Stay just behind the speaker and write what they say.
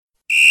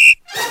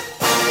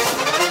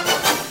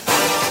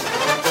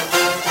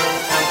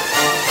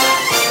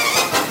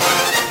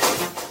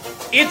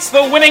It's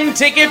the Winning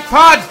Ticket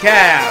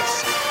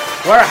Podcast,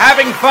 where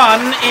having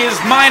fun is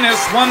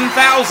minus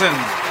 1,000.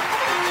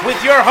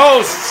 With your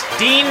hosts,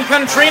 Dean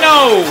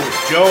Contrino,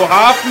 Joe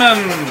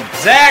Hoffman,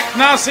 Zach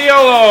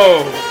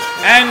Nasiolo,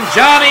 and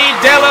Johnny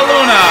Della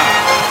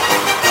Luna.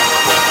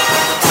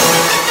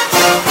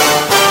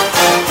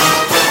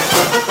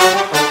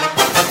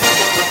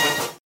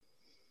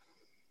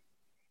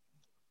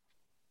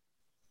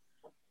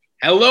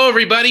 Hello,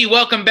 everybody.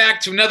 Welcome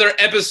back to another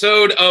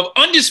episode of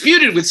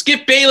Undisputed with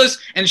Skip Bayless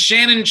and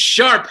Shannon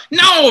Sharp.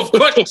 No, of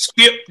course,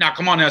 Skip. Now,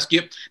 come on now,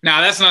 Skip. Now,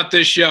 that's not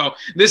this show.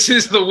 This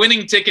is the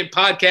Winning Ticket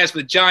Podcast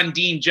with John,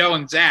 Dean, Joe,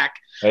 and Zach.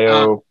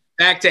 Heyo.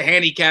 Back to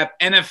handicap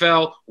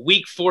NFL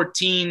Week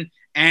 14.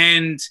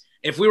 And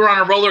if we were on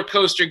a roller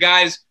coaster,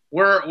 guys,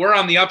 we're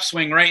on the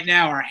upswing right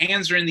now. Our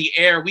hands are in the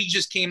air. We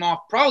just came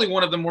off probably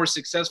one of the more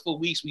successful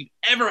weeks we've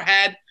ever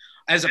had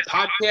as a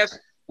podcast,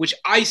 which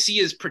I see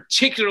as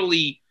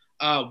particularly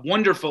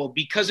wonderful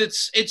because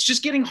it's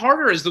just getting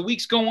harder as the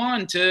weeks go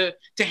on to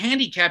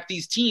handicap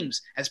these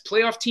teams. As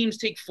playoff teams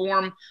take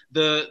form,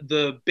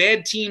 the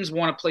bad teams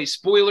want to play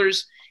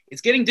spoilers. It's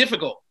getting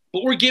difficult,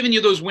 but we're giving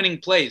you those winning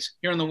plays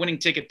here on the Winning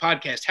Ticket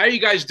Podcast. How are you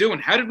guys doing?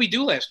 How did we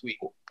do last week?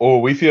 Oh,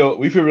 we feel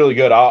really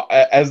good.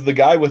 As the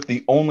guy with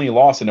the only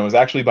loss, and it was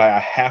actually by a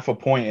half a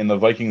point in the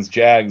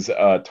Vikings-Jags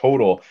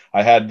total.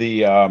 I had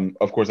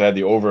of course, I had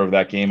the over of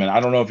that game, and I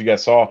don't know if you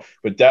guys saw,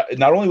 but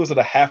not only was it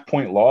a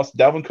half-point loss,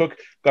 Dalvin Cook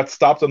got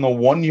stopped on the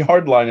 1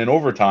 yard line in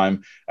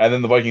overtime, and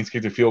then the Vikings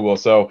kicked a field goal.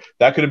 So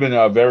that could have been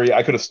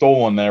I could have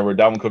stolen one there where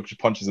Dalvin Cook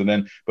just punches it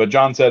in. But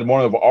John said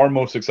one of our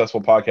most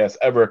successful podcasts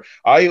ever.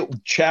 I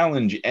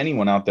challenge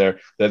anyone out there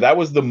that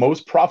was the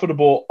most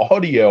profitable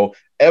audio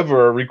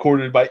ever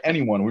recorded by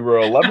anyone. We were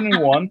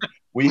 11-1.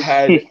 We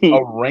had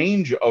a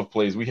range of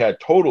plays. We had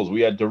totals.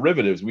 We had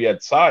derivatives. We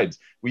had sides.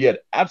 We had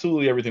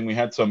absolutely everything. We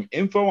had some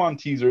info on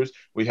teasers.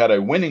 We had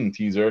a winning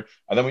teaser.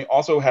 And then we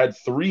also had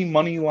 3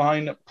 money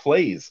line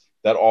plays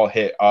that all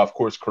hit, of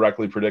course,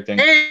 correctly predicting.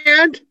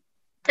 And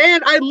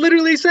I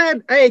literally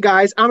said, hey,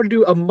 guys, I'm going to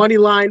do a money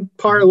line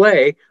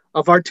parlay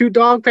of our 2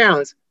 dog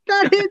pounds.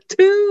 That hit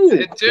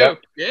too. Yep.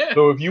 Yeah.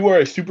 So if you are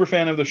a super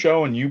fan of the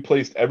show and you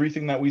placed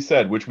everything that we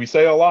said, which we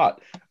say a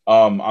lot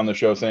on the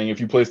show, saying if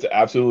you placed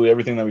absolutely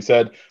everything that we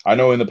said, I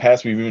know in the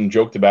past we've even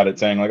joked about it,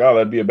 saying like, oh,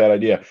 that'd be a bad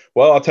idea.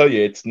 Well, I'll tell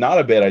you, it's not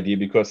a bad idea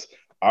because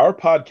our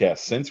podcast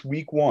since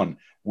week 1,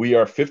 we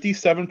are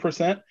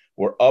 57%.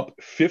 We're up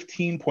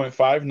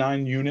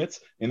 15.59 units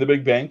in the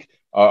big bank.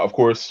 Of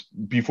course,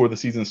 before the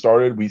season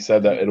started, we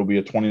said that it'll be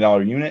a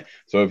 $20 unit.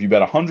 So if you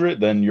bet 100,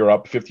 then you're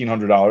up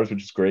 $1,500,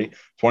 which is great.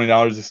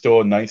 $20 is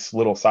still a nice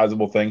little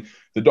sizable thing.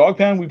 The dog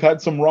pound, we've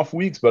had some rough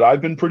weeks, but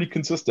I've been pretty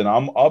consistent.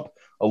 I'm up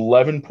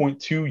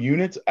 11.2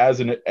 units as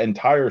an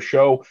entire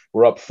show.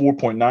 We're up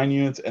 4.9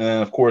 units. And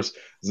then, of course,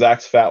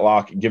 Zach's Fat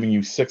Lock giving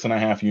you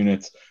 6.5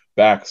 units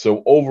back.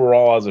 So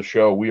overall, as a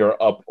show, we are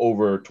up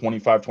over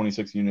 25,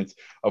 26 units.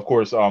 Of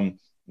course,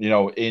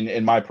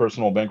 in my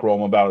personal bankroll,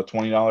 I'm about a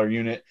 $20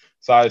 unit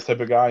size type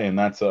of guy, and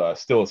that's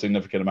still a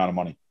significant amount of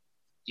money.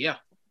 Yeah,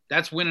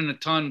 that's winning a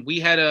ton. We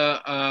had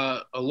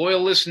a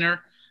loyal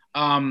listener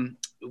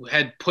who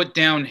had put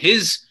down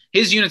his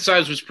unit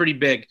size was pretty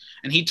big,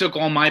 and he took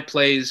all my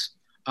plays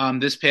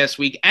this past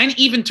week, and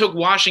even took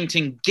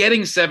Washington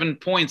getting 7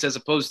 points as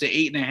opposed to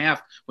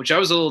 8.5, which I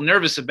was a little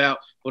nervous about.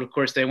 But of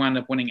course, they wound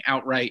up winning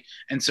outright,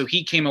 and so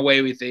he came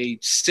away with a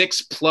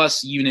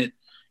 6+ unit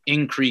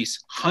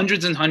increase,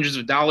 hundreds and hundreds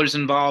of dollars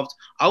involved.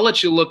 I'll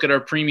let you look at our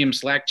premium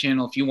Slack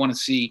channel if you want to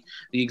see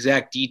the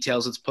exact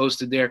details. It's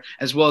posted there,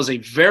 as well as a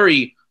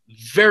very,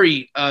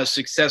 very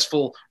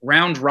successful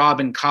round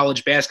robin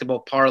college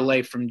basketball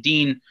parlay from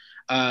Dean.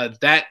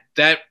 That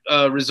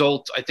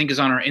result, I think, is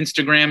on our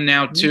Instagram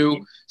now too.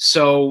 Mm-hmm.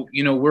 So,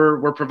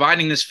 we're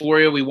providing this for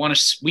you.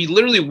 We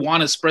literally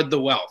want to spread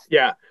the wealth.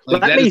 Yeah.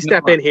 Let me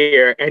step in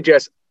here and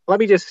let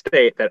me just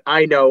state that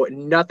I know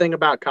nothing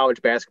about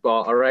college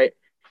basketball. All right.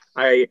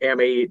 I am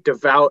a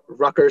devout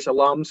Rutgers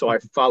alum, so I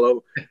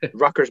follow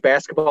Rutgers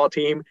basketball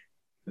team.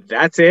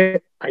 That's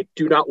it. I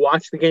do not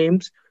watch the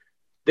games.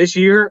 This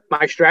year,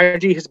 my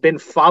strategy has been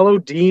follow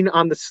Dean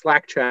on the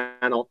Slack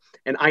channel,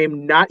 and I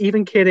am not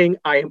even kidding.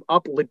 I am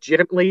up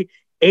legitimately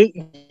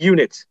 8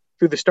 units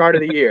through the start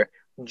of the year,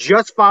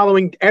 just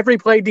following every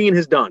play Dean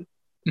has done.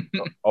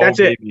 That's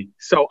it.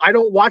 So I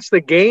don't watch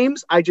the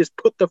games. I just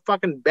put the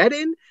fucking bet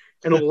in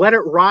and let it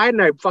ride.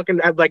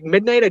 And at like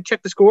midnight, I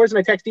check the scores and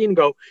I text Dean and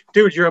go,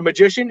 dude, you're a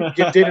magician.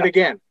 You did it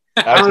again.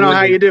 I don't know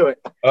how you do it.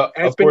 And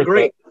it's been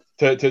great.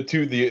 To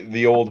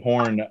the old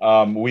horn,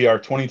 we are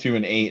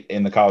 22-8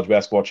 in the college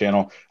basketball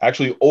channel.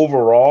 Actually,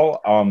 overall,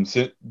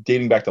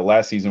 dating back to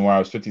last season where I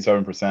was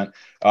 57%,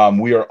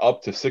 we are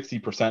up to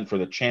 60% for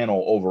the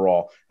channel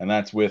overall, and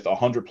that's with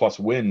 100+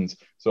 wins,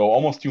 so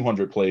almost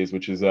 200 plays,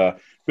 which has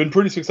been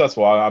pretty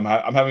successful. I'm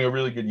having a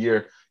really good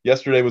year.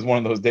 Yesterday was one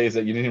of those days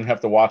that you didn't even have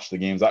to watch the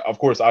games. Of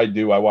course, I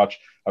do. I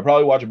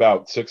probably watch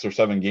about 6 or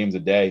 7 games a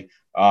day.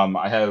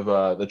 I have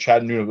the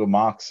Chattanooga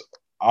Mocs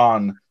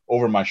on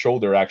over my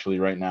shoulder actually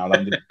right now.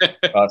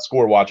 I'm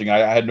score watching. I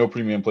had no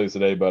premium plays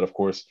today, but of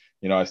course,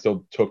 I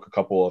still took a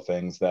couple of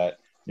things that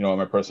in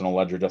my personal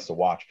ledger just to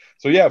watch.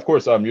 So yeah, of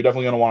course, you're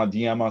definitely going to want to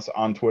DM us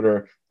on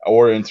Twitter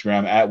or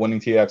Instagram at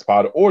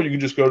WinningTXPod, or you can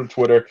just go to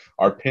Twitter.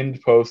 Our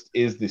pinned post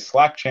is the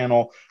Slack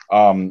channel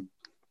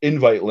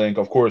invite link.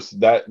 Of course,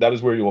 that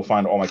is where you will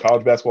find all my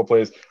college basketball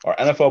plays, our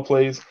NFL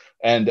plays,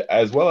 and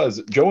as well as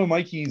Joe and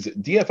Mikey's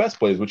DFS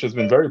plays, which has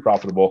been very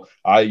profitable.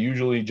 I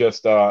usually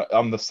just,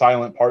 I'm the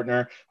silent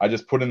partner. I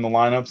just put in the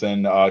lineups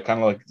and kind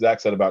of like Zach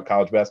said about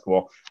college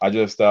basketball, I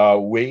just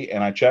wait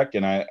and I check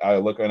and I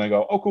look and I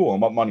go, oh, cool,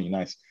 I'm up money.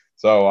 Nice.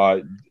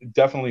 So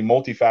definitely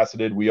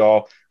multifaceted. We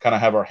all kind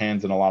of have our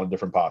hands in a lot of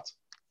different pots.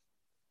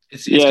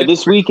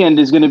 This weekend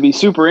is going to be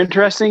super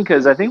interesting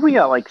because I think we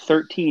got like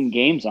 13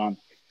 games on.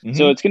 Mm-hmm.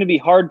 So it's going to be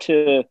hard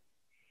to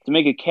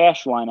make a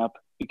cash lineup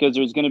because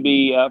there's going to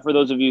be, for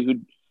those of you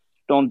who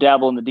don't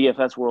dabble in the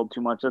DFS world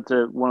too much, that's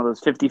one of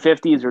those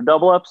 50-50s or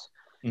double ups.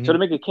 Mm-hmm. So to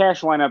make a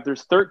cash lineup,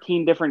 there's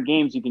 13 different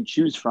games you can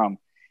choose from.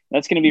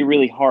 That's going to be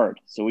really hard.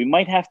 So we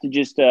might have to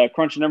just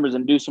crunch the numbers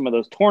and do some of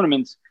those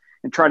tournaments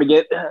and try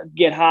to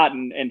get hot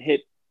and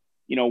hit,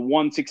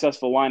 one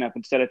successful lineup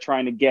instead of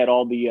trying to get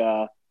all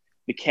the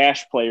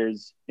cash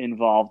players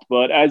involved.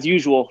 But as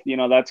usual,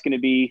 that's going to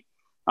be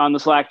on the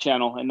Slack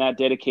channel and that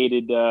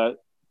dedicated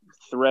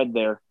thread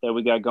there that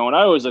we got going.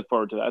 I always look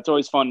forward to that. It's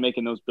always fun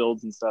making those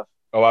builds and stuff.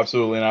 Oh,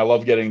 absolutely. And I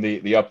love getting the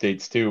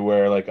updates too,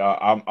 where like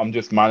I'm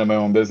just minding my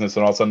own business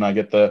and all of a sudden I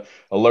get the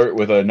alert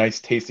with a nice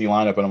tasty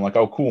lineup and I'm like,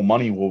 oh, cool,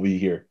 money will be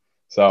here.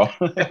 So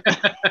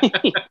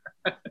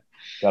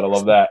gotta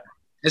love that.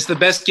 It's the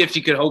best gift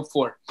you could hope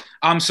for.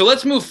 So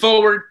let's move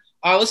forward.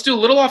 Let's do a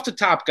little off the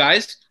top,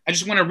 guys. I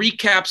just want to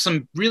recap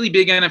some really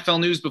big NFL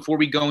news before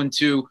we go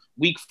into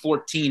Week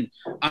 14.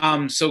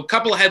 So a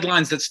couple of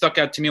headlines that stuck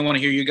out to me. I want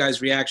to hear you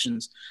guys'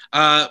 reactions.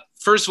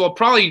 First of all,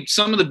 probably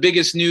some of the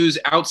biggest news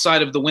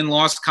outside of the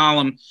win-loss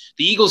column.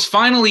 The Eagles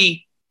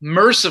finally,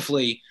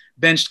 mercifully,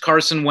 benched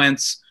Carson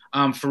Wentz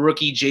for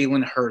rookie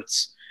Jalen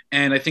Hurts.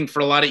 And I think for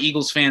a lot of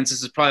Eagles fans,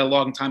 this is probably a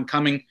long time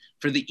coming.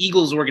 For the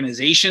Eagles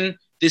organization,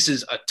 this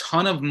is a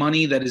ton of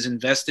money that is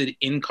invested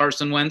in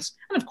Carson Wentz.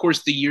 And, of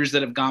course, the years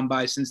that have gone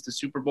by since the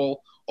Super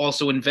Bowl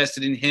also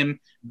invested in him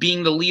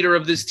being the leader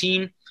of this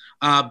team.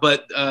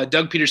 But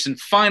Doug Peterson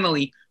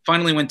finally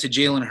went to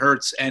Jalen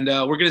Hurts. And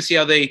we're going to see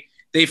how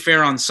they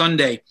fare on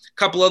Sunday. A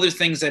couple other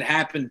things that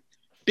happened.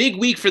 Big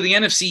week for the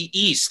NFC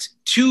East.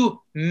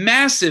 Two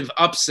massive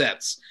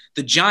upsets.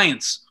 The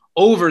Giants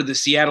over the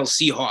Seattle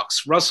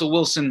Seahawks. Russell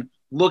Wilson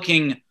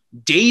looking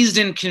dazed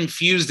and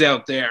confused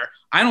out there.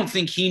 I don't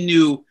think he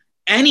knew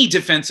any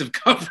defensive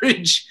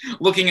coverage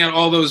looking at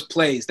all those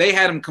plays. They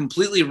had him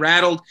completely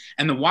rattled.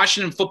 And the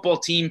Washington football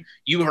team,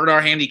 you heard our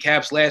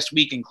handicaps last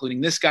week,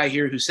 including this guy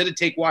here who said it'd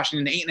take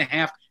Washington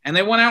 8.5, and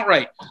they went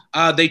outright.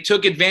 They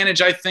took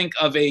advantage, I think,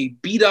 of a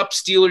beat-up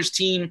Steelers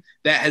team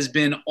that has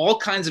been all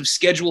kinds of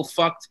schedule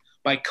fucked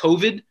by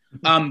COVID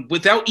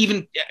without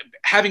even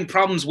having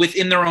problems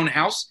within their own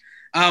house.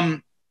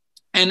 And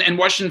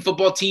Washington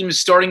football team is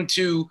starting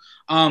to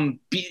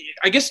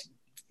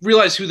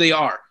realize who they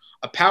are.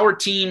 A power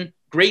team,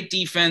 great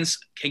defense,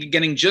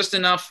 getting just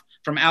enough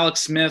from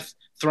Alex Smith,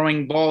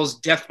 throwing balls,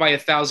 death by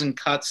 1,000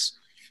 cuts.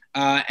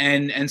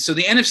 And so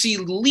the NFC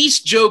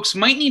least jokes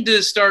might need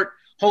to start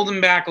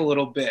holding back a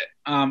little bit,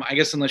 I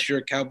guess, unless you're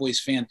a Cowboys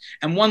fan.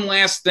 And one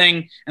last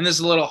thing, and this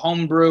is a little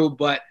homebrew,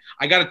 but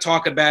I got to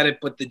talk about it.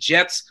 But the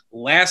Jets'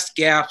 last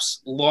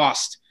gasp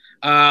lost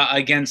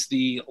against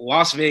the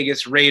Las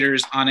Vegas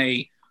Raiders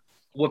on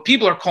what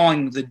people are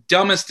calling the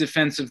dumbest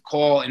defensive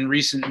call in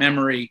recent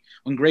memory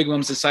when Greg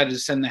Williams decided to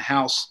send the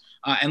house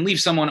and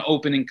leave someone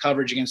open in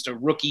coverage against a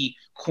rookie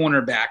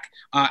cornerback.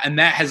 And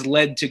that has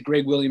led to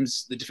Greg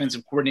Williams, the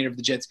defensive coordinator of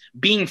the Jets,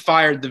 being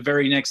fired the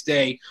very next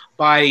day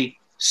by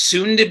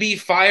soon-to-be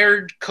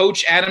fired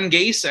coach Adam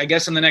Gase, I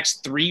guess in the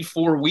next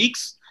 3-4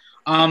 weeks.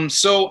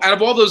 So out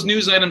of all those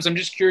news items, I'm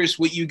just curious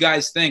what you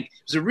guys think. It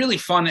was a really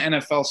fun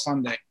NFL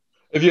Sunday.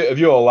 If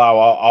you allow,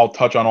 I'll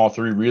touch on all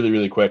three really,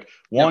 really quick.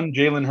 One,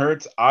 Jalen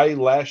Hurts. I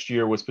last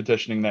year was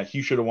petitioning that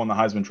he should have won the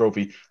Heisman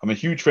Trophy. I'm a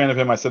huge fan of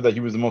him. I said that he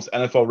was the most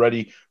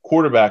NFL-ready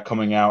quarterback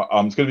coming out.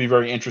 It's going to be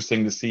very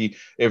interesting to see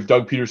if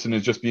Doug Peterson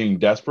is just being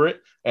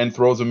desperate and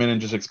throws him in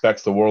and just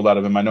expects the world out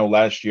of him. I know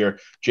last year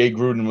Jay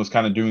Gruden was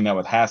kind of doing that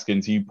with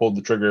Haskins. He pulled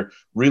the trigger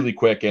really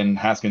quick, and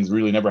Haskins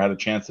really never had a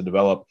chance to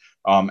develop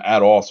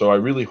at all. So I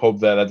really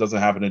hope that doesn't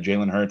happen to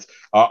Jalen Hurts.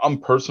 I'm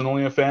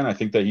personally a fan. I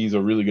think that he's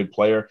a really good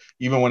player.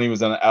 Even when he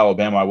was in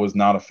Alabama, I was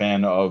not a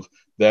fan of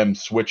them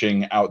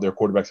switching out their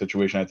quarterback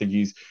situation. I think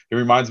he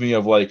reminds me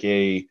of like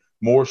a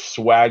more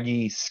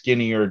swaggy,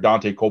 skinnier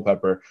Dante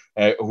Culpepper,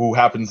 who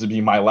happens to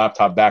be my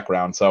laptop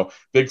background. So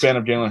big fan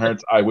of Jalen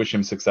Hurts. I wish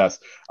him success.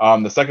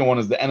 The second one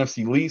is the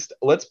NFC least.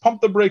 Let's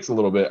pump the brakes a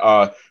little bit.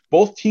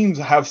 Both teams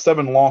have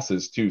 7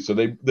 losses too. So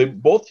they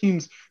both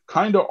teams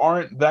kind of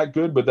aren't that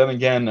good. But then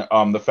again,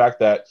 the fact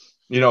that,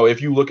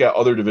 if you look at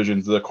other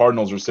divisions, the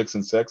Cardinals are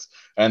 6-6,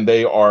 and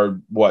they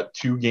are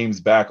 2 games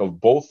back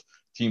of both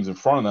teams in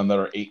front of them that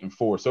are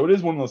 8-4. So it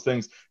is one of those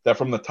things that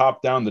from the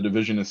top down, the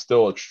division is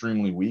still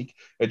extremely weak.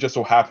 It just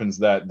so happens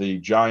that the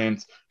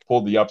Giants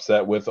pulled the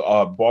upset with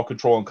ball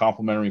control and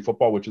complementary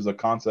football, which is a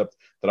concept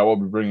that I will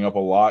be bringing up a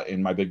lot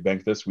in my big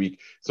bank this week.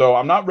 So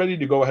I'm not ready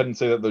to go ahead and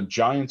say that the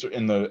Giants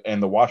and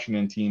the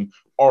Washington team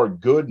are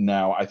good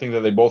now. I think that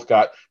they both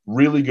got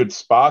really good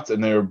spots,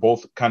 and they're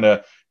both kind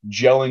of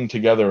gelling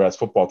together as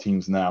football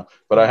teams now.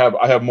 But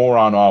I have more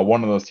on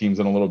one of those teams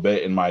in a little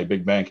bit in my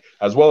big bank,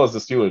 as well as the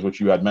Steelers, which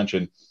you had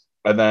mentioned.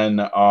 And then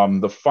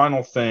the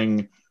final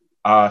thing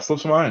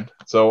slips my mind.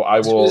 So I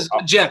will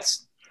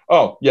Jets.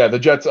 Oh yeah, the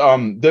Jets.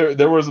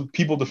 There was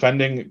people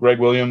defending Greg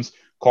Williams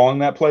calling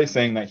that play,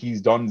 saying that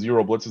he's done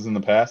zero blitzes in the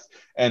past,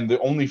 and the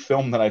only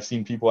film that I've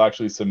seen people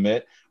actually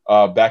submit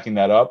backing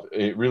that up,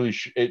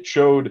 it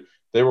showed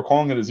they were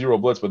calling it a zero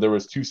blitz, but there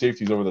was 2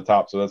 safeties over the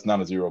top, so that's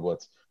not a zero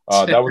blitz.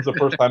 That was the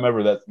first time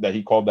ever that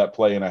he called that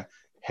play in a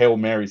Hail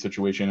Mary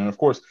situation. And of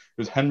course,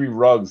 there's Henry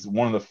Ruggs,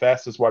 one of the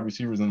fastest wide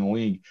receivers in the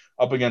league,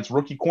 up against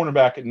rookie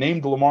cornerback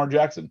named Lamar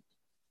Jackson.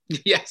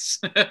 Yes.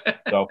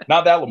 So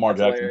not that Lamar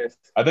Jackson. Hilarious.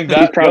 I think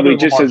that's probably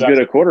just as good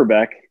a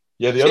quarterback.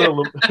 Yeah, the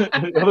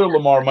other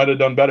Lamar might have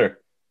done better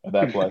at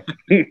that play.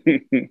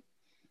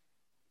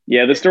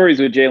 Yeah, the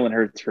stories with Jalen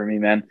Hurts for me,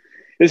 man.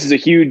 This is a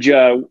huge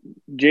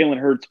Jalen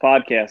Hurts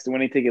podcast. The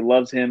Winning Ticket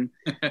loves him.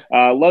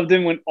 Loved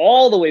him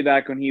all the way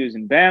back when he was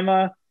in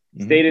Bama.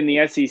 Stayed in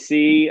the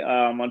SEC.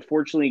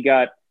 Unfortunately,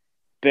 got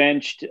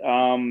benched.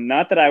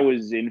 Not that I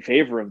was in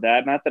favor of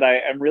that. Not that I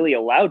am really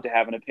allowed to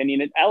have an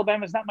opinion.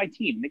 Alabama's not my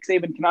team. Nick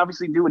Saban can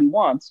obviously do what he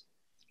wants.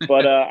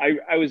 But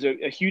I was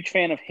a huge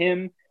fan of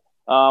him.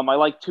 I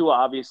like Tua,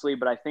 obviously,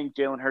 but I think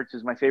Jalen Hurts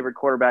is my favorite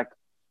quarterback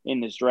in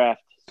this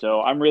draft.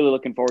 So I'm really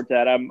looking forward to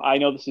that. I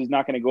know this is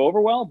not going to go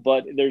over well,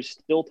 but there's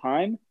still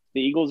time.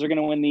 The Eagles are going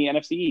to win the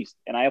NFC East,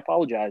 and I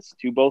apologize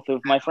to both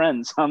of my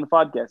friends on the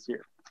podcast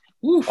here.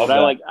 But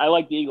I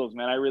like the Eagles,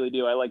 man. I really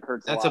do. I like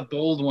Hurts. That's a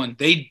bold one.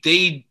 They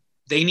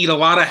need a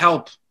lot of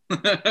help.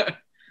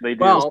 They do.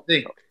 Well,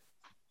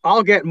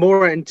 I'll get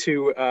more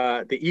into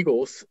the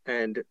Eagles,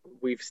 and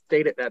we've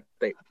stated that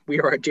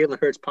we are a Jalen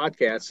Hurts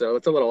podcast, so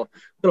it's a little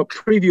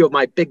preview of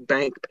my big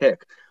bank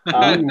pick.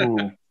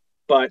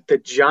 But the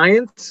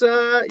Giants,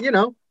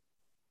 it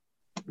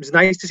was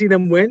nice to see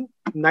them win.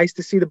 Nice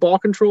to see the ball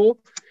control.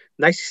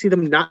 Nice to see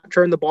them not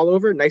turn the ball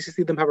over. Nice to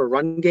see them have a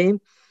run game.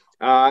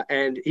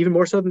 And even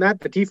more so than that,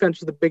 the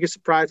defense was the biggest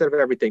surprise out of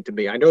everything to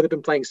me. I know they've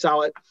been playing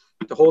solid.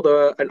 To hold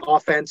an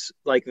offense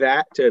like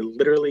that to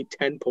literally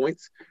 10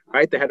 points,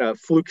 right? They had a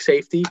fluke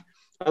safety.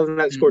 Other than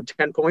that, they scored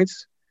 10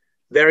 points.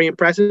 Very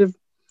impressive.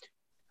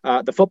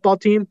 The football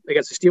team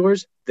against the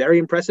Steelers, very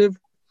impressive.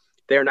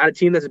 They're not a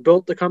team that's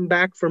built to come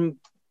back from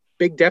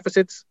big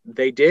deficits.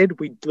 They did.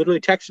 We literally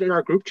texted in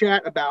our group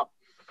chat about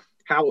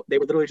how they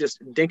were literally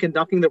just dink and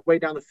dunking their way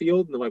down the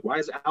field. And they're like, why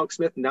is Alex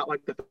Smith not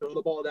like to throw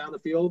the ball down the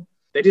field?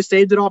 They just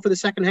saved it all for the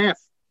second half.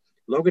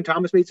 Logan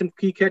Thomas made some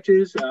key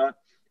catches.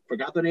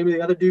 Forgot the name of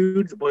the other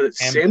dude. Was it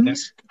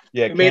Sims?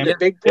 Yeah, Who made the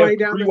big play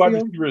down the wide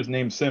field? receivers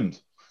named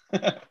Sims.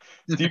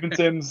 Steven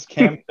Sims,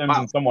 Cam Sims,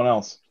 and someone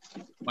else.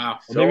 Wow.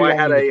 So I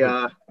had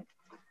a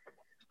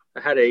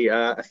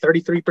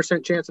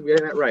 33% chance of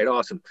getting that right.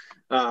 Awesome.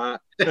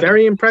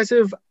 Very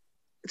impressive.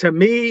 To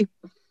me,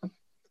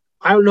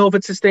 I don't know if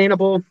it's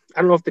sustainable. I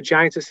don't know if the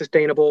Giants are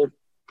sustainable.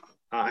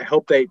 I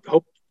hope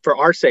for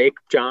our sake,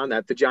 John,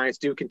 that the Giants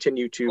do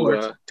continue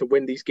to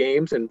win these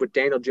games. And with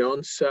Daniel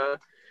Jones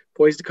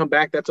poised to come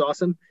back, that's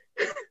awesome.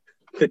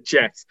 The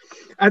Jets.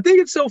 I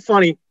think it's so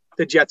funny,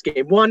 the Jets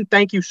game. One,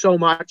 thank you so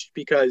much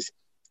because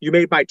you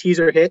made my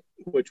teaser hit,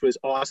 which was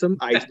awesome.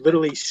 I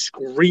literally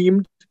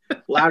screamed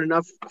loud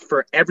enough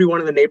for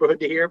everyone in the neighborhood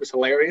to hear. It was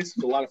hilarious. It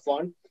was a lot of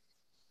fun.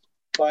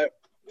 But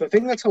the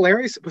thing that's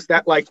hilarious was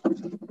that,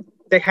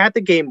 they had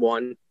the game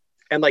won,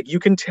 and, you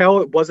can tell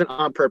it wasn't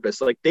on purpose.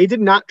 They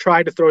did not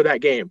try to throw that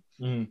game.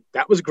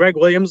 That was Greg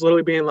Williams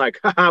literally being like,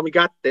 haha, we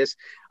got this.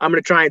 I'm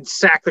going to try and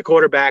sack the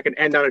quarterback and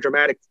end on a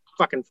dramatic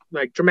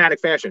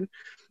fashion.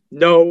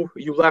 No,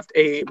 you left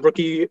a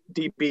rookie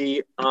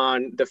DB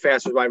on the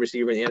fastest wide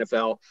receiver in the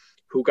NFL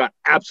who got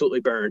absolutely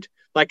burned.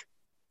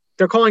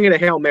 They're calling it a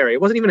Hail Mary.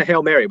 It wasn't even a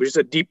Hail Mary. It was just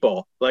a deep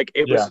ball.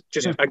 It was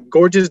just a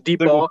gorgeous deep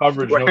ball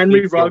where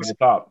Henry Ruggs.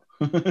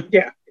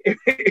 Yeah,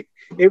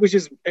 it was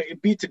just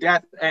beat to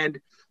death.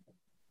 And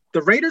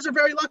the Raiders are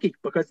very lucky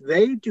because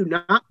they do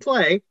not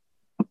play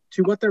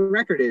to what their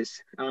record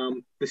is.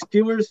 The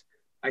Steelers,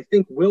 I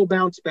think, will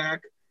bounce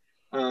back.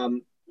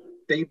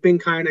 They've been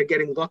kind of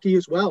getting lucky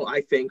as well,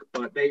 I think,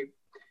 but a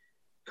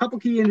couple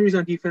key injuries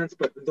on defense,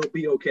 but they'll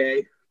be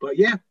okay. But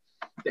yeah,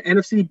 the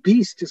NFC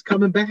Beast is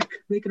coming back,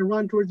 making a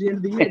run towards the end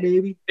of the year,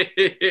 baby.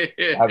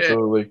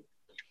 Absolutely.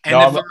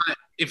 And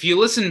if you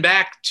listen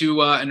back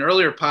to an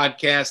earlier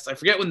podcast, I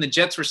forget when the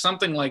Jets were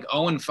something like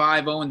 0-5,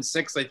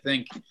 0-6, I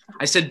think.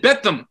 I said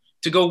bet them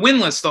to go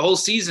winless the whole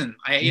season.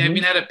 I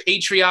even had a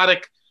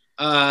patriotic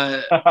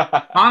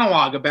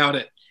monologue about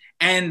it.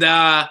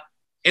 And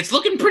it's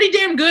looking pretty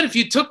damn good if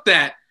you took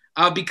that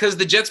because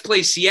the Jets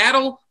play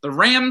Seattle, the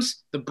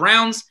Rams, the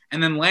Browns,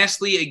 and then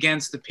lastly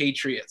against the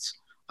Patriots.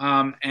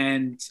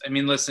 And I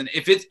mean, listen,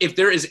 if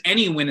there is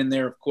any win in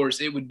there, of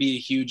course, it would be a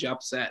huge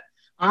upset.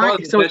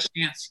 So best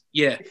chance.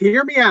 Yeah.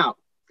 Hear me out.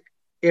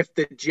 if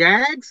the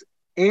Jags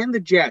and the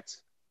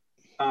Jets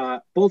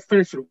both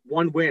finish with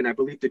 1 win, I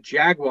believe the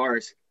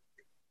Jaguars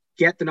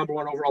get the number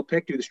 1 overall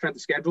pick due to the strength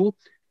of schedule.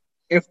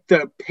 If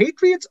the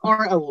Patriots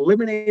are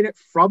eliminated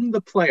from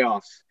the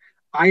playoffs,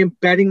 I am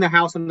betting the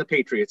house on the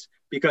Patriots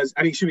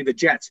the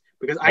Jets,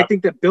 because I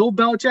think that Bill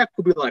Belichick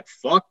will be like,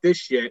 fuck this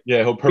shit.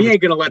 Yeah, we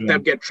ain't going to let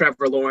them get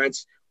Trevor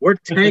Lawrence. We're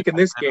tanking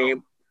this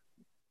game.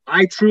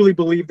 I truly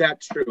believe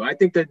that's true. I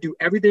think they do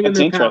everything in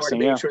their power to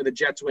make sure the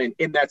Jets win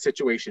in that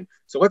situation.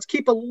 So let's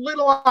keep a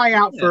little eye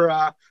out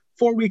for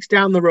 4 weeks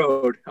down the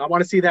road. I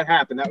want to see that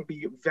happen. That would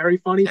be very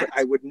funny, but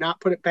I would not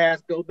put it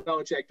past Bill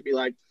Belichick to be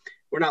like,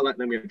 we're not letting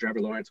them get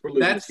Trevor Lawrence. We're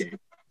losing this game.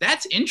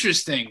 That's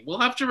interesting. We'll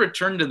have to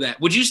return to that.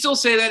 Would you still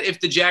say that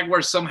if the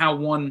Jaguars somehow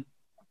won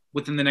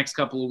within the next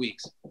couple of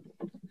weeks?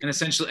 And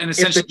essentially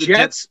the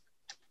Jets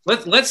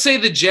let's say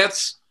the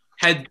Jets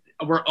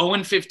were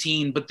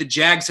 0-15, but the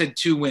Jags had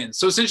 2 wins.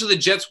 So essentially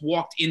the Jets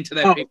walked into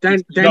that.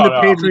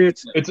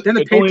 Patriots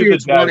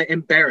Patriots want to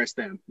embarrass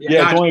them.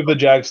 Yeah, it's only if the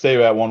Jags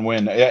stay at 1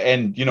 win.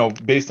 And,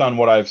 based on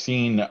what I've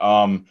seen,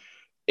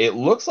 it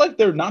looks like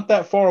they're not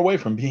that far away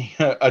from being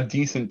a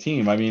decent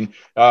team. I mean,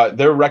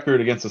 their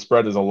record against the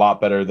spread is a lot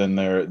better than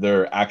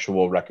their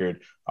actual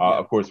record.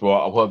 Of course,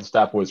 we'll have the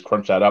stat boys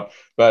crunch that up.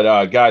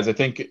 But, guys, I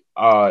think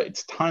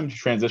it's time to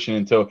transition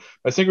into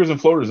my sinkers and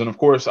floaters. And, of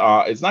course,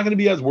 it's not going to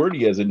be as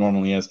wordy as it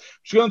normally is. I'm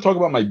just going to talk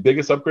about my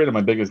biggest upgrade and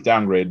my biggest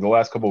downgrade. The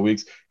last couple of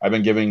weeks, I've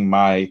been giving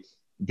my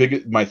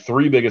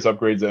 3 biggest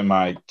upgrades and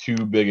my 2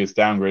 biggest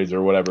downgrades,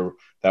 or whatever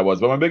that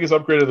was. But my biggest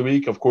upgrade of the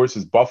week, of course,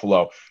 is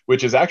Buffalo,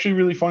 which is actually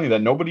really funny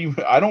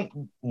that I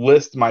don't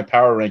list my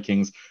power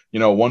rankings,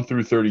 1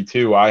 through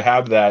 32. I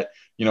have that,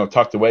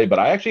 tucked away, but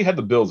I actually had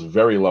the Bills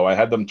very low. I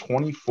had them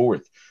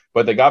 24th,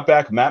 but they got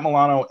back Matt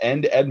Milano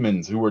and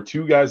Edmonds, who were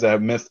 2 guys that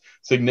have missed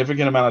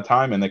significant amount of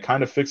time, and they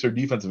kind of fix their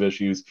defensive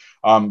issues.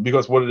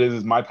 Because what it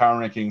is my power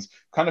rankings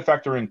kind of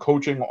factor in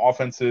coaching,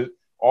 offense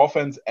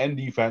and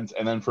defense,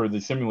 and then for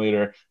the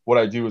simulator, what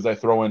I do is I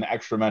throw in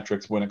extra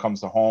metrics when it comes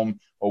to home,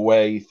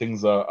 away,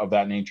 things of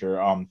that nature.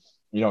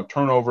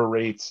 Turnover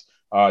rates,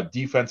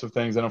 defensive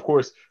things, and of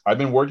course, I've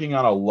been working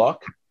on a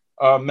luck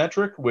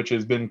metric, which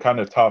has been kind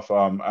of tough.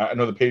 I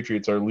know the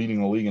Patriots are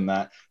leading the league in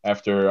that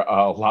after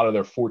a lot of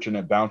their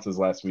fortunate bounces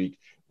last week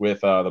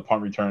with the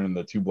punt return and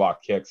the 2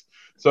 block kicks.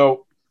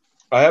 So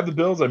I have the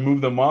Bills. I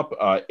moved them up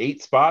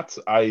 8 spots.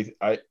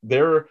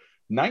 They're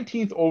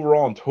 19th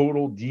overall in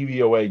total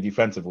DVOA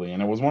defensively.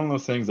 And it was one of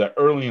those things that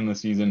early in the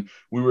season,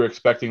 we were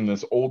expecting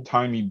this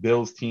old-timey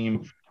Bills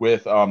team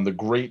with the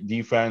great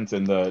defense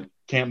and the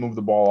can't move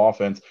the ball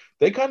offense.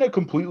 They kind of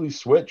completely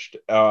switched.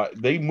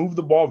 They moved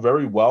the ball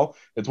very well.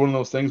 It's one of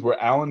those things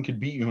where Allen could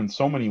beat you in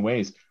so many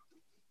ways.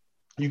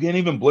 You can't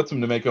even blitz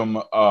him to make him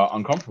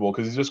uncomfortable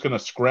because he's just going to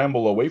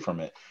scramble away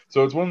from it.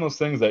 So it's one of those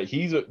things that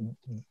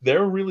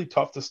they're really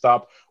tough to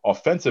stop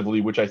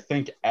offensively, which I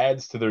think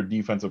adds to their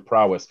defensive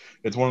prowess.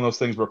 It's one of those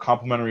things where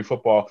complementary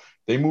football,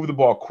 they move the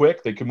ball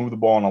quick. They can move the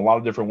ball in a lot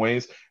of different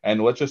ways.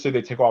 And let's just say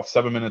they take off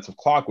 7 minutes of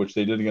clock, which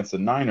they did against the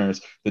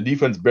Niners. The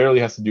defense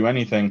barely has to do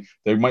anything.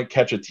 They might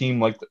catch a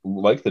team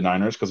like the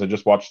Niners, because I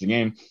just watched the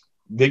game.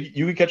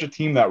 You can catch a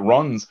team that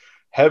runs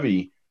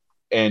heavy,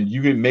 and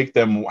you can make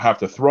them have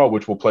to throw,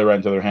 which will play right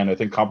into their hand. I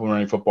think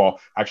complementary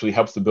football actually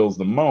helps the Bills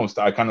the most.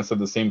 I kind of said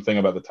the same thing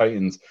about the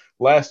Titans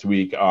last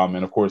week.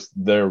 And, of course,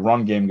 their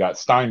run game got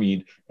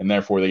stymied, and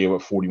therefore they gave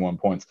up 41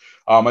 points.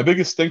 My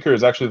biggest stinker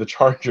is actually the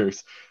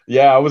Chargers.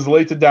 Yeah, I was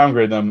late to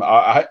downgrade them.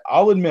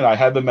 I'll admit I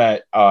had them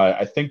at,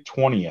 I think,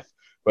 20th.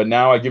 But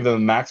now I give them a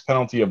max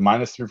penalty of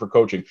 -3 for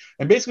coaching.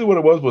 And basically what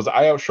it was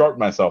I outsharped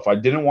myself. I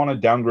didn't want to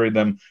downgrade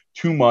them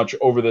too much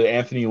over the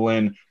Anthony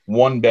Lynn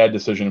one bad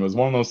decision. It was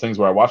one of those things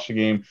where I watched the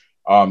game.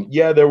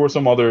 There were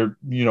some other,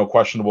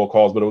 questionable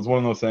calls, but it was one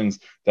of those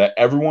things that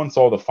everyone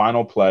saw the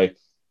final play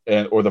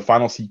or the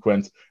final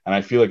sequence, and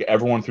I feel like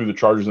everyone threw the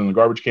Chargers in the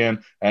garbage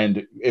can.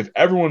 And if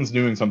everyone's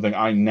doing something,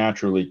 I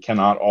naturally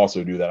cannot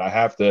also do that. I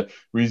have to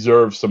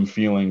reserve some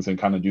feelings and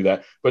kind of do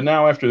that. But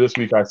now after this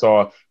week, I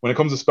saw when it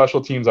comes to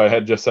special teams, I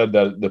had just said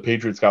that the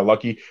Patriots got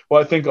lucky.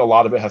 Well, I think a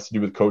lot of it has to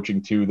do with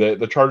coaching too.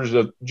 The Chargers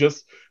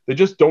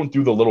just don't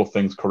do the little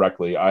things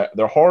correctly.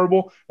 They're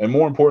horrible, and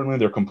more importantly,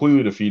 they're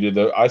completely defeated.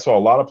 I saw a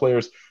lot of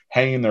players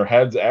hanging their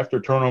heads after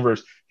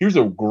turnovers. Here's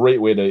a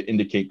great way to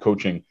indicate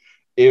coaching.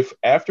 If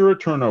after a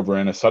turnover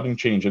and a sudden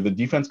change, if the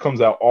defense comes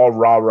out all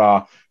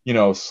rah-rah,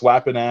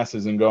 slapping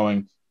asses and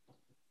going,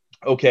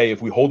 okay,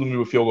 if we hold them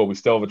to a field goal, we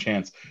still have a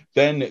chance,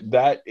 then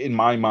that, in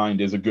my mind,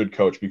 is a good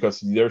coach,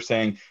 because they're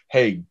saying,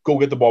 hey, go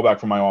get the ball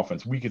back from my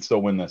offense. We could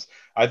still win this.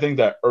 I think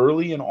that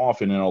early and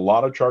often in a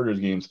lot of Chargers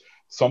games,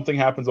 something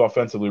happens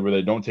offensively where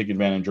they don't take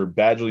advantage, or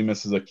Badgley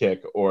misses a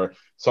kick, or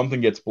something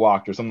gets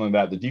blocked or something like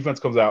that. The defense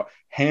comes out,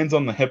 hands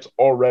on the hips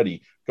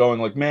already,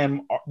 going like,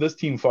 man, this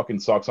team fucking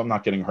sucks. I'm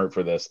not getting hurt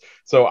for this.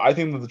 So I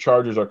think that the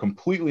Chargers are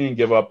completely in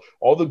give up.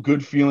 All the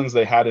good feelings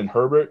they had in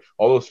Herbert,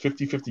 all those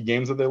 50-50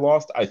 games that they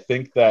lost, I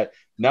think that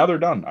now they're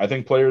done. I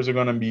think players are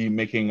going to be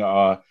making,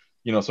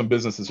 some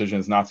business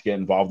decisions not to get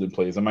involved in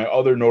plays. And my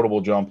other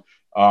notable jump,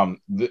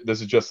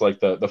 this is just like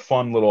the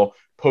fun little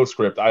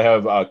postscript. I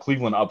have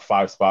Cleveland up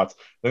 5 spots.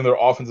 I think their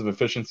offensive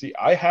efficiency,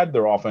 I had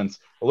their offense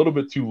a little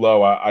bit too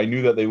low. I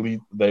knew that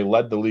they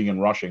led the league in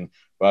rushing,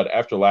 but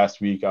after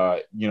last week,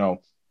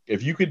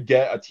 if you could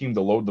get a team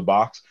to load the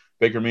box,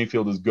 Baker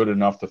Mayfield is good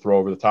enough to throw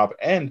over the top.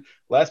 And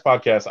last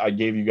podcast, I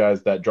gave you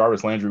guys that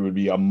Jarvis Landry would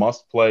be a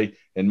must play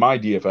in my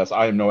DFS.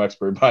 I am no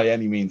expert by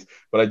any means,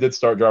 but I did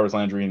start Jarvis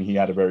Landry and he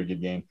had a very good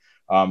game.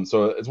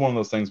 So it's one of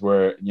those things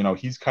where,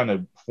 he's kind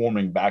of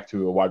forming back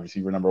to a wide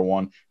receiver number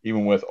 1,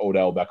 even with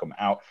Odell Beckham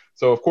out.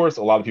 So, of course,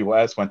 a lot of people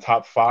ask, my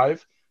top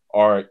 5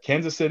 are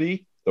Kansas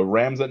City, the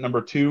Rams at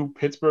number 2,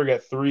 Pittsburgh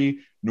at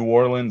 3, New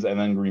Orleans, and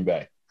then Green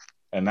Bay.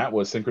 And that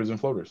was sinkers and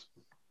floaters.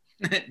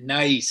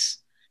 Nice.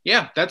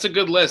 Yeah, that's a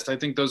good list. I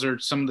think those are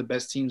some of the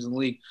best teams in the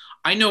league.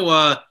 I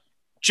know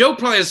Joe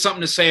probably has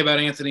something to say about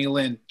Anthony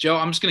Lynn. Joe,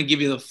 I'm just going to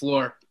give you the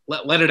floor.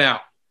 Let it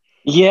out.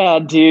 Yeah,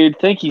 dude.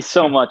 Thank you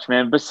so much,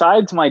 man.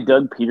 Besides my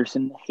Doug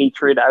Peterson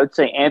hatred, I would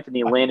say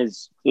Anthony Lynn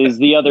is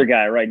the other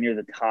guy right near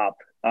the top.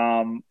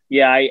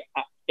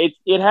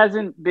 It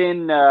hasn't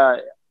been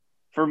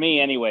for me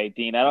anyway,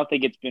 Dean. I don't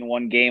think it's been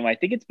one game. I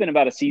think it's been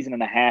about a season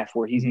and a half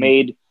where he's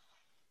made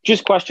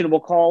just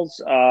questionable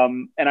calls.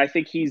 And I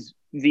think he's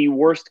the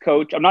worst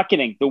coach. I'm not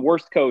kidding. The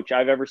worst coach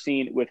I've ever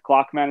seen with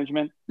clock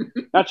management.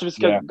 Not just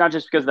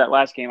because of that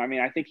last game. I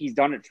mean, I think he's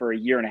done it for a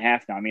year and a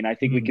half now. I mean, I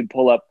think we could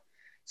pull up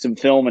some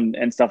film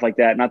and stuff like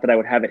that. Not that I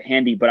would have it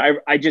handy, but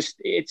I just,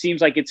 it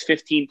seems like it's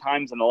 15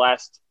 times in the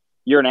last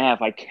year and a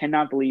half. I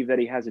cannot believe that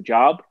he has a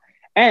job.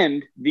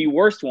 And the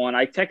worst one,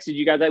 I texted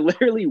you guys. I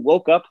literally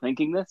woke up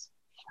thinking this.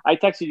 I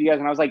texted you guys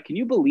and I was like, can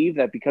you believe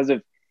that because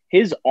of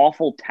his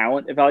awful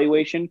talent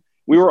evaluation,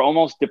 we were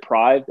almost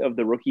deprived of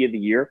the rookie of the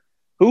year?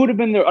 Who would have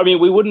been there? I mean,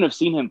 we wouldn't have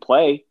seen him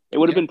play. It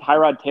would have been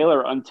Tyrod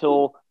Taylor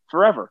until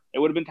forever. It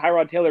would have been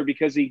Tyrod Taylor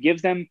because he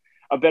gives them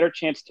a better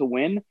chance to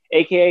win,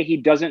 aka he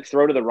doesn't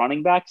throw to the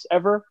running backs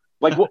ever.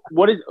 Like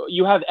what is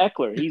you have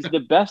Eckler? He's the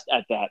best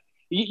at that.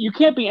 You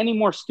can't be any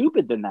more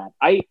stupid than that.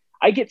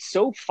 I get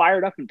so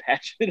fired up and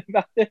passionate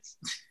about this.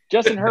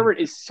 Justin Herbert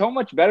is so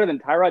much better than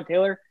Tyrod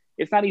Taylor.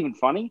 It's not even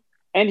funny.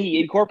 And he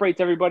incorporates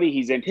everybody.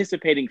 He's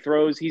anticipating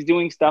throws. He's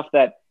doing stuff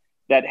that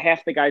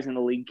half the guys in the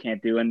league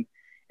can't do. And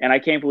I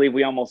can't believe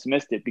we almost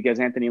missed it because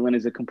Anthony Lynn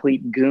is a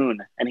complete goon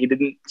and he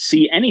didn't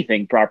see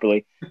anything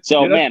properly.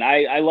 So, man,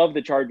 I love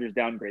the Chargers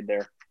downgrade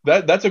there.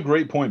 That's a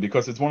great point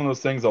because it's one of those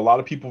things a lot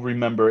of people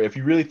remember. If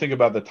you really think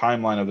about the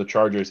timeline of the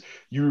Chargers,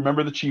 you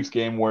remember the Chiefs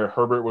game where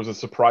Herbert was a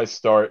surprise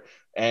start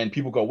and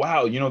people go,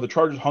 wow, the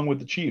Chargers hung with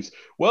the Chiefs.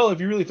 Well, if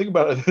you really think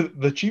about it,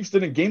 the Chiefs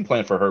didn't game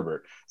plan for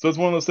Herbert. So it's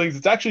one of those things.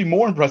 It's actually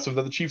more impressive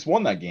that the Chiefs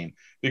won that game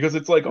because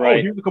it's like, right.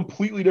 Oh, here's a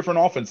completely different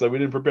offense that we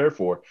didn't prepare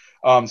for.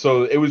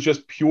 So it was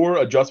just pure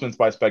adjustments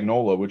by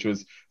Spagnuolo, which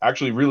was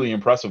actually really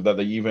impressive that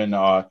they even,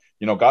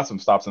 got some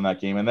stops in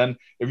that game. And then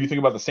if you think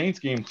about the Saints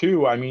game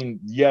too, I mean,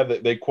 yeah,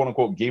 they quote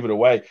unquote gave it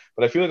away,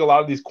 but I feel like a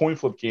lot of these coin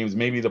flip games,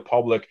 maybe the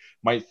public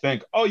might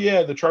think, oh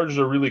yeah, the Chargers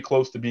are really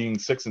close to being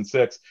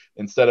 6-6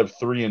 instead of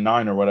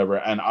 3-9 or whatever.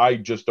 And I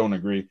just don't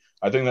agree.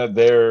 I think that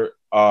their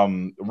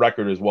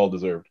record is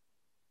well-deserved.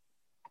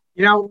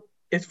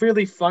 It's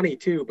really funny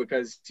too,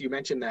 because you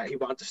mentioned that he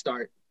wanted to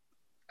start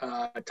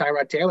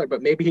Tyrod Taylor,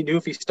 but maybe he knew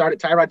if he started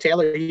Tyrod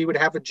Taylor, he would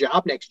have a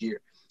job next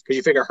year. Because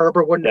you figure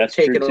Herbert wouldn't have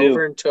taken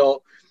over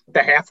until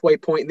the halfway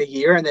point in the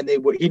year, and then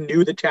he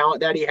knew the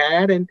talent that he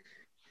had, and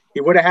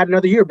he would have had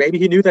another year. Maybe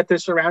he knew that the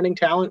surrounding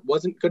talent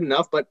wasn't good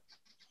enough, but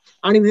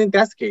I don't even think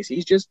that's the case.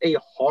 He's just a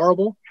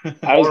horrible.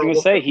 I was going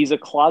to say he's a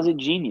closet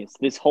genius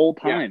this whole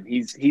time.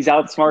 Yeah. He's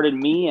outsmarted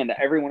me and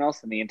everyone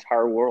else in the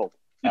entire world.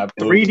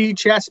 Absolutely. 3D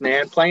chess,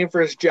 man, playing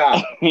for his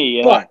job.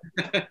 Yeah.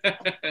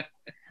 But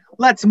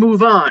let's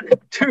move on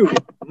to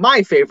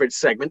my favorite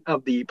segment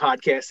of the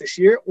podcast this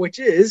year, which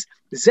is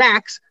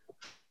Zach's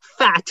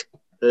Fat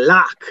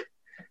Lock.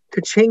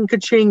 Ka-ching,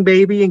 ka-ching,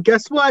 baby. And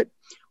guess what?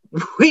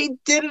 We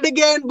did it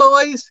again,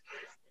 boys.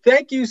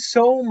 Thank you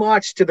so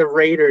much to the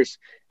Raiders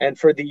and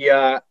for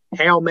the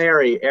Hail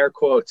Mary, air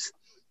quotes.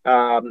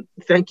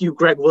 Thank you,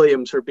 Greg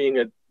Williams, for being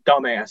a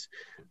dumbass.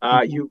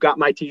 You got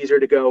my teaser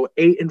to go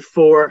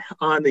 8-4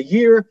 on the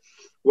year.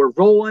 We're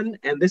rolling,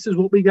 and this is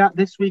what we got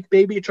this week,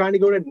 baby. Trying to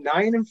go to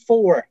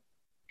 9-4.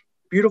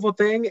 Beautiful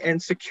thing,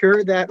 and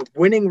secure that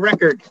winning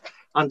record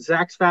on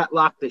Zach's Fat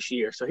Lock this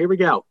year. So here we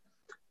go.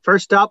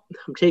 First up,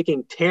 I'm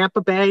taking Tampa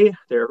Bay.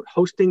 They're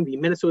hosting the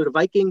Minnesota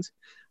Vikings.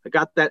 I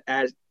got that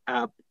as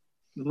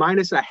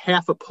minus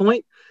 -0.5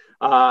 point.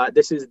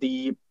 This is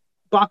the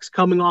Bucs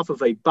coming off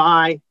of a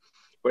bye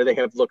where they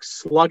have looked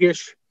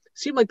sluggish.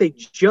 Seemed like they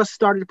just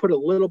started to put a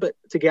little bit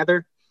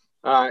together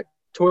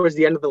towards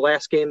the end of the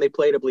last game they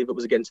played. I believe it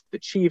was against the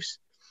Chiefs.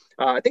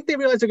 I think they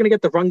realized they're going to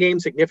get the run game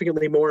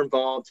significantly more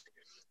involved.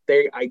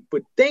 I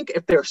would think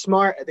if they're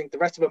smart, I think the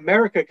rest of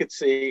America could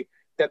see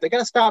that they got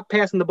to stop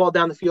passing the ball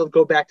down the field,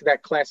 go back to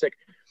that classic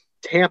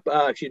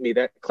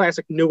that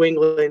classic New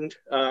England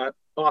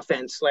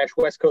offense /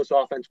 West Coast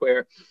offense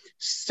where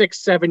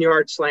 6-7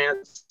 yard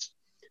slants,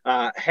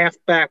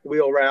 halfback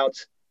wheel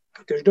routes.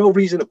 There's no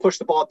reason to push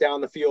the ball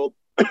down the field.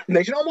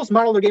 They should almost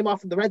model their game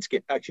off of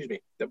the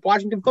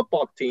Washington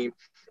football team,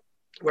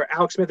 where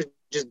Alex Smith is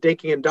just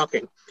dinking and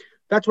ducking.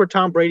 That's where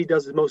Tom Brady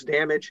does the most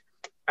damage.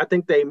 I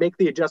think they make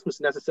the adjustments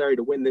necessary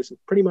to win this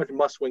pretty much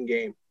must-win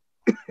game.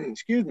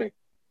 Excuse me.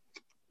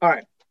 All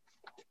right.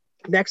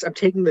 Next, I'm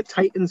taking the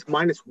Titans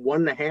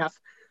 -1.5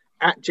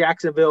 at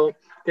Jacksonville.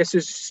 This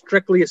is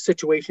strictly a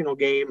situational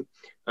game.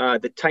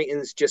 The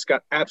Titans just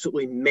got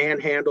absolutely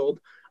manhandled.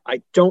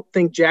 I don't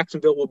think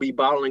Jacksonville will be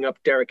bottling up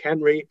Derrick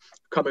Henry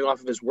coming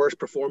off of his worst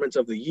performance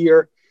of the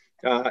year.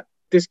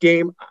 This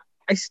game,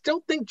 I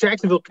still think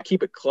Jacksonville could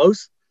keep it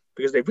close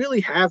because they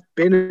really have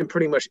been in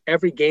pretty much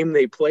every game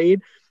they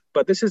played.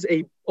 But this is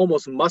a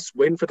almost must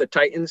win for the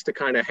Titans to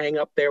kind of hang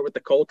up there with the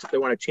Colts if they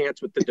want a chance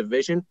with the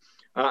division.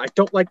 I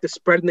don't like the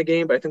spread in the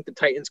game, but I think the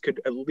Titans could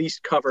at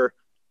least cover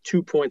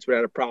 2 points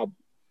without a problem.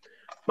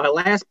 My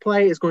last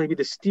play is going to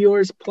be the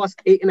Steelers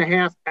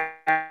 +8.5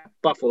 at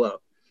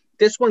Buffalo.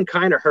 This one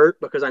kind of hurt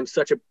because I'm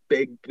such a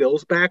big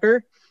Bills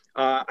backer.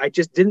 I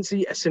just didn't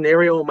see a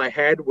scenario in my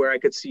head where I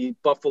could see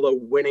Buffalo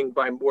winning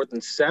by more than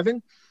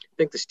 7. I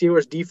think the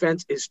Steelers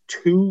defense is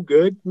too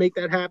good to make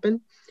that happen.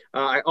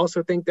 I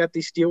also think that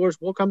the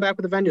Steelers will come back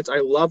with a vengeance. I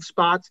love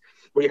spots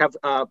where you have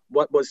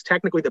what was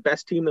technically the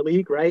best team in the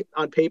league, right?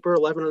 On paper,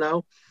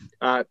 11-0.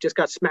 Just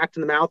got smacked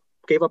in the mouth,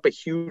 gave up a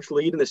huge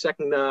lead in the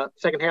second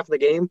half of the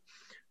game.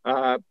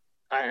 I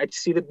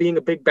see that being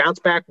a big bounce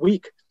back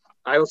week.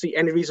 I don't see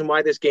any reason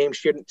why this game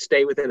shouldn't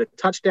stay within a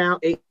touchdown.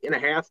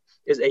 8.5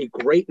 is a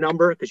great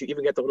number because you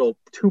even get the little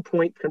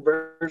 2-point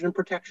conversion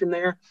protection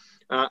there.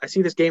 I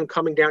see this game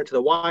coming down to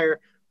the wire.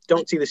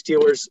 Don't see the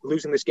Steelers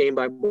losing this game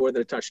by more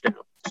than a touchdown.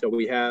 So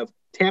we have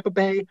Tampa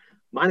Bay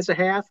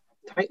 -0.5,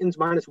 Titans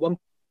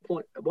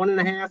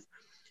 -1.5,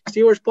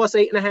 Steelers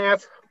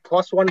 +8.5,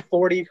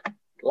 +140.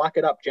 Lock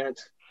it up,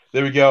 gents.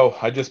 There we go.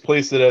 I just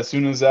placed it as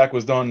soon as Zach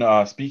was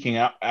done speaking.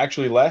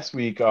 Actually, last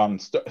week,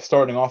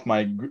 starting off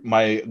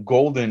my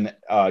golden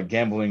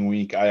gambling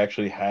week, I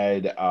actually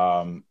had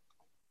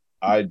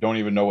I don't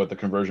even know what the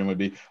conversion would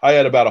be. I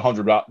had about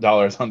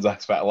 $100 on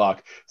Zach's Fat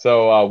Lock.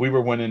 So we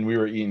were winning. We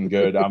were eating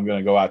good. I'm going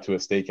to go out to a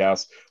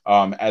steakhouse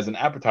as an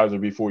appetizer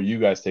before you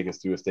guys take us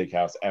to a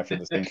steakhouse after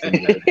the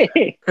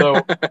Thanksgiving. So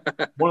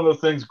one of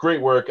those things,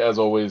 great work as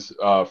always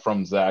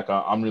from Zach.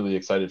 I'm really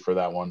excited for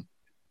that one.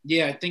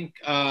 Yeah, I think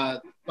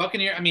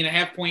Buccaneers, a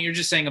half point, you're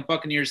just saying the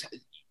Buccaneers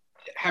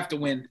have to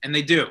win, and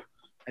they do.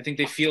 I think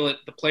they feel it.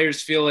 The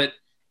players feel it.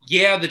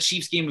 Yeah, the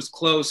Chiefs game was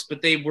close,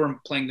 but they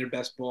weren't playing their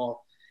best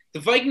ball. The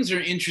Vikings are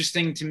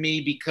interesting to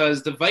me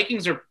because the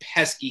Vikings are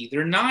pesky.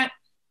 They're not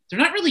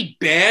really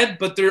bad,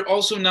 but they're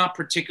also not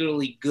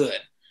particularly good.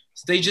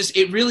 So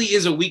it really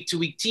is a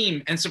week-to-week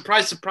team. And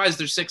surprise, surprise,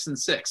 they're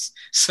 6-6.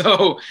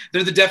 So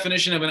they're the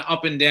definition of an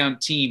up and down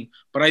team.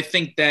 But I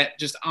think that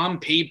just on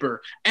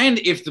paper, and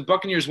if the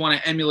Buccaneers want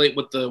to emulate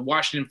what the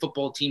Washington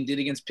football team did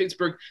against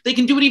Pittsburgh, they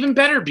can do it even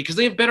better because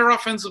they have better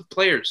offensive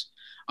players.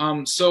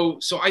 So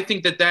I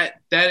think that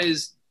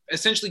is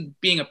essentially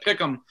being a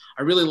pick'em.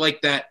 I really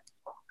like that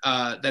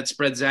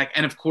spread, Zach.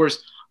 And of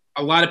course,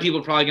 a lot of people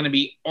are probably going to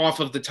be off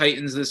of the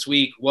Titans this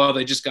week. Well,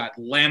 they just got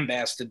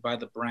lambasted by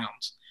the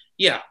Browns.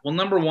 Yeah, well,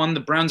 number one, the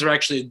Browns are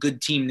actually a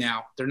good team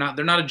now. They're not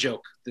a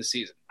joke this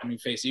season.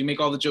 Face it. You make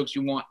all the jokes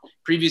you want.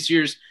 Previous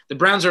years, the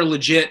Browns are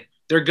legit.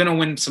 They're going to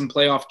win some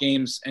playoff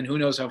games, and who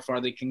knows how far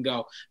they can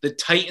go. The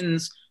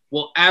Titans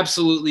will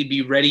absolutely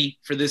be ready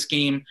for this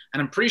game,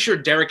 and I'm pretty sure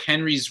Derrick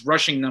Henry's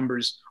rushing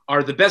numbers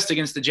are the best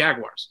against the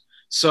Jaguars.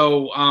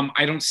 So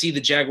I don't see the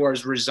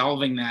Jaguars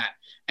resolving that.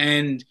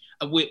 And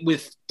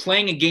with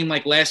playing a game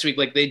like last week,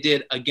 like they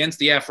did against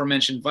the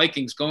aforementioned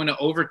Vikings, going to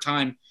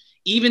overtime,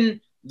 even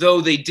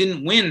though they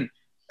didn't win,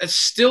 it's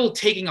still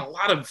taking a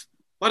lot of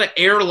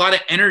air, a lot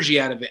of energy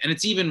out of it. And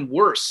it's even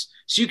worse.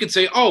 So you could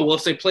say, oh, well,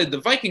 if they played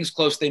the Vikings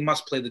close, they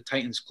must play the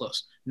Titans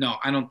close. No,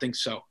 I don't think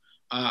so.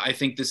 I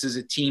think this is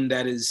a team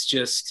that is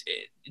just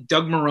 –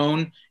 Doug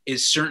Marrone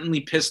is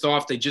certainly pissed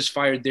off. They just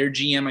fired their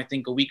GM, I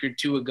think, a week or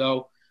two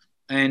ago.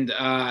 And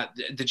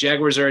the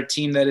Jaguars are a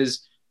team that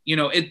is,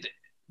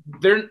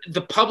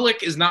 the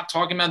public is not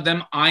talking about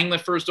them eyeing the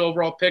first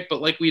overall pick.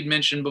 But like we had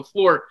mentioned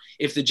before,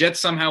 if the Jets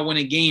somehow win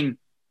a game,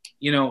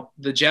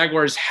 the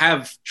Jaguars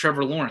have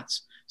Trevor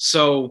Lawrence.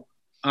 So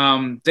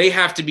they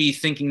have to be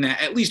thinking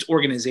that at least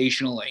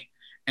organizationally.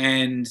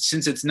 And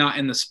since it's not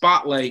in the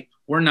spotlight,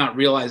 we're not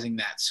realizing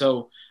that.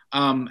 So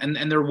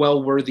and they're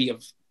well worthy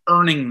of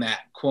earning that,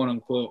 quote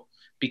unquote,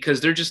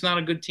 because they're just not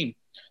a good team.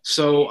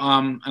 So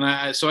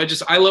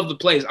I love the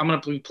plays. I'm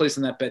going to be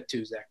placing that bet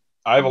too, Zach.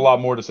 I have a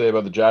lot more to say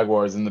about the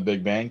Jaguars in the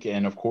big bank,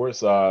 and of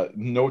course,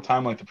 no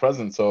time like the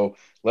present. So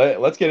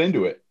let's get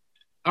into it.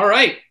 All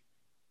right.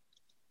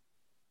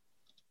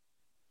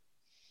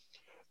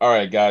 All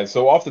right, guys.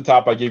 So off the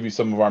top, I gave you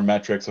some of our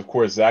metrics. Of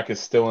course, Zach is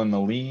still in the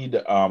lead.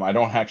 I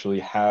don't actually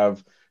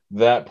have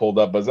that pulled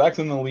up, but Zach's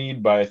in the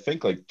lead by I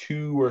think like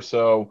 2 or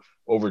so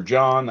over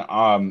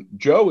John.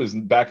 Joe is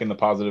back in the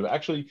positive.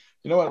 Actually,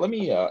 you know what? Let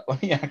me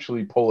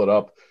actually pull it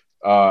up.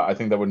 I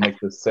think that would make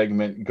this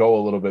segment go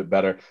a little bit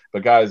better.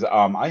 But guys,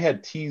 I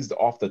had teased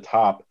off the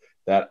top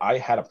that I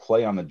had a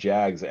play on the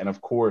Jags, and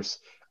of course,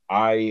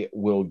 I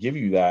will give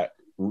you that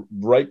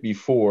right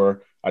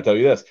before I tell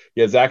you this.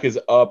 Yeah, Zach is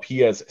up. He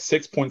has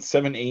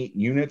 6.78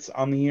 units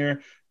on the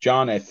year.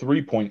 John at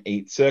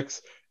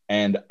 3.86,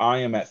 and I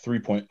am at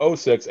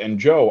 3.06. And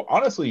Joe,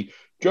 honestly,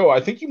 Joe, I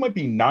think you might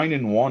be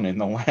 9-1 in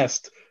the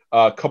last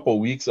couple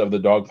weeks of the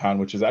Dog Pound,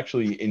 which is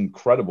actually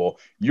incredible.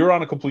 You're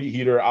on a complete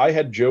heater. I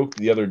had joked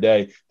the other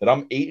day that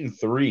I'm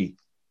 8-3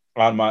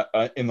 on my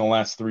in the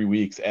last 3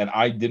 weeks, and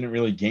I didn't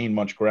really gain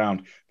much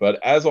ground.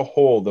 But as a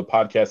whole, the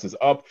podcast is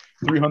up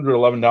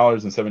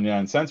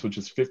 $311.79, which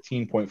is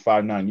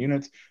 15.59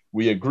 units.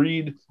 We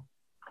agreed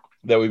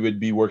that we would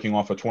be working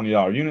off a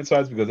 $20 unit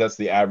size because that's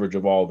the average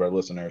of all of our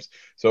listeners.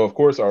 So, of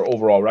course, our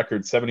overall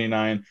record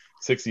 79,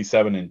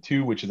 67, and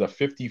 2, which is a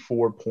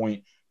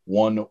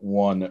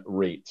 54.11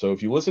 rate. So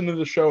if you listen to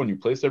the show and you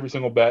placed every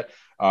single bet,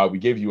 we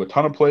gave you a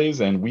ton of plays,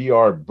 and we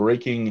are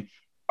breaking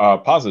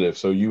positive.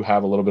 So you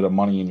have a little bit of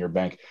money in your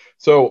bank.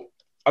 So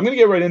I'm going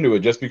to get right into it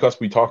just because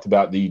we talked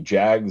about the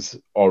Jags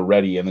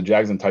already and the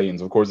Jags and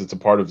Titans. Of course, it's a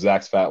part of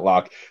Zach's Fat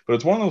Lock, but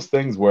it's one of those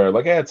things where,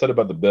 like I had said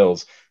about the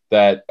Bills,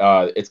 that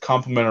it's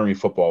complementary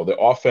football. The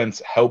offense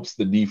helps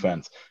the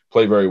defense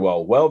play very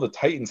well. Well, the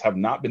Titans have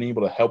not been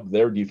able to help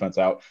their defense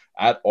out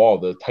at all.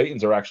 The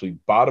Titans are actually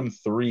bottom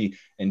 3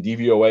 in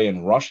DVOA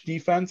and rush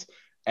defense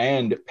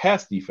and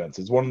pass defense.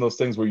 It's one of those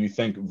things where you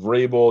think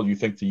Vrabel, you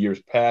think the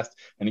years past,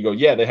 and you go,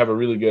 yeah, they have a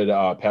really good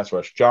pass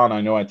rush. John,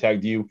 I know I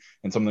tagged you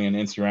in something on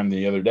Instagram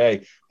the other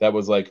day that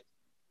was like,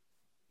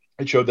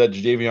 it showed that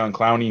Jadeveon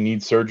Clowney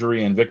needs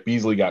surgery and Vic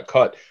Beasley got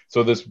cut.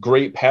 So this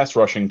great pass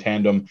rushing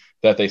tandem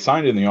that they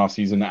signed in the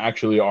offseason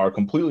actually are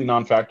completely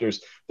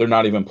non-factors. They're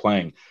not even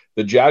playing.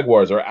 The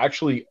Jaguars are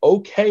actually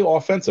okay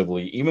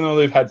offensively, even though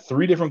they've had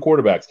 3 different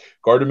quarterbacks.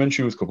 Gardner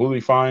Minshew is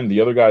completely fine.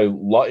 The other guy,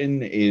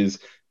 Lutton, is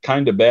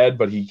kind of bad,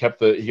 but he kept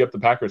the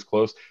Packers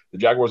close. The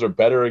Jaguars are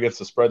better against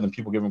the spread than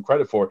people give them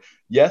credit for.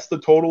 Yes, the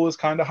total is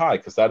kind of high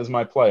because that is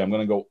my play. I'm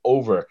going to go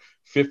over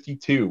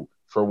 52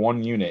 for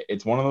 1 unit.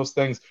 It's one of those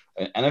things.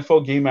 An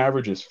NFL game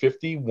average is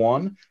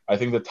 51. I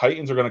think the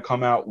Titans are going to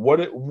come out.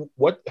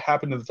 What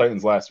happened to the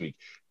Titans last week?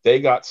 They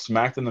got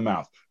smacked in the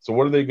mouth. So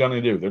what are they going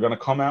to do? They're going to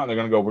come out and they're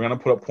going to go, we're going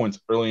to put up points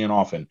early and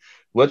often.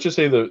 Let's just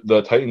say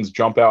the Titans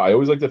jump out. I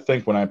always like to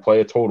think when I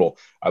play a total,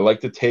 I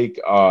like to take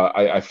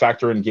I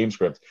factor in game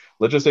script.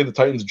 Let's just say the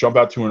Titans jump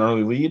out to an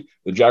early lead.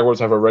 The Jaguars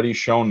have already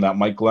shown that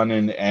Mike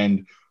Glennon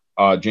and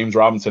James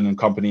Robinson and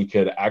company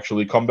could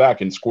actually come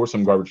back and score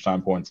some garbage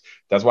time points.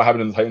 That's what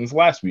happened to the Titans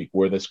last week,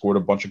 where they scored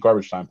a bunch of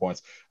garbage time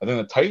points. I think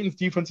the Titans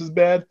defense is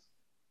bad.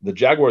 The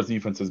Jaguars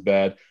defense is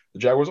bad. The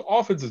Jaguars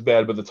offense is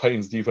bad, but the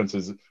Titans defense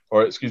is,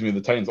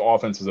 the Titans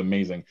offense is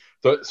amazing.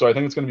 So I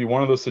think it's going to be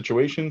one of those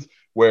situations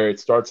where it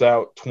starts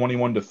out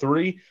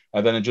 21-3,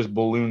 and then it just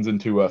balloons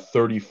into a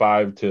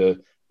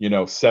 35-17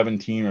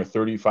 or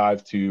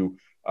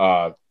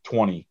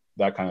 35-20,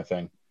 that kind of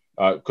thing.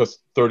 Because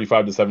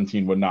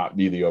 35-17 would not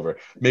be the over.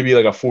 Maybe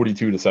like a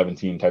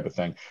 42-17 type of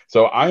thing.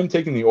 So I'm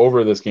taking the over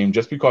of this game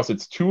just because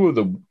it's 2 of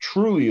the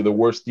truly the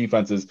worst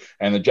defenses,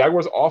 and the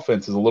Jaguars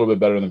offense is a little bit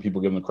better than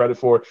people give them credit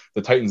for.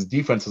 The Titans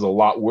defense is a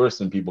lot worse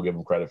than people give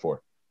them credit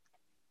for.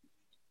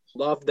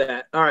 Love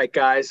that. All right,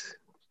 guys.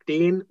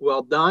 Dean,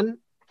 well done.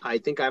 I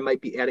think I might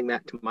be adding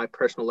that to my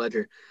personal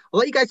ledger. I'll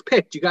let you guys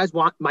pick. Do you guys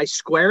want my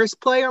squarest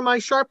play or my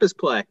sharpest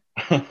play?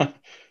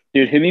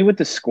 Dude, hit me with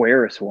the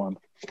squarest one.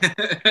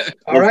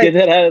 Let's get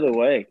that out of the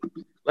way.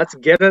 Let's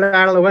get it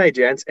out of the way,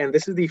 gents. And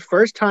this is the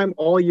first time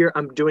all year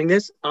I'm doing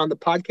this on the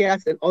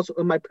podcast and also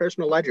in my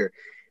personal ledger.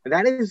 And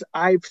that is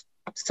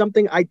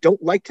something I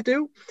don't like to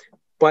do,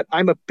 but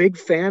I'm a big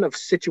fan of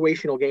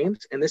situational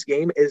games. And this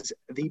game is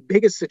the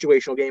biggest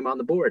situational game on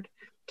the board.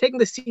 Taking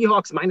the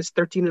Seahawks minus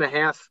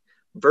 13.5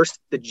 versus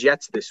the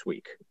Jets this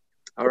week.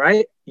 All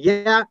right.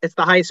 Yeah, it's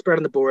the highest spread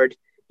on the board.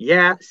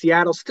 Yeah,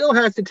 Seattle still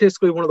has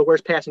statistically one of the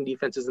worst passing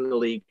defenses in the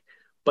league.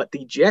 But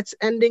the Jets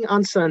ending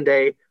on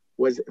Sunday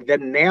was the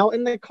nail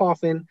in the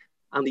coffin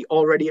on the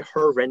already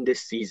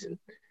horrendous season.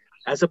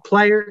 As a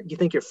player, you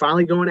think you're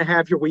finally going to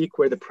have your week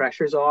where the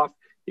pressure's off.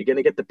 You're going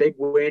to get the big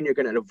win. You're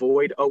going to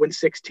avoid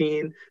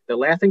 0-16. The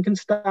laughing can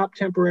stop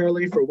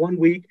temporarily for 1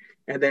 week,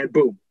 and then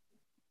boom.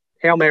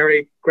 Hail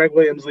Mary. Greg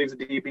Williams leaves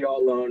the DB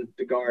all alone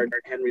to guard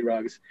Henry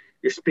Ruggs.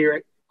 Your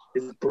spirit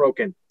is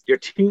broken. Your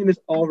team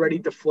is already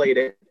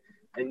deflated.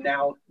 And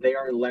now they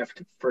are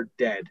left for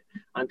dead.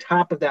 On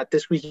top of that,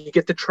 this week you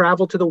get to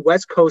travel to the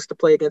West Coast to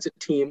play against a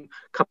team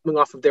coming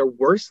off of their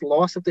worst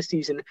loss of the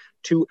season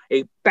to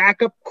a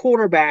backup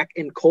quarterback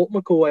in Colt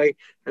McCoy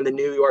and the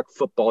New York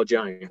Football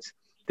Giants.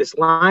 This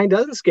line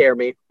doesn't scare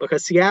me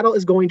because Seattle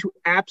is going to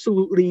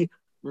absolutely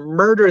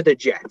murder the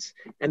Jets.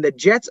 And the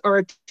Jets are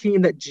a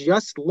team that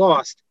just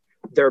lost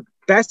their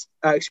best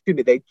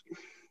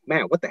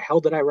Man, what the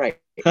hell did I write?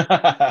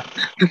 A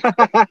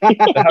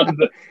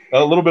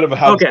little bit of a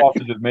house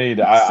sausage is made.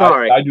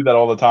 Sorry. I do that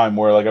all the time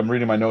where like I'm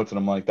reading my notes and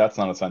I'm like, that's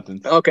not a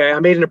sentence. Okay, I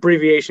made an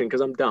abbreviation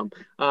because I'm dumb.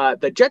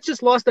 The Jets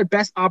just lost their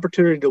best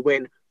opportunity to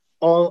win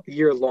all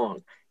year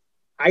long.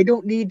 I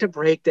don't need to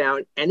break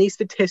down any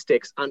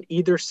statistics on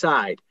either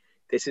side.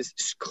 This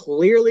is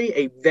clearly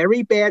a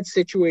very bad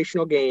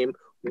situational game.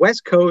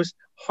 West Coast,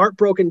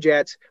 heartbroken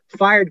Jets,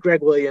 fired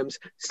Greg Williams,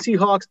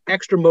 Seahawks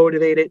extra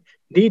motivated,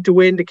 need to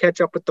win to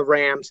catch up with the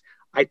Rams.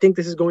 I think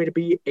this is going to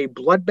be a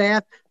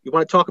bloodbath. You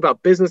want to talk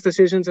about business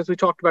decisions, as we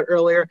talked about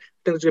earlier. I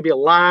think there's going to be a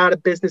lot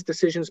of business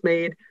decisions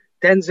made.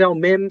 Denzel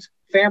Mims,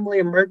 family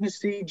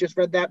emergency, just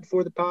read that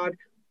before the pod.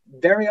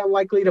 Very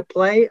unlikely to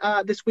play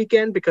this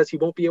weekend because he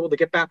won't be able to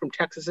get back from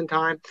Texas in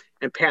time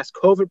and pass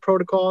COVID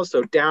protocols.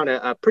 So down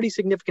a pretty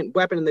significant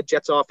weapon in the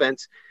Jets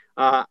offense.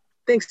 I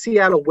think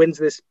Seattle wins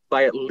this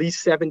by at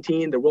least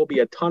 17. There will be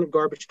a ton of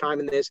garbage time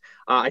in this.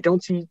 I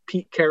don't see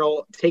Pete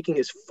Carroll taking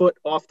his foot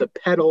off the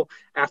pedal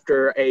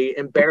after a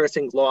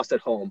embarrassing loss at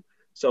home.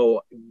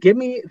 So give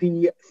me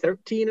the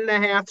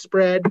 13.5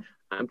 spread.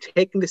 I'm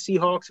taking the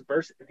Seahawks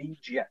versus the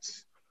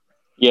Jets.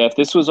 Yeah, if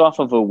this was off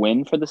of a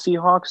win for the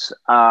Seahawks,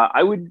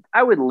 I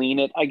would lean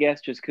it, I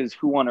guess, just because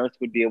who on earth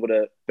would be able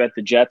to bet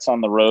the Jets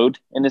on the road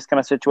in this kind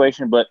of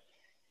situation? But,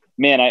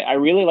 man, I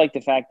really like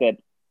the fact that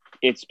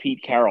it's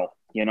Pete Carroll.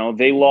 You know,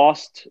 they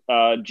lost,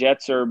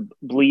 Jets are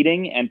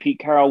bleeding, and Pete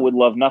Carroll would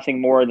love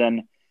nothing more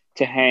than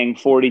to hang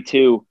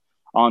 42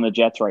 on the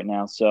Jets right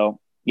now. So,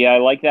 yeah, I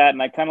like that,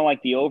 and I kind of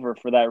like the over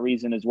for that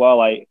reason as well.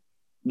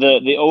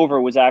 The over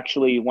was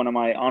actually one of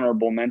my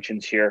honorable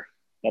mentions here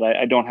that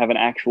I don't have an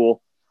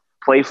actual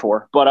play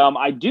for. But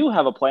I do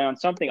have a play on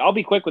something. I'll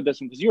be quick with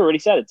this one because you already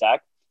said it,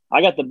 Zach.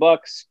 I got the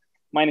Bucks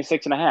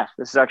 -6.5.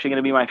 This is actually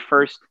going to be my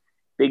first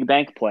big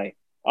bank play.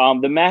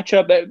 The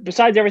matchup,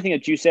 besides everything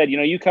that you said, you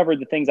know, you covered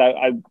the things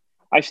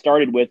I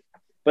started with,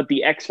 but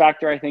the X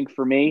factor, I think,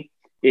 for me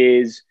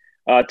is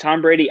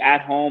Tom Brady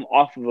at home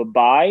off of a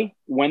bye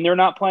when they're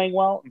not playing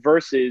well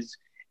versus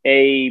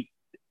a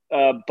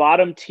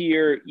bottom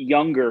tier,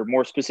 younger,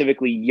 more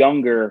specifically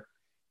younger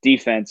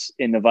defense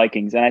in the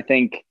Vikings. And I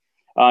think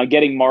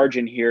getting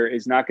margin here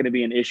is not going to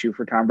be an issue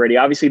for Tom Brady.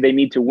 Obviously, they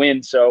need to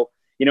win. So,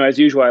 you know, as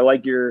usual, I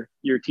like your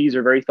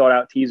teaser, very thought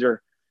out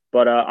teaser.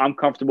 But I'm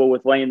comfortable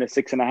with laying the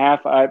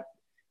 6.5. I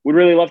would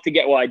really love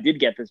to I did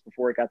get this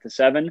before it got to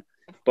 7.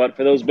 But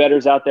for those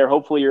bettors out there,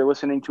 hopefully you're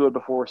listening to it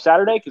before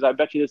Saturday because I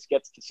bet you this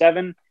gets to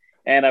 7.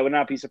 And I would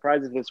not be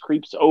surprised if this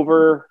creeps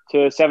over to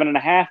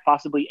 7.5,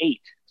 possibly 8.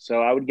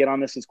 So I would get on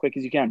this as quick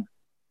as you can.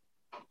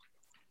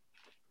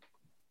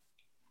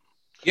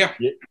 Yeah.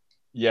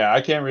 Yeah,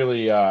 I can't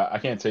really I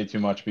can't say too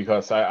much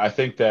because I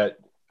think that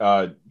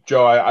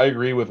Joe, I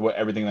agree with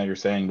everything that you're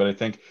saying, but I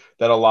think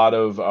that a lot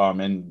of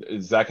and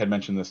Zach had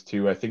mentioned this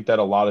too. I think that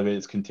a lot of it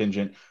is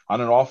contingent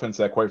on an offense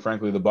that, quite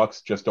frankly, the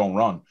Bucks just don't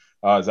run.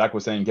 Zach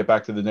was saying, get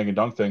back to the dig and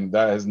dunk thing.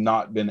 That has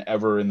not been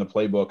ever in the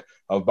playbook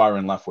of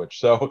Byron Leftwich.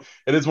 So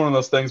it is one of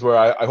those things where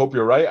I hope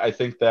you're right. I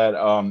think that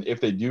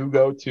if they do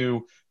go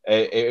to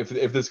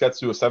if this gets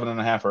to a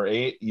 7.5 or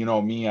 8, you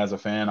know, me as a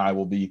fan, I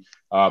will be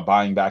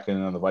buying back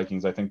in on the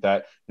Vikings. I think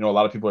that, you know, a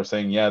lot of people are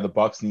saying, yeah, the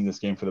Bucks need this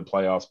game for the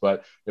playoffs,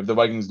 but if the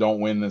Vikings don't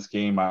win this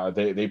game,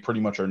 they pretty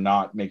much are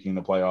not making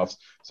the playoffs.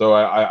 So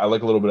I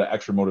like a little bit of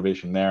extra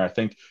motivation there. I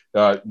think,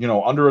 you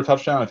know, under a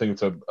touchdown, I think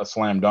it's a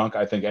slam dunk.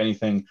 I think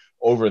anything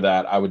over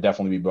that, I would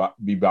definitely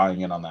be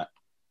buying in on that.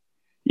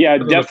 Yeah,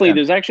 definitely.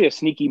 There's actually a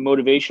sneaky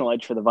motivational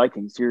edge for the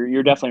Vikings.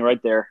 You're definitely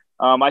right there.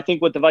 I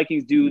think what the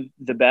Vikings do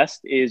the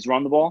best is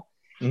run the ball.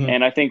 Mm-hmm.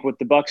 And I think what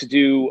the Bucks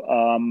do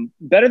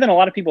better than a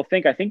lot of people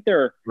think. I think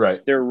their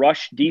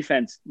rush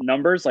defense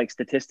numbers, like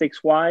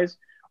statistics wise,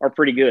 are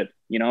pretty good.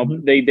 You know,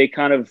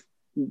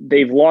 mm-hmm.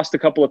 they've lost a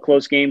couple of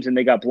close games and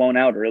they got blown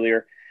out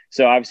earlier.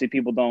 So obviously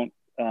people don't,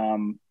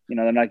 you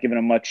know, they're not giving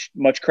them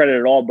much credit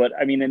at all. But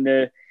I mean, in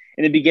the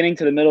beginning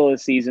to the middle of the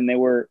season, they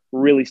were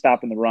really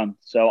stopping the run.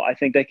 So I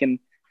think they can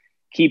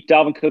keep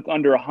Dalvin Cook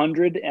under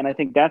 100, and I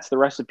think that's the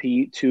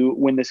recipe to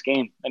win this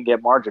game and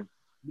get margin.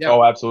 Yeah.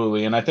 Oh,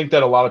 absolutely. And I think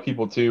that a lot of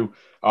people too,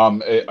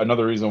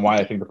 another reason why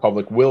I think the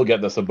public will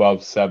get this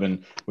above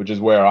 7, which is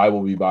where I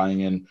will be buying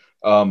in.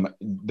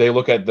 They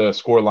look at the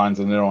score lines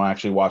and they don't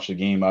actually watch the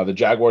game. The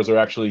Jaguars are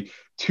actually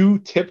 2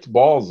 tipped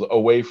balls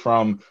away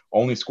from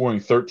only scoring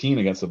 13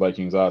 against the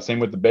Vikings. Same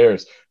with the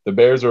Bears. The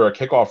Bears are a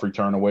kickoff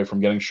return away from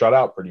getting shut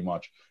out pretty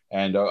much.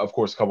 And, of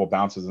course, a couple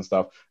bounces and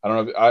stuff. I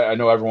don't know. I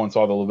know everyone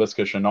saw the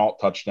Laviska Shenault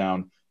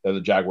touchdown that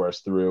the Jaguars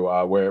threw,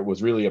 where it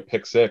was really a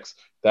pick 6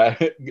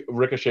 that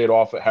ricocheted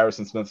off at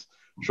Harrison Smith's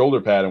shoulder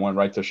pad and went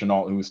right to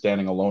Shenault, who was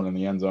standing alone in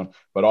the end zone.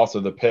 But also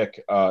the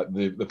pick,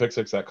 the pick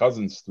 6 that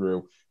Cousins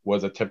threw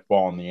was a tipped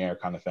ball in the air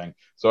kind of thing.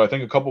 So I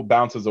think a couple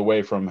bounces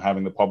away from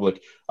having the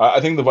public.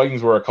 I think the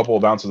Vikings were a couple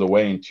of bounces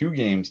away in 2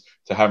 games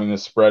to having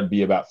this spread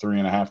be about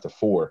 3.5 to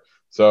 4.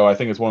 So I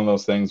think it's one of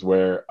those things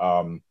where,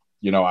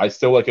 you know, I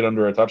still like it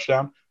under a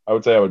touchdown. I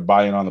would say I would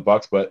buy in on the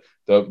Bucks, but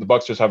the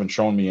Bucks just haven't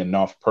shown me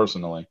enough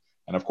personally.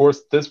 And of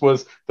course, this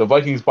was the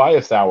Vikings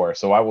bias hour,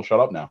 so I will shut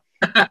up now.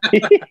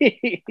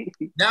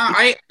 Now,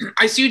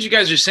 I see what you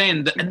guys are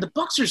saying, and the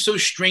Bucks are so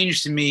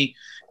strange to me,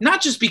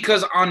 not just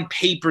because on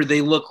paper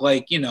they look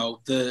like, you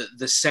know,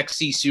 the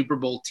sexy Super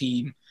Bowl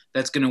team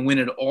that's going to win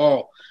it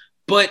all,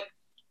 but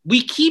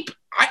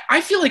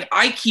I feel like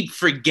I keep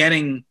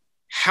forgetting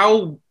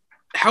how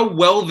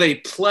well they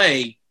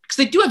play, because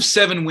they do have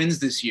 7 wins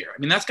this year. I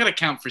mean, that's got to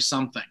count for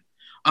something.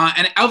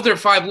 And of their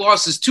 5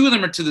 losses, 2 of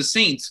them are to the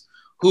Saints,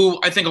 who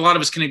I think a lot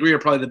of us can agree are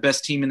probably the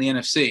best team in the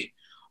NFC.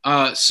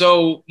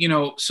 So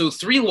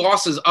 3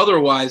 losses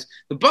otherwise,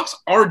 the Bucs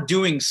are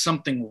doing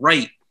something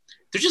right.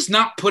 They're just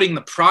not putting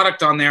the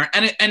product on there.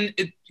 And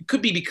it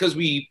could be because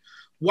we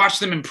watch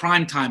them in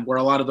prime time where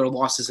a lot of their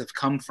losses have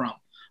come from.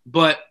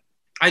 But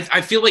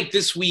I feel like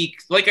this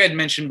week, like I had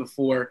mentioned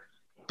before,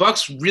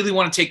 Bucs really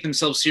want to take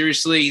themselves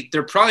seriously.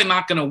 They're probably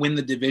not going to win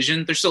the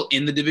division. They're still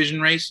in the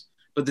division race,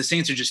 but the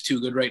Saints are just too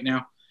good right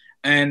now.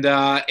 And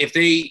if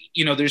they,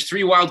 there's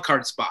 3 wild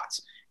card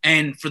spots.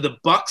 And for the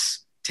Bucs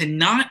to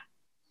not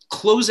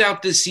close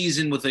out this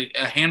season with a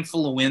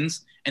handful of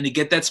wins and to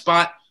get that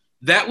spot,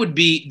 that would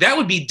be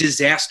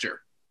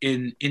disaster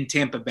in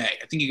Tampa Bay.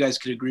 I think you guys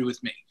could agree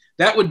with me.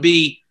 That would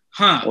be,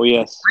 Oh,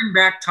 yes. Bring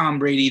back Tom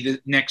Brady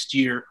the next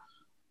year.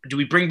 Do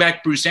we bring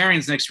back Bruce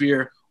Arians next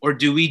year? Or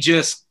do we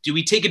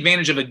take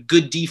advantage of a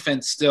good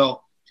defense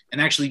still and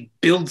actually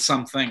build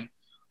something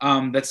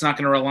that's not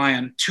going to rely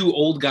on 2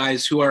 old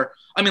guys who are,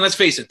 I mean, let's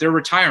face it, they're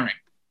retiring.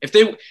 If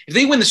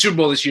they win the Super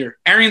Bowl this year,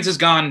 Arians is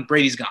gone,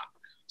 Brady's gone.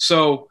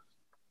 So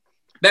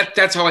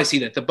that's how I see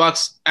that. The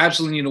Bucs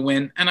absolutely need to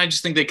win, and I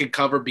just think they could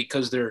cover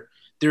because they're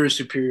a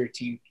superior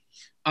team.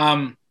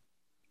 I'm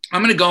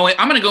gonna go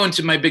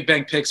into my Big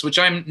Bang picks, which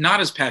I'm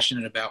not as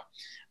passionate about,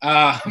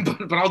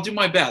 but I'll do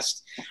my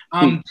best.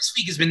 This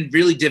week has been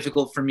really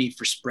difficult for me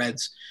for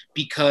spreads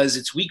because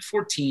it's week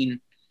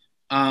 14.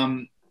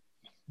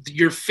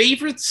 Your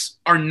favorites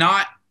are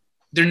not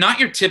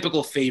your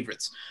typical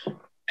favorites,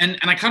 and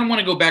I kind of want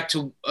to go back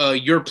to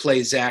your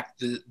play, Zach,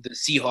 the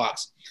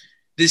Seahawks.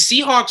 The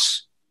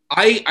Seahawks,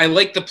 I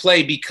like the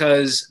play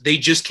because they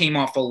just came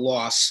off a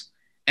loss,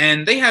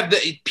 and they have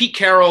the Pete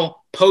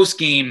Carroll post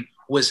game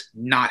was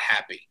not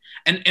happy.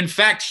 And in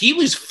fact, he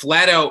was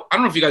flat out, I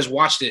don't know if you guys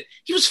watched it,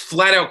 he was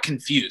flat out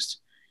confused.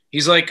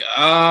 He's like,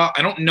 I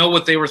don't know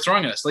what they were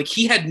throwing at us. Like,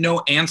 he had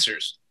no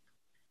answers.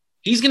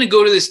 He's going to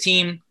go to this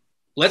team.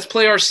 Let's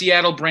play our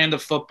Seattle brand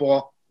of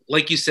football.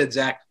 Like you said,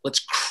 Zach,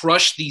 let's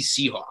crush these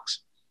Seahawks,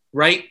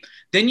 right?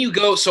 Then you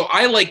go, so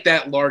I like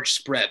that large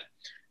spread.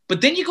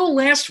 But then you go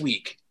last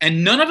week,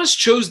 and none of us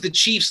chose the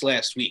Chiefs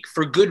last week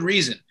for good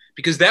reason,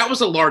 because that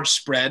was a large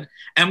spread,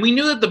 and we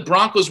knew that the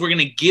Broncos were going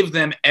to give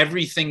them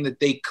everything that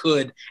they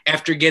could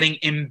after getting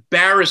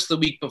embarrassed the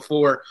week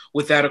before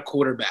without a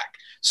quarterback.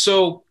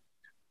 So,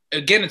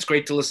 again, it's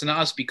great to listen to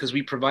us because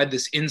we provide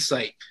this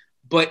insight.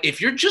 But if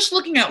you're just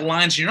looking at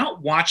lines, you're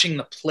not watching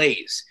the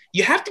plays.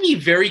 You have to be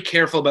very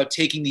careful about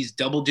taking these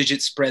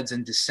double-digit spreads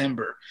in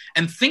December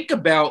and think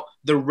about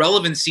the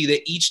relevancy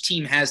that each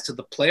team has to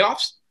the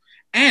playoffs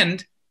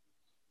and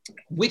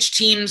which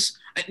teams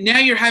 – now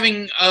you're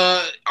having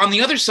on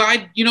the other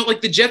side, like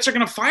the Jets are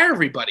going to fire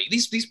everybody.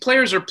 These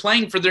players are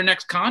playing for their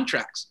next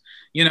contracts.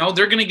 They're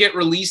going to get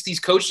released. These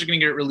coaches are going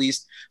to get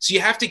released. So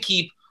you have to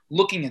keep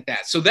looking at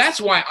that. So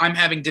that's why I'm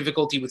having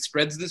difficulty with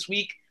spreads this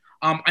week.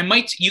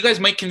 You guys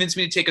might convince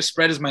me to take a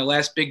spread as my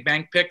last big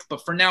bank pick,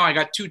 but for now I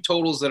got 2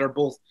 totals that are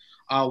both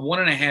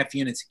 1.5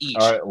 units each.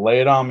 All right,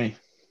 lay it on me.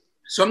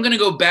 So I'm going to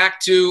go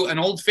back to an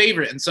old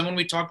favorite and someone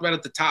we talked about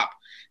at the top.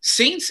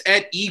 Saints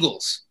at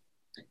Eagles.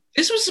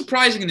 This was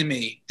surprising to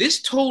me.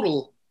 This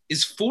total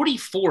is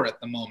 44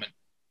 at the moment.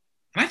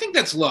 And I think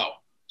that's low.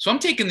 So I'm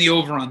taking the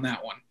over on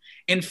that one.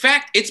 In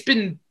fact, it's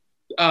being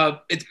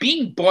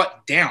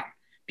bought down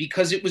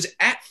because it was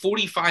at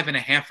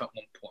 45.5 at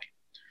one point.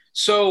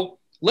 So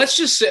let's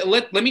just say,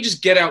 let me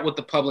just get out what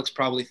the public's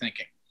probably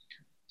thinking.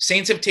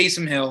 Saints have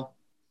Taysom Hill.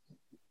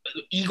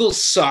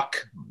 Eagles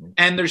suck,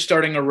 and they're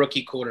starting a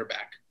rookie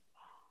quarterback.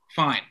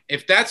 Fine.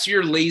 If that's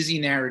your lazy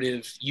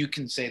narrative, you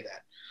can say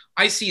that.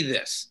 I see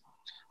this.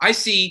 I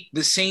see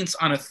the Saints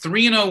on a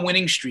 3-0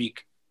 winning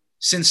streak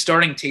since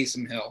starting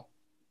Taysom Hill,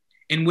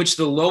 in which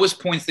the lowest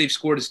points they've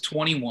scored is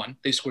 21.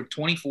 They scored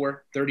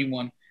 24,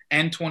 31,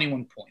 and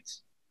 21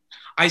 points.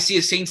 I see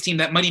a Saints team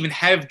that might even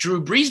have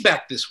Drew Brees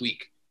back this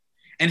week,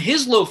 and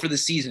his low for the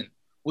season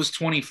was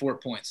 24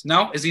 points.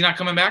 No? Is he not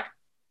coming back?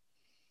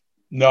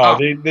 No,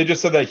 they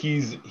just said that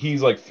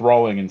he's like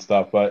throwing and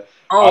stuff, but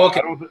okay.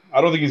 I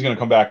don't think he's going to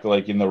come back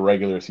like in the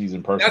regular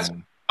season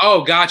personally.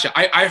 Gotcha.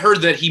 I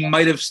heard that he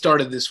might have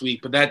started this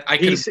week, but that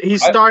he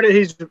started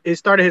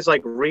his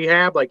like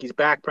rehab, like he's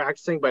back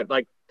practicing, but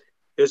like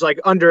there's like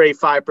under a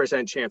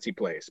 5% chance he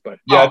plays. But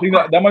yeah, I think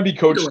that might be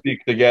coach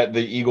speak to get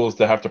the Eagles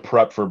to have to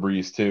prep for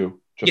Brees too,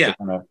 just to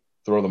kind of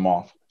throw them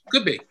off.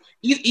 Could be.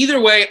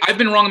 Either way, I've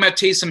been wrong about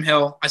Taysom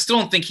Hill. I still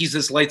don't think he's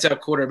this lights-out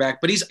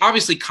quarterback, but he's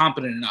obviously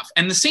competent enough.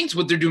 And the Saints,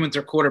 what they're doing with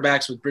their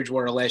quarterbacks with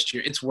Bridgewater last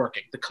year, it's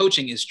working. The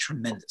coaching is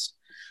tremendous.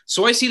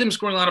 So I see them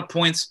scoring a lot of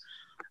points.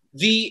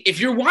 If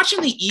you're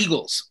watching the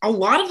Eagles, a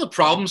lot of the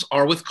problems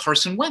are with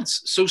Carson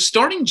Wentz. So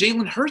starting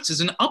Jalen Hurts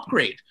is an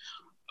upgrade.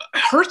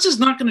 Hurts is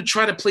not going to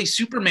try to play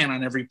Superman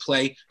on every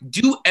play,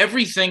 do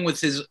everything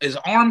with his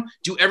arm,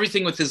 do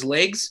everything with his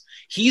legs.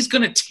 He's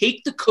going to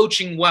take the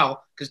coaching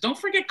well, because don't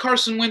forget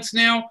Carson Wentz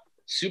now,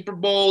 Super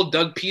Bowl,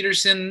 Doug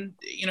Peterson,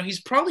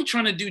 he's probably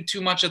trying to do too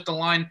much at the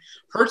line.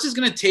 Hurts is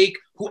going to take,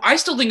 who I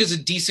still think is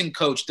a decent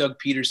coach, Doug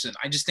Peterson.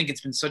 I just think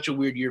it's been such a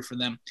weird year for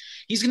them.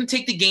 He's going to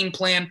take the game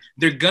plan.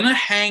 They're going to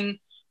hang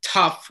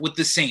tough with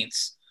the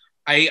Saints.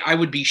 I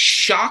would be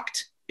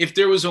shocked if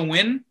there was a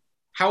win.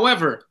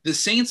 However, the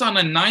Saints on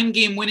a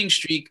 9-game winning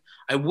streak,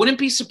 I wouldn't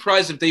be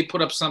surprised if they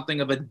put up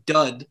something of a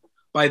dud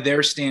by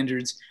their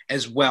standards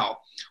as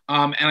well.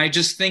 And I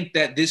just think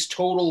that this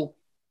total,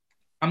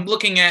 I'm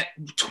looking at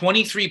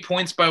 23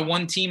 points by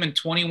one team and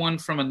 21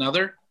 from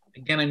another.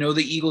 Again, I know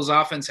the Eagles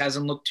offense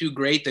hasn't looked too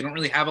great. They don't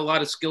really have a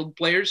lot of skilled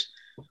players,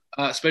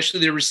 especially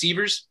their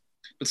receivers.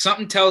 But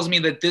something tells me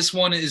that this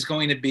one is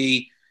going to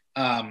be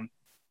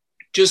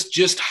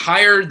just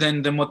higher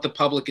than what the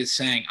public is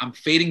saying. I'm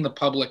fading the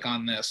public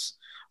on this.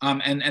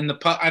 And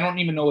I don't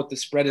even know what the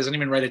spread is. I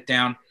didn't even write it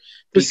down.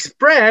 The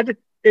spread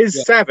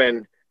is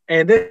 7.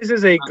 And this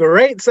is a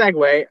great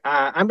segue.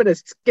 I'm going to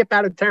skip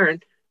out of turn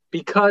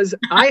because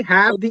I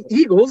have the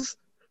Eagles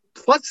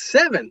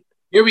 +7.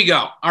 Here we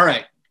go. All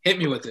right. Hit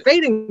me with it.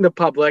 Fading the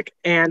public.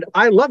 And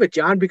I love it,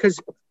 John, because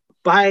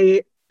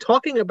by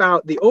talking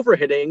about the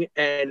overhitting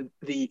and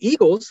the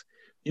Eagles,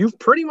 you've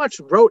pretty much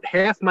wrote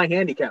half my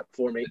handicap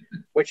for me,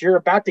 which you're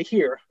about to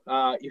hear.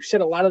 You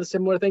said a lot of the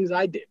similar things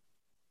I did.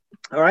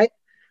 All right.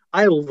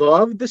 I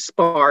love the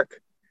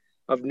spark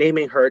of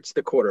naming Hurts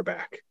the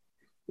quarterback.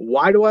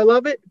 Why do I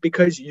love it?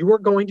 Because you are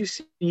going to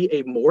see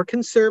a more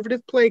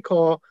conservative play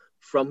call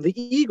from the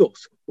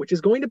Eagles, which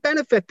is going to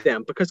benefit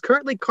them because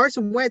currently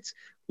Carson Wentz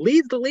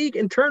leads the league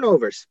in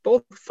turnovers,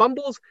 both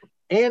fumbles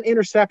and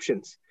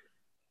interceptions.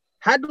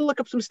 Had to look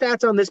up some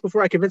stats on this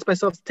before I convinced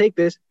myself to take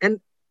this,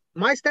 and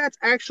my stats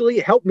actually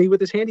helped me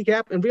with this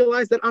handicap and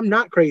realized that I'm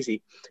not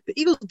crazy. The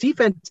Eagles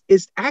defense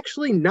is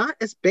actually not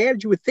as bad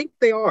as you would think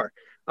they are.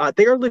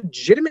 They are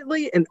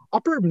legitimately an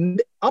upper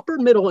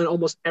middle in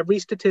almost every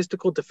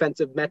statistical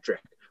defensive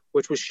metric,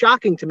 which was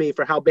shocking to me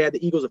for how bad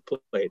the Eagles have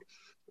played.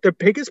 Their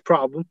biggest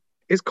problem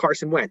is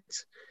Carson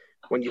Wentz.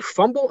 When you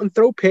fumble and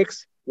throw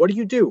picks, what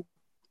do?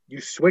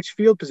 You switch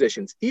field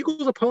positions.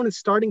 Eagles' opponent's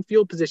starting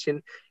field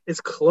position is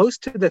close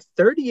to the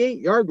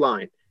 38-yard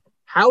line.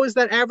 How does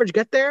that average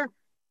get there?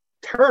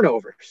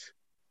 Turnovers.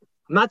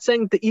 I'm not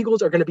saying the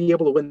Eagles are going to be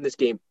able to win this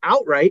game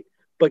outright,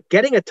 but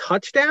getting a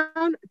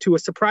touchdown to a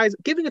surprise,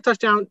 giving a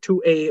touchdown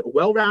to a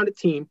well-rounded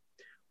team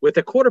with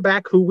a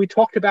quarterback who we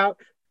talked about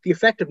the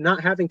effect of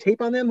not having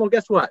tape on them. Well,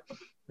 guess what?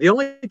 The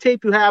only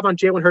tape you have on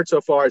Jalen Hurts so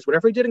far is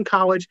whatever he did in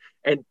college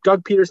and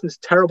Doug Peterson's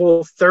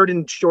terrible 3rd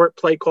and short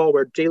play call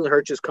where Jalen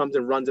Hurts just comes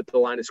and runs at the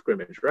line of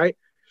scrimmage, right?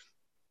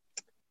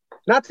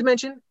 Not to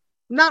mention,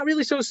 not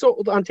really so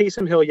sold on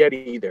Taysom Hill yet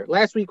either.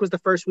 Last week was the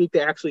first week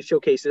they actually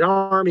showcased his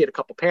arm. He had a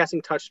couple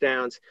passing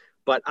touchdowns,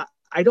 but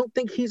I don't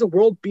think he's a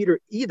world beater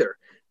either.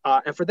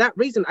 And for that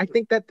reason, I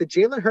think that the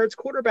Jalen Hurts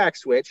quarterback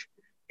switch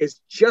is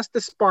just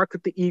the spark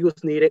that the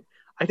Eagles needed.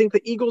 I think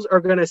the Eagles are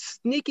going to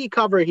sneaky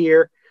cover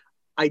here.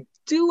 I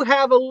do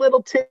have a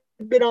little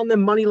tidbit on the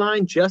money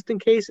line just in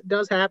case it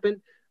does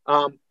happen.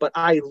 But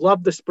I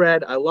love the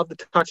spread. I love the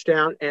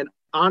touchdown. And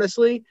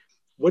honestly,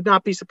 would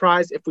not be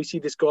surprised if we see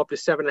this go up to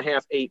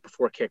 7.5, 8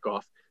 before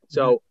kickoff.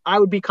 So I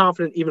would be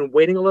confident even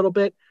waiting a little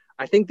bit.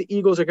 I think the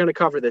Eagles are going to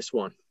cover this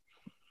one.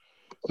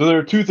 So there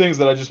are two things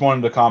that I just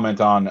wanted to comment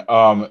on.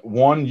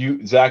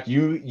 One, Zach,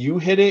 you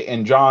hit it,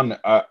 and John,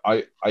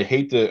 I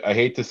hate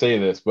to say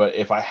this, but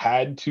if I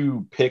had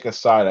to pick a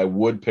side, I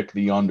would pick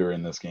the under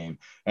in this game.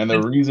 And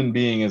the reason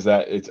being is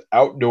that it's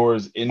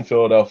outdoors in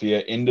Philadelphia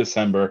in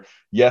December.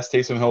 Yes,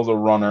 Taysom Hill's a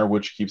runner,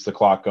 which keeps the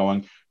clock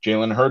going.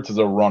 Jalen Hurts is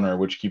a runner,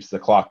 which keeps the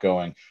clock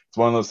going. It's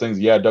one of those things.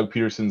 Yeah, Doug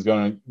Peterson's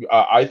going to.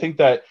 I think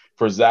that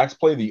for Zach's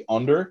play, the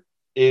under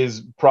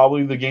is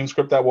probably the game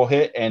script that will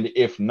hit, and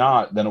if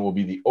not, then it will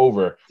be the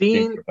over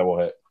game script that will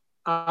hit.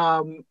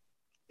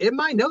 In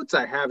my notes,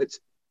 I have it's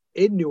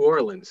in New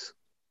Orleans.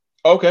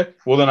 Okay,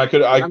 well then I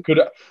could have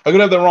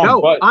that wrong.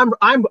 No, but I'm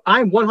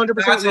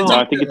 100% wrong. No,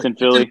 I think it's in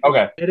Philly.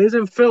 Okay, it is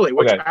in Philly,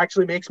 which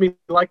actually makes me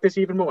like this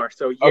even more.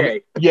 So yay.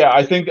 Okay. Yeah,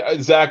 I think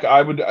Zach,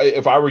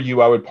 if I were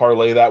you, I would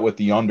parlay that with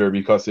the under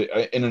because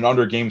in an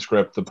under game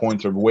script, the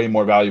points are way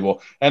more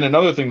valuable. And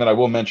another thing that I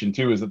will mention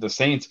too is that the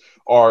Saints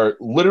are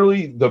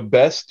literally the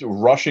best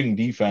rushing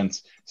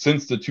defense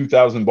since the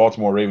 2000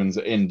 Baltimore Ravens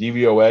in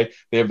DVOA.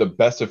 They have the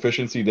best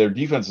efficiency. Their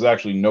defense is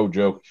actually no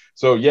joke.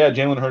 So yeah,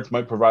 Jalen Hurts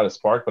might provide a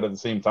spark, but at the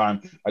same time,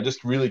 I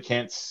just really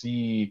can't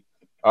see.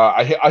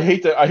 I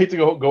hate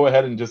to go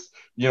ahead and just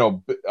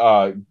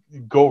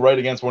go right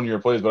against one of your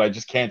plays, but I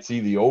just can't see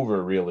the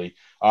over really.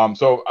 What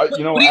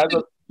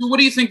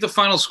do you think the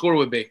final score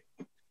would be?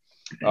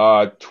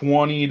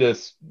 20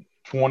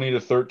 to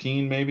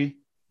 13 maybe.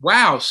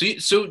 Wow.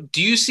 So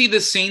do you see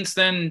the Saints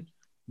then?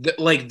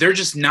 They're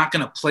just not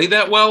going to play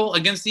that well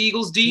against the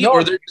Eagles D,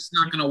 or they're just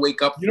not going to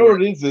wake up? You know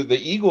what it is? The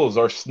Eagles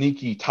are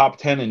sneaky top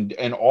 10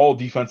 in all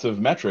defensive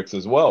metrics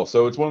as well.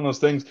 So it's one of those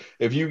things.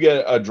 If you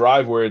get a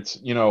drive where it's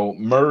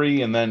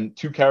Murray and then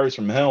 2 carries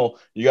from Hill,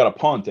 you got a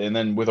punt, and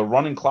then with a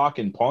running clock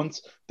and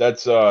punts,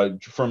 that's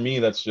for me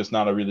that's just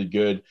not a really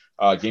good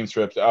game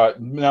script.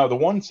 Now the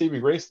one saving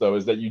grace though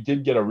is that you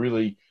did get a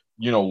really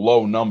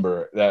low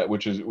number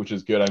which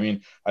is good. I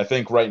mean, I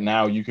think right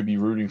now you could be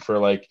rooting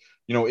for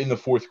in the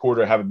fourth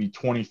quarter, have it be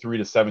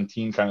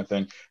 23-17 kind of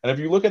thing. And if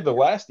you look at the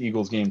last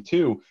Eagles game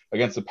too,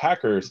 against the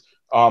Packers,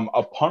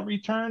 a punt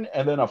return,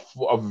 and then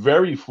a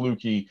very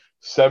fluky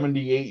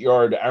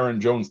 78-yard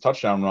Aaron Jones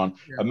touchdown run.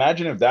 Yeah.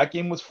 Imagine if that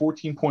game was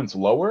 14 points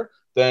lower,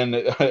 then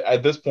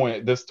at this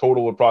point, this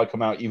total would probably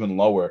come out even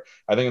lower.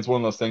 I think it's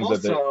one of those things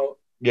also,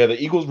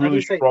 the Eagles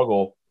really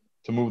struggle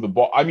to move the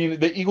ball. I mean,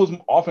 the Eagles'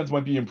 offense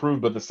might be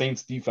improved, but the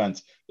Saints'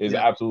 defense is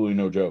absolutely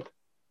no joke.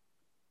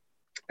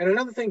 And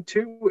another thing,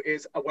 too,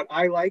 is what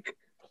I like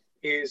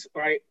is,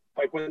 right,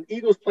 like when the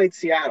Eagles played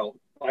Seattle,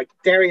 like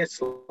Darius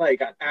Slay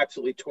got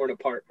absolutely torn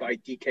apart by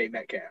DK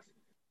Metcalf,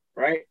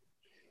 right?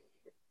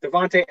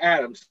 Devontae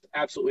Adams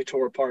absolutely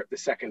tore apart the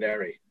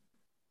secondary.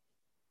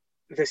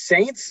 The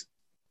Saints,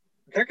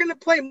 they're going to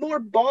play more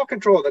ball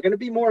control. They're going to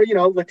be more,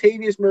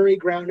 Latavius Murray,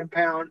 ground and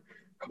pound,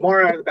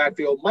 Kamara out of the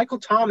backfield. Michael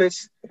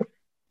Thomas,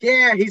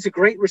 yeah, he's a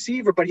great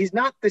receiver, but he's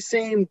not the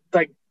same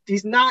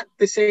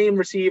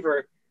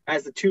receiver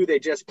as the two they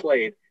just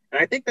played.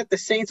 And I think that the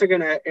Saints are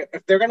going to,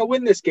 if they're going to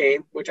win this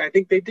game, which I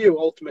think they do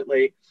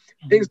ultimately,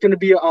 I think it's going to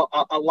be a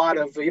lot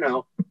of,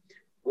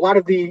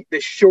 the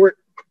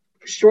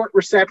short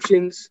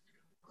receptions,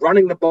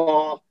 running the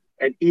ball,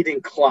 and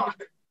eating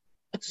clock.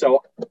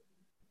 So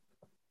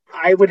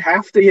I would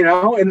have to,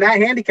 in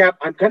that handicap,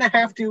 I'm going to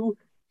have to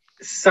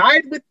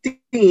side with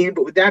Dean.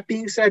 But with that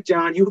being said,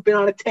 John, you've been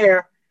on a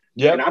tear.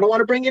 Yeah. And I don't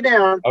want to bring you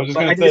down.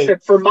 I just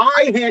said for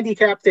my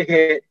handicap to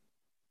hit,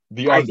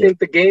 I think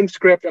the game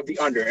script of the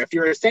under. If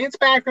you're a Saints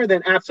backer,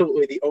 then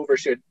absolutely the over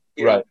should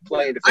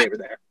play into favor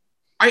there.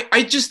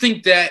 I just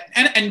think that,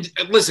 and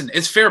listen,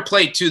 it's fair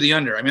play to the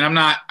under. I mean, I'm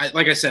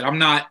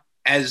not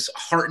as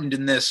heartened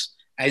in this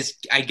as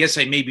I guess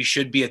I maybe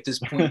should be at this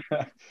point.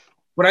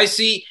 But I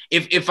see,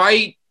 if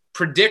I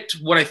predict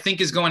what I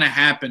think is going to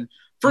happen,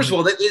 first of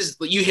all, that is,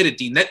 you hit it,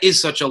 Dean. That is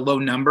such a low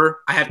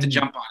number. I have to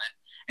jump on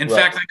it. In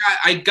fact,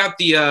 I got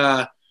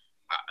the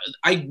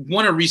I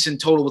won a recent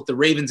total with the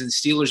Ravens and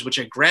Steelers, which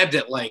I grabbed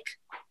at like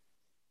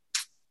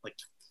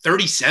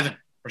 37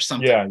 or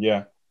something.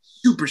 Yeah.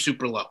 Super,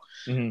 super low.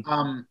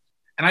 Mm-hmm.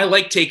 And I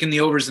like taking the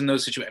overs in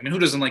those situations. I mean, who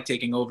doesn't like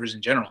taking overs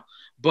in general?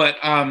 But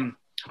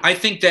I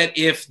think that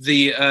if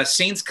the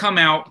Saints come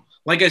out,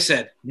 like I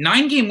said,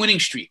 9-game winning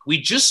streak. We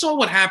just saw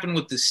what happened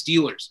with the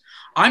Steelers.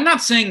 I'm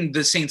not saying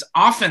the Saints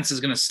offense is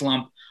going to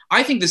slump.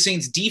 I think the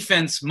Saints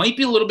defense might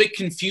be a little bit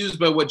confused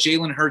by what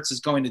Jalen Hurts is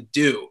going to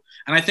do.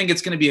 And I think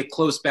it's going to be a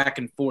close back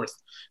and forth.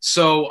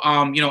 So,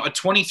 a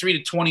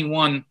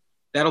 23-21,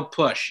 that'll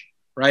push,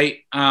 right?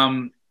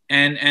 And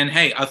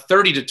hey, a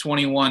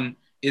 30-21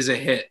 is a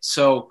hit.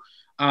 So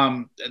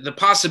the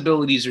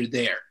possibilities are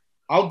there.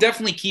 I'll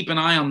definitely keep an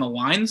eye on the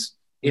lines.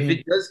 If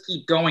it does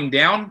keep going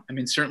down, I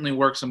mean, certainly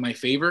works in my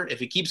favor.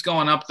 If it keeps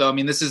going up, though, I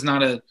mean, this is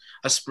not a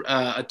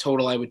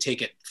total I would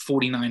take at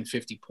 49,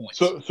 50 points.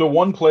 So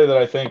one play that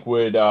I think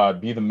would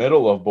be the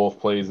middle of both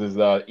plays is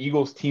the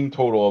Eagles team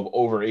total of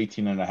over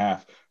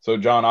 18.5. So,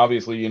 John,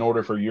 obviously, in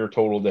order for your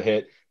total to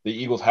hit, the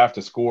Eagles have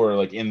to score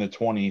like in the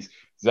 20s.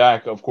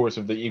 Zach, of course,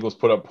 if the Eagles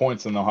put up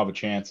points, then they'll have a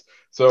chance.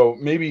 So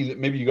maybe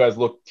you guys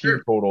look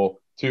team total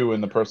too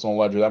in the personal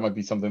ledger. That might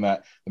be something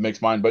that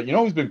makes mine. But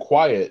who's been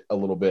quiet a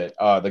little bit?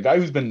 The guy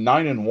who's been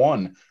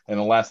 9-1 in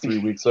the last 3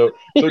 weeks. So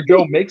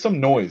Joe, make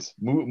some noise.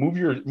 Move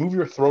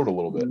your throat a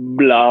little bit.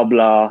 Blah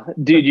blah,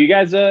 dude. You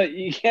guys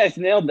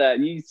nailed that.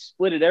 You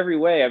split it every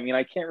way. I mean,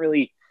 I can't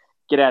really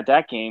get at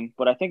that game,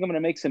 but I think I'm going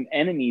to make some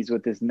enemies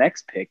with this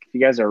next pick. If you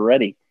guys are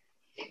ready,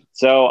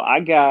 so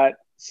I got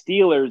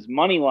Steelers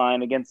money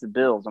line against the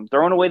Bills. I'm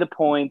throwing away the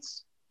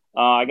points.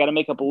 I got to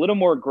make up a little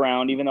more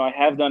ground, even though I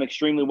have done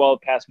extremely well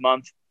the past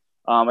month.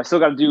 I still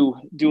got to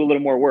do a little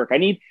more work. I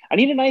need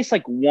a nice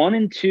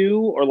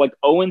 1-2 or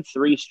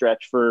 0-3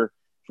 stretch for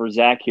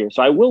Zach here.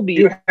 So I will be.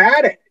 You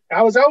had it.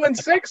 I was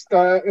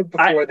 0-6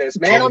 before this,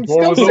 man. I'm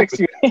still 6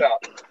 units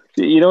up.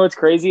 You know what's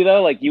crazy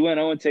though? You went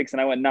 0-6 and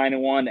I went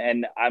 9-1,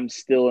 and I'm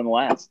still in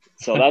last.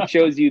 So that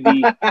shows you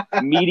the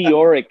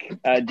meteoric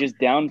just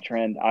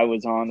downtrend I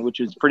was on, which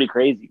is pretty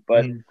crazy.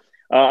 But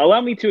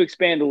allow me to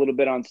expand a little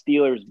bit on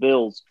Steelers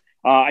Bills.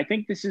 I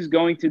think this is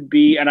going to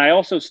be, and I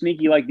also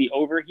sneaky like the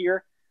over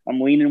here.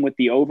 I'm leaning with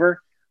the over.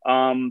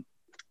 One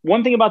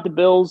thing about the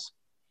Bills,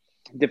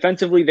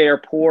 defensively they are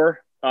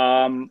poor.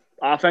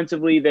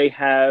 Offensively they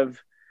have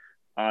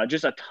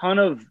just a ton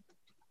of,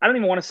 I don't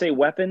even want to say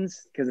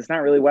weapons because it's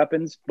not really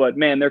weapons, but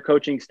man, their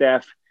coaching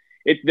staff,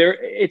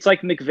 it's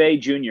like McVay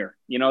Jr.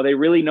 They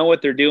really know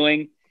what they're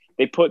doing.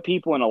 They put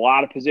people in a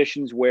lot of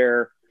positions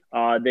where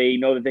they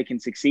know that they can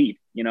succeed.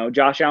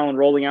 Josh Allen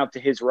rolling out to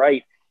his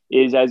right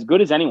is as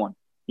good as anyone,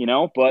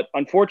 but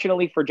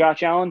unfortunately for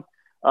Josh Allen,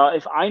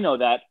 if I know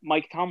that,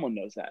 Mike Tomlin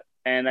knows that.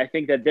 And I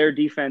think that their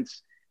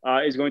defense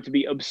is going to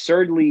be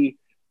absurdly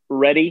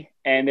ready,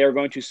 and they're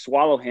going to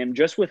swallow him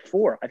just with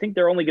 4. I think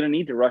they're only going to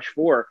need to rush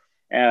 4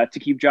 to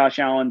keep Josh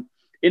Allen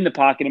in the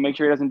pocket and make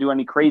sure he doesn't do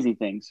any crazy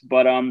things.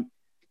 But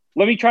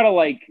let me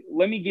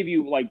give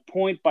you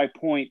point by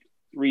point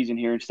reason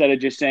here, instead of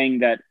just saying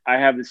that I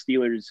have the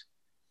Steelers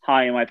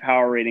high in my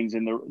power ratings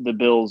and the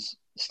Bills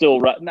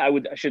still,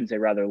 I shouldn't say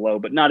rather low,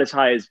 but not as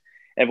high as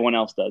everyone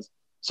else does.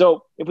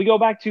 So if we go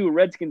back to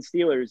Redskins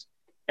Steelers,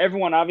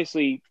 everyone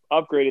obviously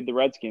upgraded the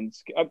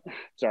Redskins.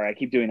 Sorry, I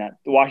keep doing that.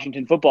 The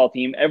Washington football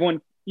team,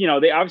 everyone,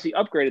 they obviously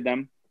upgraded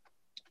them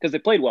because they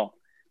played well.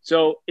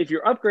 So if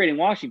you're upgrading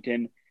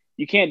Washington,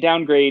 you can't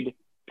downgrade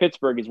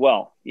Pittsburgh as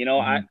well.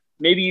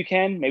 Maybe you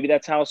can. Maybe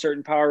that's how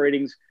certain power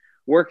ratings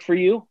work for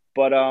you.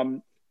 But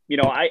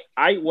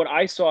what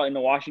I saw in the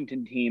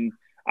Washington team,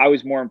 I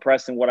was more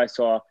impressed than what I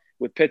saw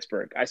with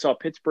Pittsburgh. I saw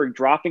Pittsburgh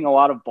dropping a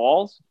lot of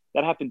balls.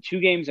 That happened 2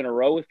 games in a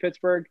row with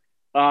Pittsburgh.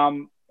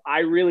 I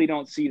really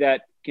don't see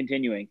that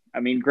continuing. I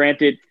mean,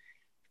 granted,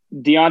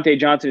 Deontay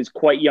Johnson is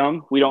quite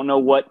young. We don't know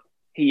what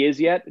he is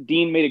yet.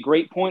 Dean made a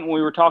great point when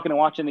we were talking and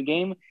watching the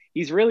game.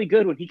 He's really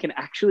good when he can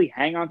actually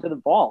hang on to the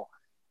ball.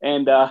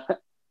 And,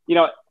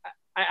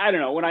 I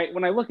don't know. When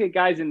I look at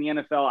guys in the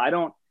NFL, I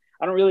don't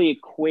really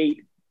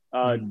equate,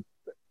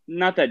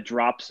 not that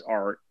drops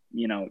are,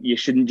 you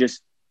shouldn't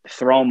just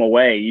throw them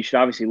away. You should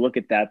obviously look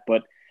at that.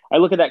 But I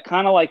look at that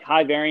kind of like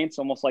high variance,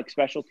 almost like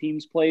special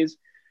teams plays.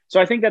 So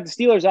I think that the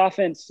Steelers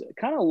offense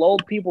kind of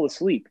lulled people to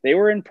sleep. They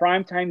were in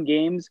primetime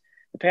games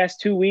the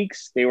past 2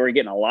 weeks. They were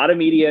getting a lot of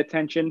media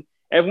attention.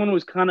 Everyone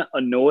was kind of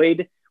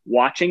annoyed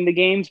watching the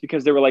games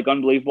because they were like,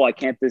 unbelievable. I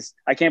can't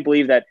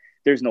believe that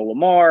there's no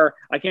Lamar.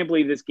 I can't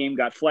believe this game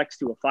got flexed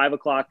to a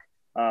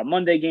 5:00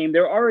 Monday game.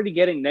 They're already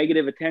getting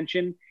negative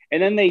attention,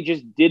 and then they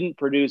just didn't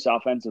produce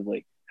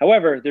offensively.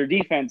 However, their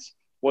defense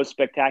was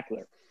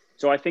spectacular.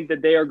 So I think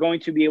that they are going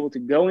to be able to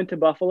go into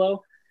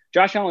Buffalo.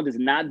 Josh Allen does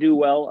not do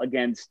well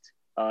against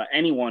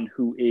anyone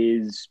who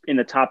is in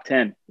the top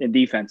 10 in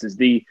defenses.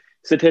 The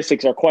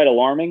statistics are quite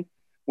alarming.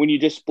 When you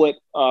just split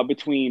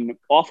between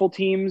awful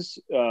teams,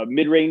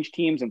 mid-range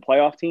teams, and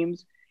playoff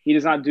teams, he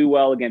does not do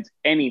well against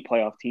any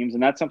playoff teams,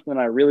 and that's something that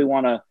I really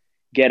want to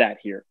get at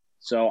here.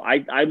 So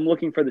I'm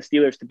looking for the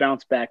Steelers to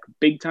bounce back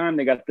big time.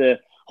 They got the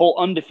whole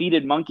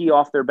undefeated monkey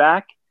off their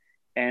back,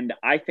 and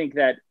I think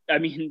that,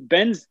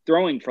 Ben's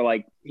throwing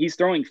he's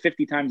throwing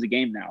 50 times a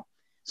game now.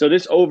 So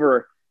this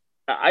over,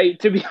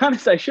 to be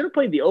honest, I should have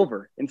played the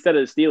over instead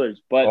of the Steelers.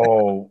 But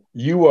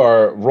you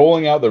are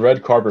rolling out the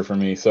red carpet for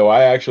me. So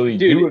I actually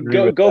do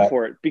agree with go that.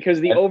 for it,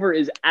 because the over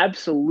is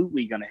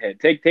absolutely going to hit.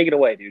 Take it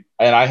away, dude.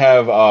 And I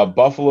have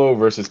Buffalo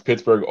versus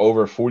Pittsburgh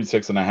over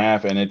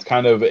 46.5, and it's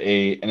kind of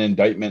an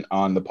indictment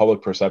on the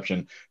public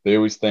perception. They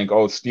always think,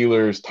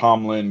 Steelers,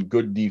 Tomlin,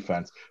 good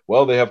defense.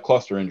 Well, they have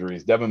cluster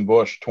injuries. Devin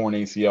Bush, torn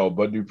ACL.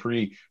 Bud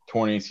Dupree,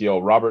 torn ACL.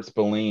 Robert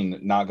Spillane,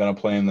 not going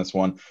to play in this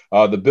one.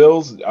 The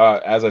Bills,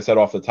 as I said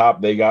off the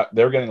top, they're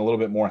getting a little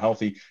bit more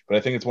healthy, but I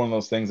think it's one of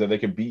those things that they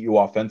could beat you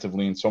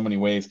offensively in so many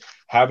ways.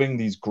 Having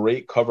these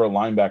great cover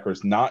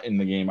linebackers not in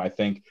the game, I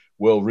think,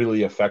 will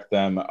really affect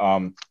them.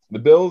 The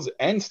Bills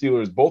and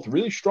Steelers both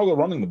really struggle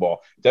running the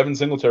ball. Devin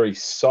Singletary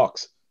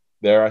sucks.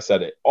 There, I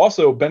said it.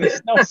 Also, Benny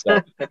Snell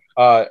sucks.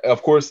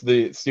 Of course,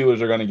 the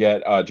Steelers are going to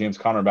get James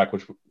Conner back,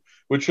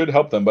 which should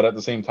help them. But at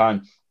the same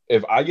time,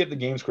 if I get the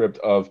game script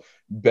of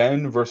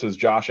Ben versus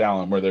Josh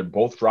Allen, where they're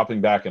both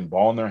dropping back and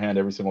ball in their hand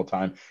every single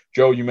time,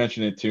 Joe, you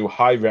mentioned it too,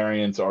 high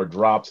variance are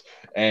drops,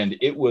 and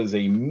it was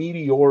a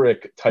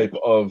meteoric type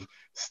of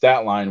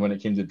stat line when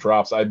it came to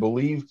drops. I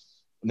believe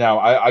now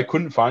I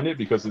couldn't find it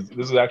because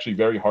this is actually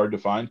very hard to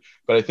find,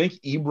 but I think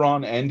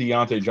Ebron and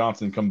Deontay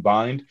Johnson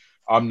combined,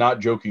 I'm not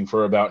joking,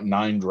 for about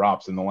 9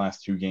 drops in the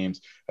last 2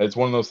 games. It's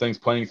one of those things,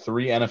 playing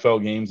 3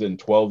 NFL games in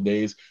 12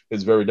 days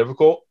is very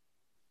difficult.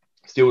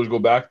 Steelers go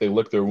back, they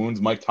lick their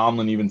wounds. Mike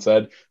Tomlin even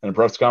said in a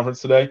press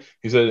conference today,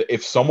 he said,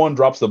 if someone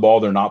drops the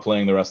ball, they're not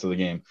playing the rest of the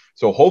game.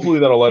 So hopefully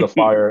that'll light a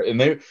fire. And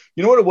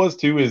you know what it was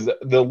too, is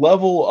the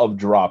level of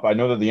drop. I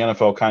know that the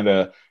NFL kind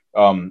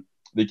of,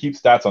 they keep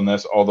stats on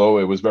this, although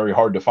it was very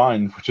hard to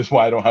find, which is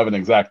why I don't have an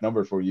exact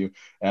number for you.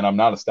 And I'm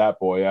not a stat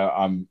boy.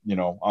 I'm,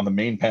 on the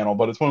main panel,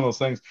 but it's one of those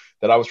things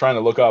that I was trying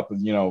to look up,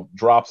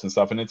 drops and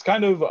stuff. And it's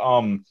kind of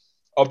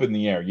up in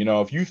the air.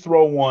 If you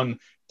throw one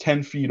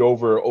 10 feet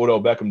over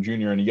Odell Beckham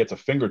Jr. and he gets a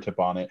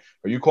fingertip on it,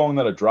 are you calling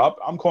that a drop?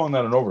 I'm calling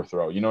that an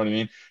overthrow. You know what I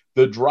mean?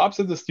 The drops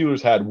that the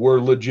Steelers had were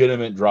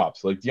legitimate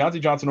drops. Like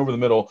Deontay Johnson over the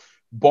middle,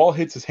 ball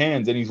hits his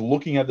hands and he's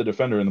looking at the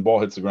defender and the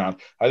ball hits the ground.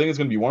 I think it's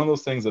going to be one of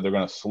those things that they're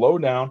going to slow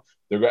down.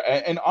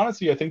 And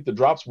honestly, I think the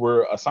drops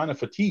were a sign of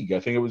fatigue.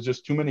 I think it was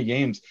just too many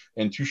games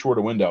and too short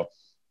a window.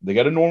 They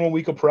got a normal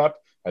week of prep.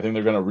 I think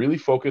they're going to really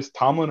focus.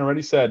 Tomlin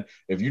already said,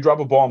 if you drop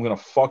a ball, I'm going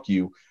to fuck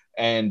you.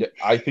 And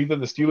I think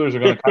that the Steelers are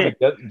going to kind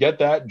of get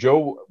that.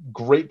 Joe,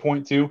 great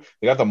point too.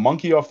 They got the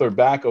monkey off their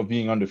back of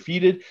being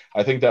undefeated.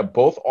 I think that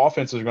both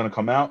offenses are going to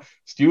come out.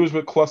 Steelers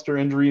with cluster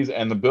injuries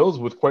and the Bills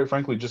with, quite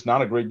frankly, just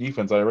not a great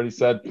defense. I already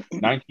said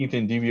 19th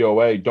in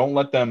DVOA. Don't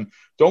let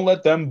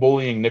them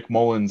bullying Nick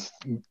Mullins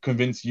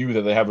convince you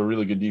that they have a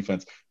really good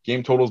defense.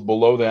 Game totals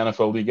below the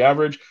NFL league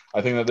average.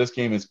 I think that this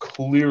game is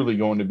clearly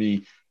going to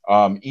be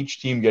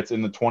each team gets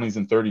in the 20s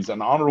and 30s.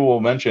 An honorable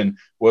mention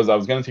was I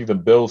was going to take the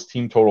Bills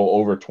team total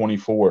over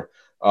 24,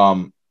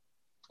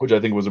 which I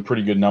think was a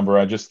pretty good number.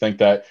 I just think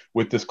that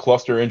with this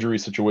cluster injury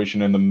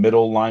situation in the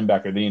middle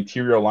linebacker, the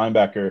interior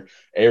linebacker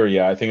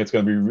area, I think it's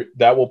going to be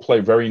that will play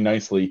very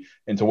nicely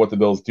into what the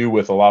Bills do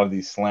with a lot of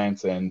these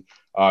slants and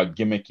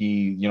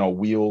gimmicky,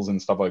 wheels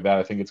and stuff like that.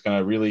 I think it's going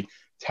to really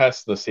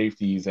test the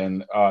safeties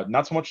and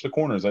not so much the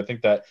corners. I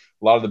think that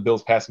a lot of the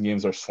Bills passing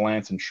games are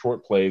slants and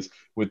short plays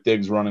with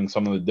Diggs running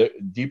some of the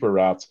deeper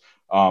routes.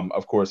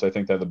 Of course, I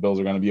think that the Bills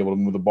are going to be able to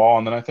move the ball,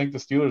 and then I think the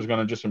Steelers are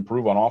going to just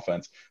improve on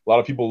offense. A lot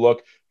of people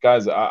look,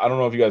 guys, I don't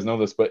know if you guys know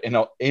this, but in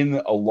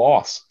a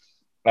loss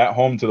at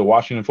home to the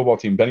Washington football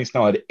team, Benny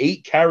Snell had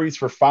 8 carries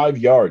for 5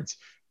 yards.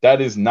 That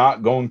is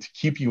not going to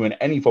keep you in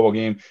any football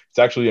game. It's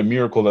actually a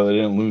miracle that they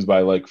didn't lose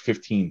by like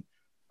 15.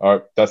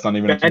 Or that's not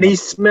even Benny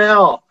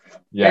Smell.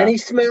 Yeah. Benny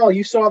Smell.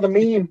 You saw the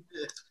meme.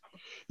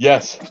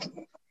 Yes.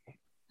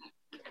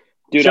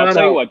 Dude, I'll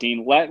tell you what,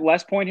 Dean.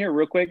 Last point here,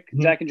 real quick,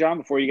 Zach and John,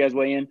 before you guys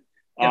weigh in.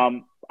 Yeah.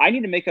 I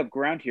need to make up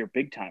ground here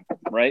big time,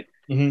 right?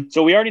 Mm-hmm.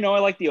 So we already know I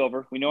like the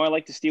over. We know I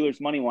like the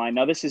Steelers money line.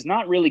 Now, this is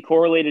not really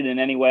correlated in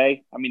any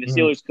way. I mean, the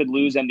Steelers could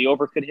lose and the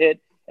over could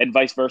hit and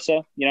vice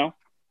versa,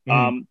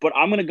 But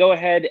I'm going to go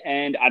ahead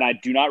and I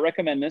do not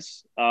recommend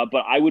this,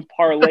 but I would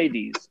parlay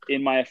these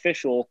in my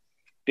official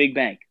big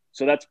bank.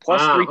 So that's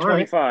plus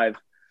 325.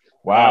 Right.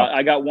 Wow.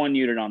 I got 1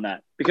 unit on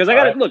that because I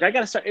got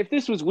to start. If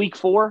this was week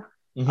 4,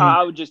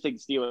 I would just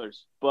take the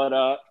Steelers.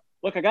 But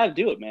look, I got to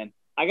do it, man.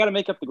 I got to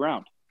make up the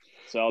ground.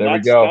 So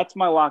that's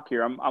my lock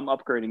here. I'm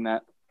upgrading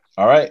that.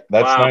 All right.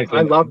 That's nice.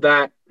 I love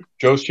that.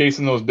 Joe's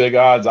chasing those big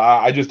odds.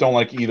 I just don't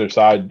like either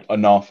side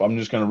enough. I'm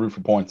just going to root for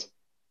points.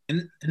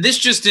 And this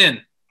just in.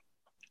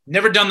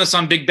 Never done this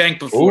on Big Bank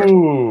before.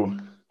 Ooh.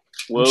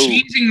 Whoa.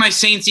 Changing my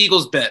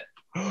Saints-Eagles bet.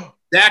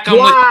 Zach,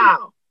 I'm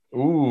with you.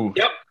 Ooh.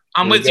 Yep.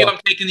 I'm with you. I'm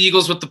taking the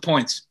Eagles with the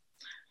points.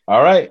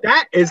 All right.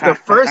 That is the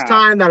first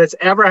time that it's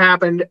ever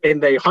happened in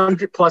the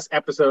 100+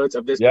 episodes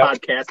of this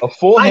podcast. A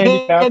full My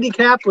handicap.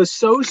 handicap was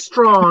so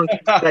strong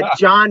that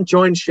John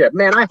joined ship.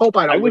 Man, I hope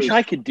I don't wish lose.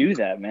 I could do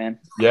that, man.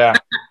 Yeah.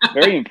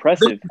 Very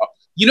impressive.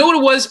 You know what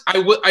it was?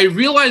 I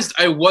realized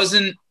I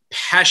wasn't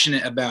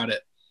passionate about it.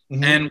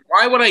 Mm-hmm. And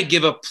why would I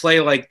give a play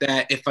like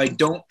that if I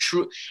don't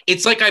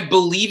it's like I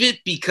believe it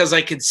because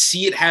I could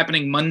see it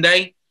happening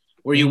Monday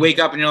where you wake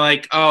up and you're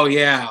like, oh,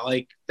 yeah,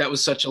 like that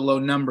was such a low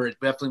number. It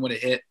definitely would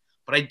have hit.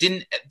 But I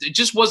didn't – it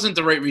just wasn't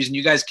the right reason.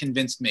 You guys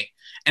convinced me.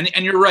 And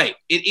you're right.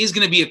 It is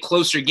going to be a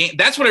closer game.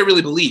 That's what I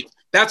really believe.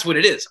 That's what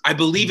it is. I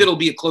believe it'll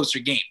be a closer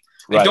game.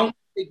 Right. I don't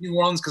take New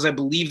Orleans because I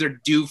believe they're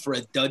due for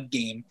a dud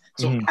game.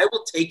 So I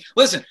will take –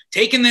 listen,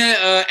 taking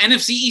the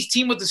NFC East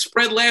team with the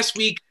spread last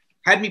week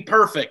had me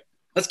perfect.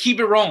 Let's keep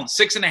it rolling.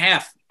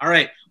 6.5. All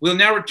right. We'll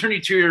now return you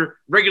to your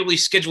regularly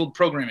scheduled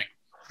programming.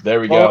 There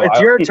we go. Well,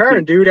 it's your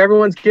turn, dude.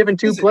 Everyone's given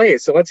 2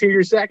 plays, so let's hear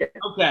your second.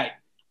 Okay.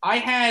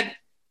 I'm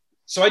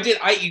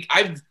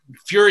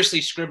furiously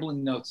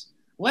scribbling notes.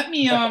 Let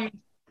me talk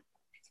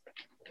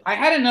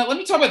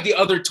about the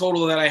other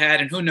total that I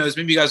had, and who knows,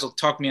 maybe you guys will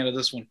talk me out of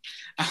this one.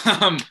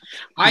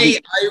 I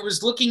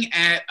was looking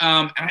at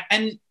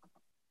and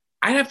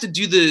I'd have to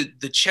do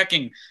the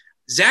checking.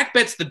 Zach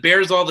bets the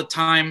Bears all the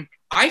time.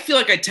 I feel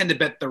like I tend to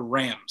bet the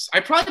Rams.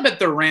 I probably bet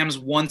the Rams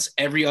once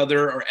every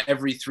other or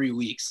every 3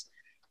 weeks.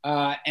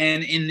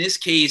 And in this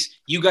case,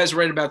 you guys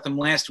read about them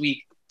last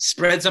week.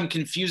 Spreads I'm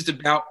confused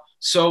about.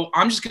 So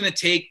I'm just going to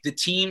take the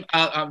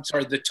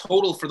the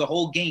total for the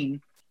whole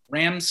game,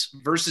 Rams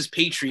versus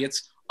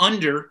Patriots,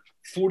 under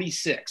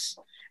 46.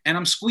 And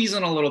I'm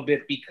squeezing a little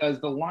bit because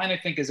the line, I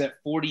think, is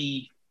at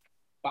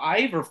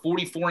 45 or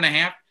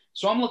 44.5.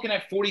 So I'm looking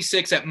at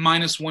 46 at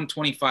minus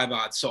 125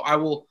 odds. So I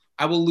will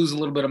lose a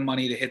little bit of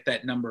money to hit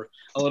that number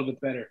a little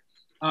bit better.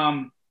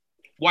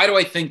 Why do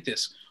I think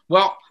this?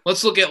 Well,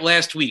 let's look at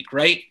last week,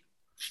 right?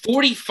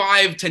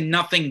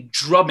 45-0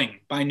 drubbing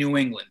by New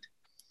England.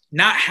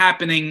 Not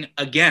happening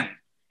again.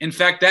 In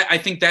fact, I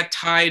think that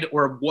tied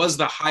or was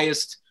the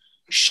highest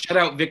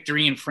shutout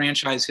victory in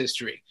franchise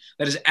history.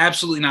 That is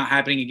absolutely not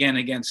happening again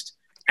against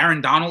Aaron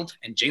Donald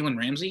and Jalen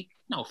Ramsey.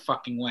 No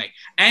fucking way.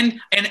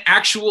 And an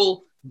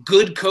actual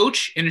good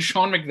coach in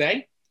Sean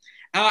McVay.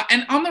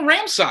 And on the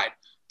Rams side,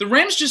 the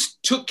Rams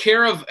just took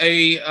care of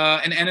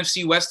an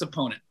NFC West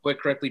opponent, quite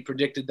correctly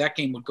predicted that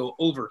game would go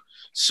over.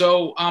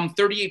 So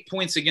 38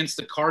 points against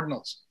the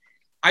Cardinals.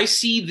 I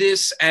see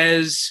this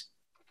as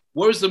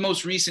what was the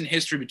most recent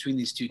history between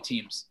these two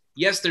teams?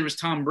 Yes, there was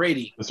Tom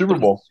Brady. The Super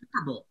Bowl.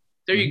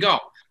 There you go.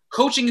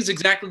 Coaching is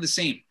exactly the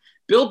same.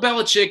 Bill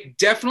Belichick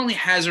definitely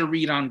has a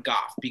read on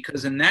Goff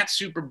because in that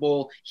Super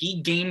Bowl,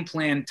 he game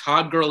planned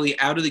Todd Gurley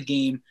out of the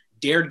game,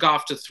 dared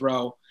Goff to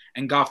throw,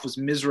 and Goff was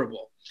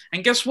miserable.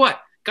 And guess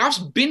what? Goff's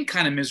been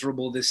kind of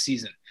miserable this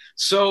season.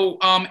 So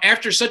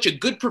after such a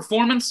good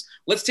performance,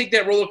 let's take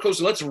that roller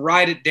coaster. Let's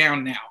ride it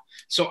down now.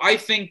 So I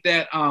think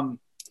that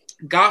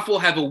Goff will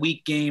have a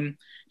weak game.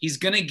 He's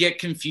going to get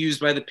confused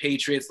by the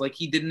Patriots like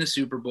he did in the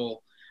Super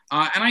Bowl.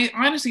 And I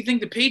honestly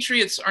think the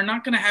Patriots are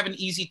not going to have an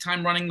easy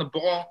time running the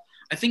ball.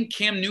 I think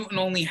Cam Newton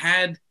only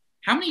had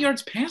how many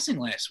yards passing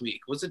last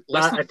week? Was it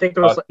less than I think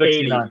it was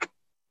 80.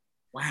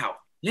 Wow.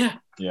 Yeah.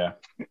 Yeah.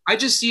 I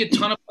just see a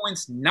ton of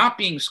points not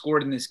being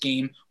scored in this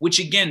game, which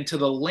again, to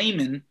the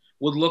layman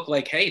would look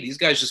like, hey, these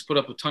guys just put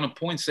up a ton of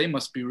points. They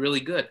must be really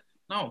good.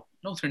 No,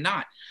 they're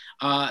not.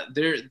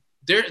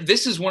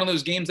 this is one of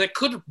those games that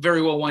could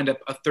very well wind up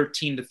a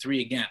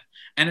 13-3 again.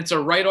 And it's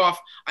a write-off.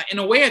 In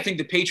a way, I think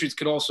the Patriots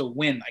could also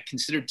win. I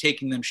considered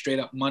taking them straight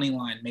up money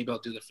line. Maybe I'll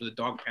do that for the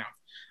dog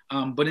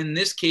pound. But in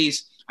this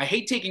case, I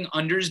hate taking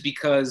unders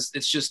because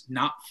it's just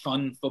not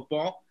fun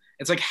football.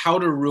 It's like how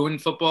to ruin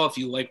football if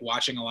you like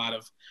watching a lot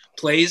of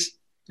plays.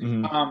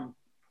 Mm-hmm.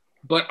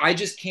 But I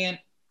just can't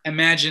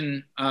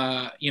imagine,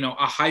 a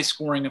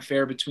high-scoring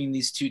affair between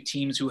these two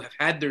teams who have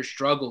had their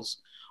struggles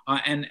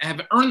and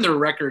have earned their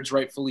records,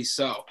 rightfully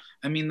so.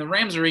 I mean, the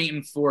Rams are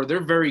 8-4.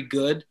 They're very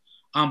good.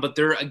 But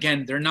they're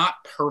not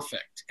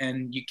perfect.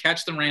 And you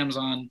catch the Rams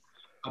on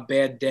a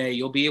bad day,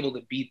 you'll be able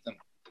to beat them.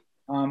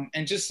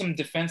 And just some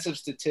defensive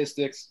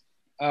statistics.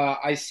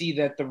 I see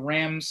that the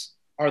Rams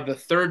are the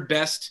third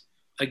best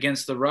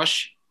against the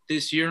rush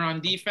this year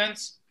on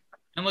defense.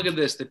 And look at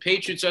this. The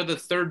Patriots are the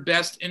third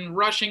best in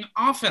rushing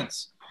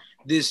offense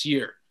this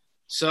year.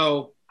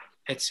 So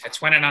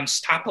it's when an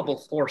unstoppable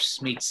force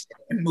meets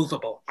an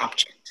immovable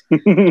object.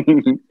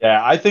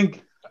 Yeah, I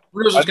think –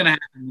 What's going to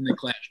happen when they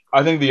clash?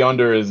 I think the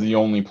under is the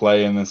only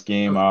play in this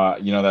game. That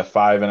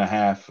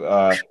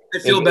 5.5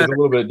 is a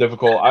little bit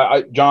difficult.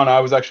 John, I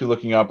was actually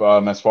looking up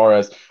as far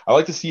as I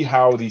like to see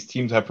how these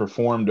teams have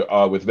performed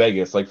with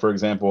Vegas. Like, for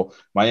example,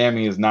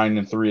 Miami is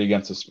 9-3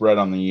 against the spread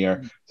on the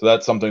year. So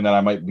that's something that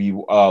I might be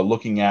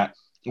looking at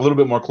a little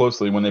bit more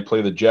closely. When they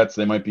play the Jets,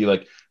 they might be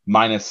like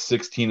minus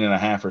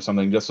 16.5 or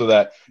something, just so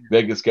that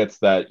Vegas gets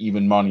that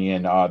even money.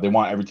 And they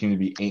want every team to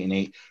be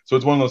 8-8. So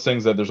it's one of those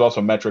things that there's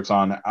also metrics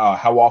on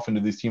how often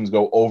do these teams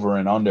go over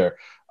and under.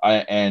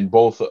 And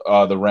both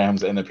the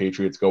Rams and the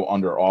Patriots go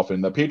under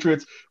often. The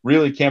Patriots,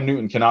 really, Cam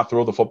Newton cannot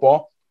throw the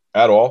football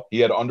at all. He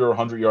had under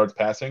 100 yards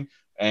passing,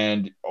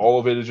 and all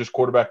of it is just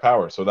quarterback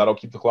power. So that'll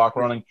keep the clock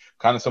running,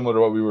 kind of similar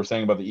to what we were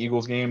saying about the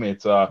Eagles game.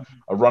 It's a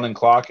running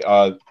clock.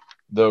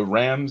 The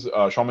Rams,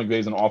 Sean McVay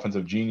is an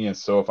offensive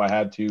genius. So if I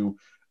had to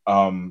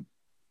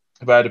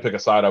pick a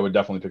side, I would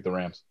definitely pick the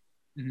Rams.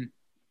 Mm-hmm.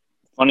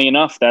 Funny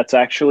enough, that's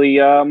actually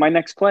my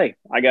next play.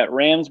 I got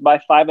Rams by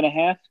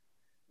 5.5.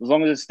 As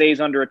long as it stays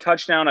under a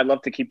touchdown, I'd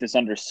love to keep this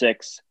under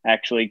 6,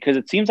 actually, because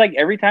it seems like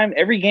every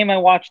game I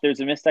watch, there's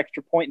a missed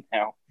extra point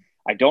now.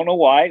 I don't know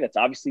why. That's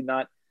obviously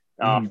not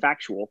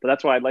factual, but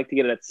that's why I'd like to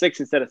get it at 6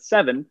 instead of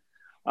 7.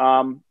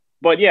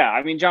 But yeah,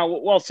 I mean,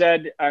 John, well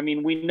said. I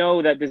mean, we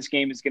know that this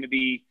game is going to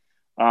be,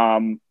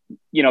 kind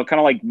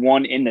of like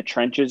one in the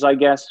trenches, I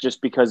guess,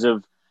 just because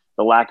of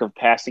the lack of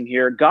passing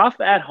here.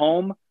 Goff at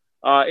home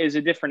is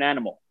a different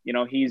animal.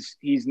 He's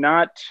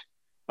not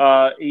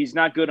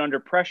good under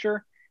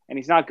pressure, and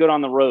he's not good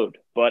on the road.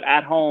 But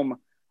at home,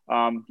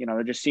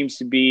 there just seems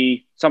to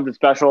be something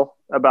special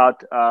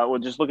about.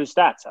 Just look at the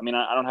stats. I mean,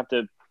 I don't have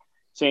to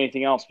say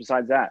anything else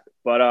besides that.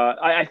 But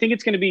I think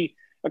it's going to be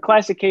a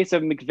classic case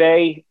of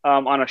McVay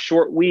on a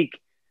short week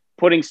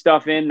putting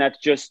stuff in that's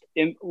just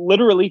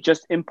literally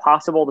just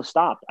impossible to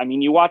stop. I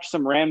mean, you watch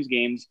some Rams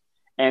games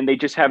and they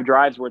just have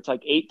drives where it's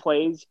like 8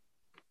 plays,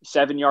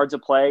 7 yards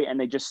of play, and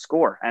they just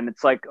score. And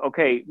it's like,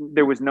 okay,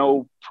 there was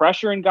no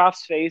pressure in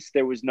Goff's face.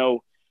 There was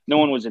no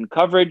one was in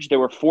coverage. There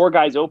were 4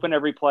 guys open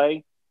every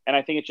play. And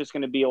I think it's just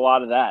going to be a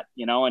lot of that,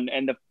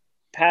 and the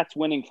Pats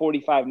winning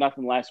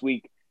 45-0 last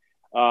week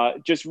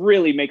just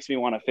really makes me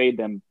want to fade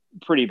them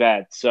pretty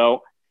bad.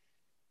 So,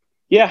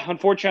 yeah,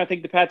 unfortunately, I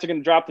think the Pats are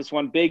going to drop this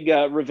one. Big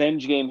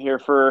revenge game here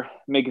for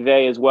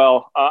McVay as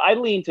well. I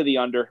lean to the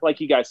under,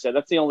 like you guys said.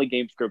 That's the only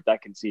game script I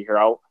can see here.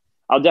 I'll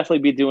definitely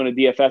be doing a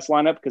DFS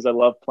lineup because I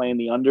love playing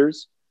the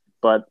unders.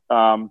 But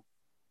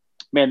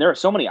man, there are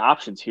so many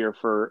options here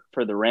for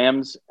the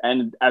Rams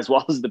and as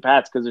well as the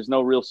Pats because there's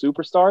no real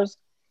superstars.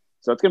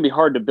 So it's going to be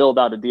hard to build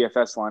out a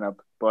DFS lineup.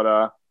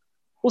 But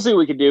we'll see what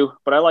we can do.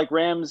 But I like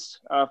Rams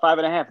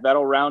 5.5.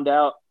 That'll round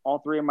out all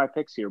 3 of my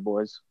picks here,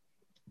 boys.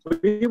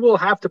 We will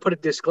have to put a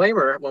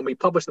disclaimer when we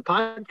publish the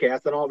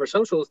podcast on all of our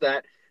socials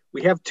that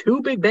we have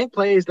 2 big bank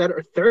plays that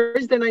are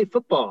Thursday night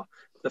football,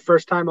 the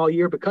first time all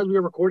year because we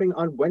are recording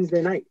on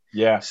Wednesday night.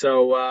 Yeah.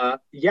 So,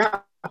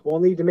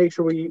 we'll need to make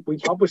sure we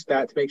publish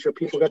that to make sure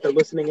people get their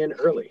listening in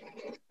early.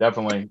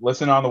 Definitely.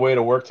 Listen on the way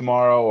to work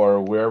tomorrow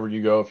or wherever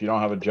you go. If you don't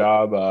have a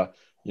job,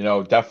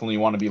 definitely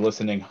want to be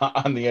listening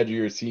on the edge of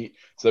your seat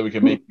so that we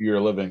can make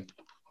your living.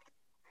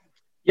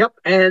 Yep.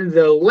 And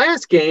the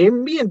last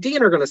game, me and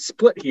Dean are going to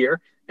split here.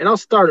 And I'll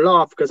start it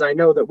off because I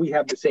know that we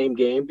have the same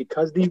game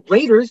because the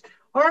Raiders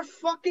are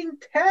fucking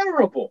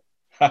terrible.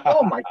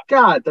 Oh, my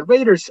God. The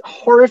Raiders,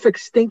 horrific,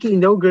 stinky,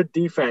 no good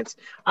defense.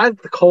 I have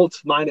the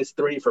Colts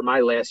 -3 for my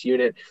last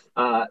unit.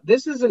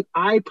 This is an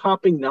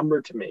eye-popping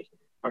number to me.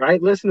 All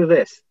right, listen to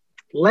this.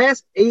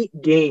 Last 8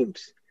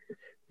 games,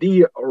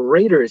 the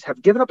Raiders have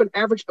given up an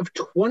average of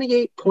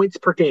 28 points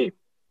per game.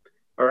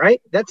 All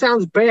right, that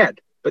sounds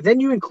bad. But then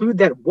you include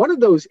that one of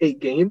those 8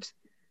 games,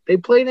 they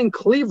played in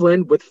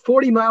Cleveland with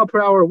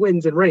 40-mile-per-hour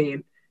winds and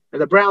rain,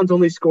 and the Browns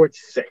only scored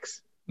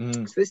 6.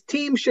 So this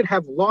team should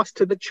have lost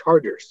to the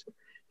Chargers,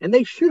 and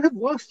they should have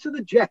lost to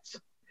the Jets.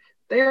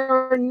 They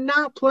are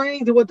not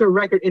playing to what their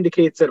record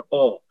indicates at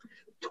all.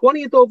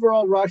 20th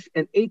overall rush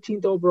and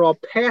 18th overall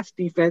pass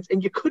defense,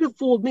 and you could have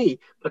fooled me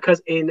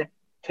because in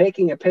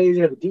taking a page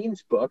out of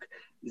Dean's book,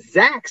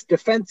 Zach's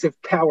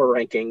defensive power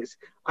rankings,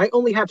 I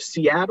only have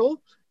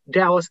Seattle,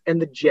 Dallas,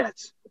 and the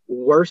Jets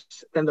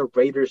worse than the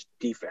Raiders'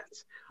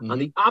 defense. On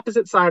the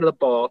opposite side of the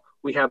ball,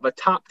 we have a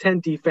top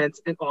 10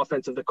 defense and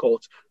offense of the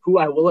Colts, who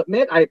I will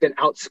admit I've been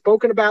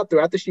outspoken about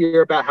throughout this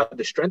year about how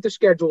the strength of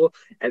schedule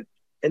and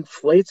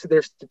inflates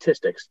their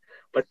statistics.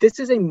 But this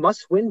is a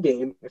must-win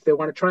game if they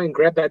want to try and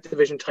grab that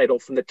division title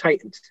from the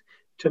Titans.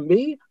 To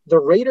me, the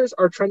Raiders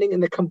are trending in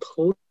the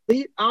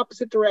complete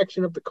opposite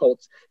direction of the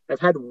Colts. They've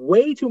had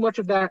way too much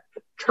of that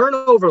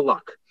turnover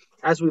luck,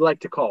 as we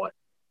like to call it.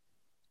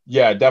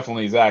 Yeah,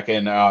 definitely, Zach.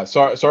 And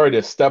sorry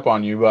to step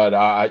on you,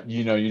 but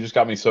you just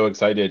got me so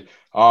excited.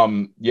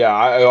 Yeah,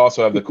 I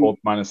also have the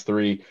Colts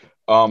 -3.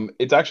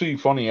 It's actually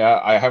funny.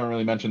 I haven't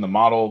really mentioned the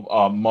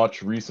model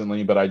much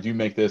recently, but I do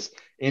make this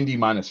Indy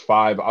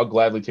 -5. I'll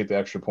gladly take the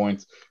extra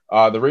points.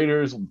 The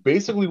Raiders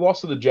basically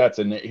lost to the Jets,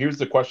 and here's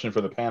the question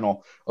for the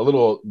panel. A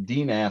little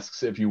Dean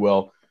asks, if you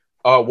will,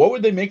 what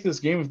would they make this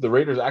game if the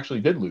Raiders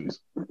actually did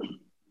lose?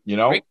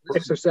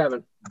 6 or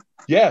 7.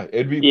 Yeah,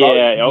 it'd be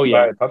probably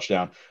by a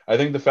touchdown. I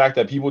think the fact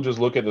that people just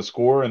look at the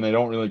score and they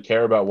don't really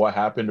care about what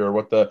happened or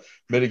what the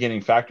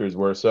mitigating factors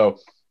were. So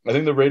I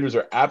think the Raiders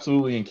are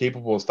absolutely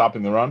incapable of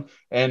stopping the run.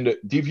 And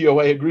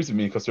DVOA agrees with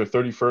me because they're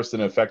 31st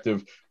in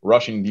effective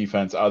rushing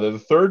defense. They're the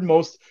third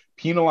most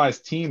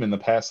penalized team in the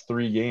past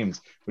 3 games,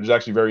 which is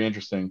actually very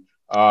interesting.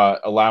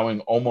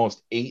 Allowing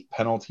almost 8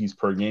 penalties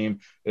per game.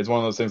 It's one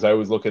of those things I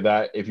always look at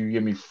that. If you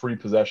give me free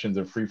possessions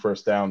and free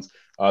first downs,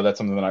 that's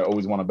something that I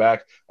always want to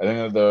back. I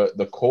think that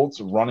the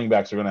Colts running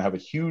backs are going to have a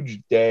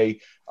huge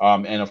day.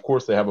 And of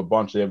course they have a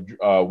bunch. They have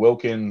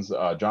Wilkins,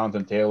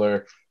 Jonathan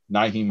Taylor,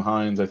 Nyheim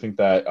Hines. I think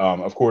that,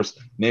 of course,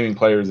 naming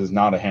players is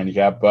not a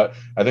handicap, but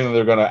I think that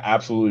they're going to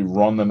absolutely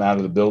run them out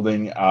of the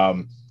building. I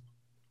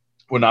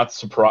would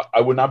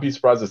not be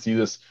surprised to see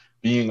this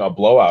being a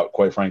blowout,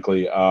 quite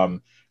frankly.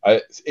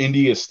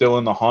 Indy is still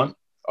in the hunt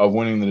of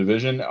winning the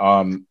division.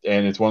 And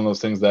it's one of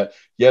those things that,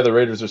 the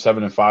Raiders are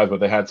 7-5, but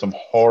they had some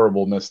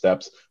horrible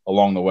missteps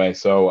along the way.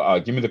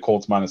 So give me the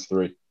Colts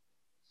 -3.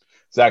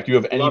 Zach, do you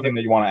have anything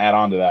that you want to add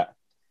on to that?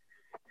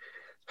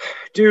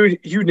 Dude,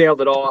 you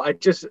nailed it all. I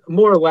just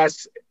more or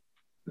less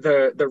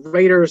the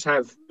Raiders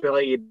have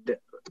played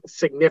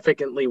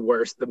significantly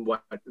worse than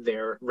what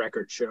their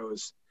record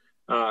shows.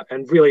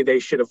 And really they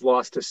should have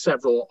lost to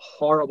several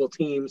horrible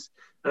teams.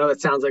 I know that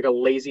sounds like a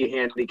lazy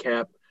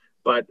handicap,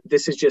 but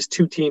this is just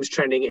 2 teams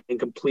trending in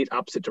complete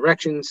opposite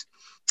directions.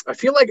 I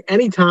feel like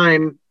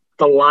anytime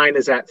the line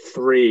is at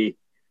 3,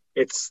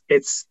 it's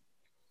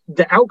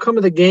the outcome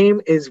of the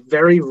game is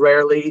very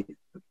rarely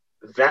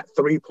that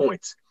 3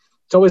 points.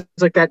 It's always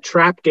like that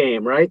trap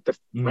game, right?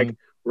 Like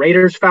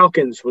Raiders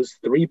Falcons was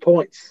 3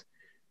 points.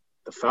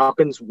 The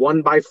Falcons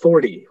won by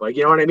 40. Like,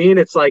 you know what I mean?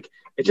 It's like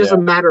it's just a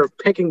matter of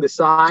picking the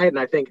side, and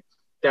I think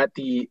that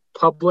the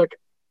public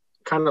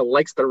kind of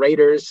likes the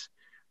Raiders.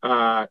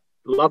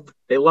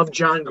 They love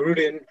John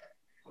Gruden.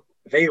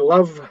 They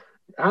love,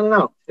 I don't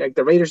know, like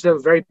the Raiders have a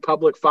very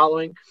public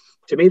following.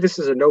 To me, this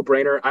is a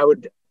no-brainer. I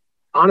would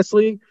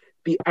honestly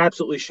be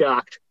absolutely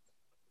shocked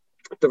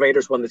if the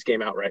Raiders won this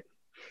game outright.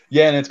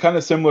 Yeah, and it's kind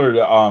of similar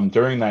to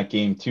during that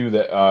game too,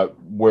 that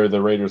where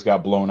the Raiders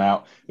got blown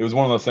out. It was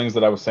one of those things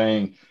that I was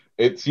saying.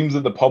 It seems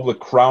that the public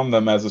crowned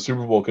them as a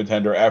Super Bowl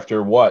contender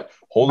after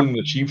holding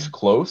the Chiefs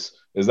close.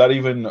 Is that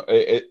even?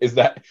 Is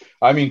that?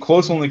 I mean,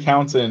 close only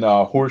counts in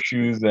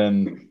horseshoes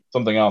and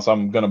something else.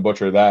 I'm gonna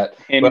butcher that.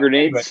 Hand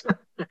grenades.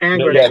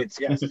 Hand grenades.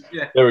 Yes.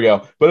 There we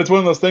go. But it's one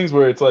of those things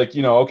where it's like,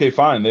 okay,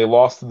 fine. They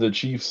lost to the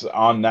Chiefs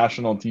on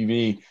national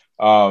TV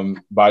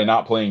by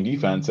not playing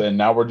defense, and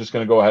now we're just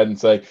gonna go ahead and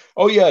say,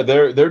 oh yeah,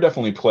 they're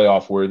definitely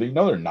playoff worthy.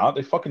 No, they're not.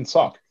 They fucking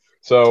suck.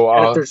 So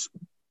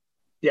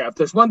if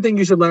there's one thing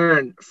you should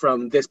learn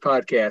from this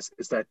podcast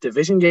is that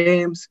division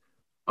games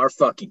are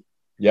fucky.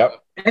 Yep.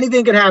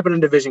 Anything could happen in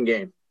a division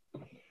game.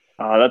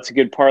 That's a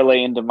good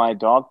parlay into my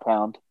dog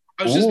pound.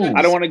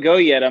 I don't want to go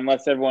yet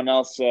unless everyone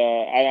else.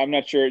 I'm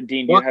not sure.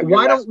 Dean, do you have?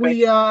 Why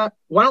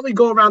don't we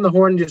go around the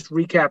horn and just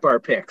recap our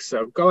picks?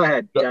 So go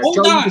ahead, Joe.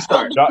 You can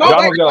start. John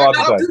got a lot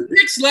to say. 2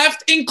 picks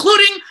left,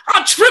 including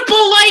a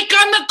triple like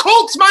on the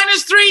Colts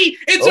 -3.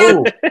 It's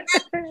our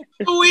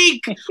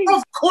week.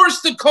 Of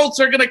course, the Colts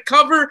are going to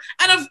cover,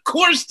 and of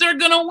course, they're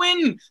going to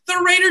win. The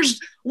Raiders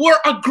were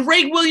a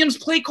Greg Williams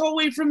play call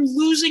away from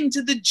losing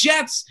to the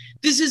Jets.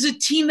 This is a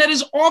team that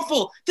is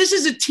awful. This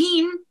is a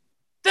team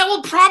that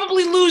will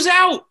probably lose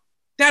out.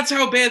 That's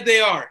how bad they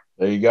are.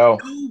 There you go.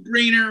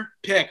 No-brainer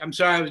pick. I'm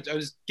sorry, I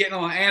was getting a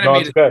little animated. No,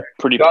 it's okay.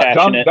 Pretty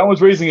passionate. John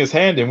was raising his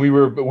hand, and we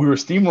were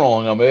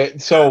steamrolling him.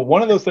 So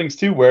one of those things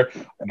too, where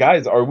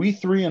guys, are we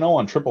 3-0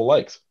 on triple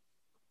likes?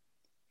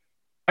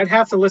 I'd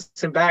have to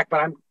listen back, but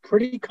I'm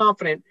pretty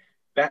confident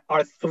that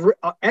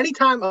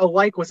anytime a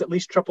like was at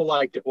least triple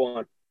liked at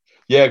one.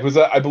 Yeah, because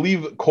I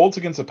believe Colts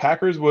against the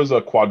Packers was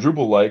a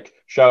quadruple like.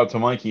 Shout out to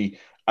Mikey.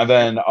 And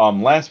then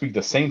last week,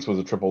 the Saints was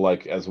a triple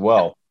like as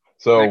well.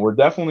 So we're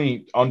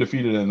definitely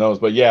undefeated in those.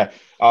 But yeah,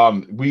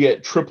 we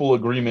get triple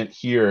agreement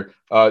here.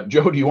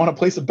 Joe, do you want to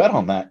place a bet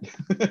on that?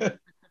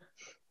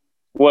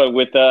 What,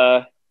 with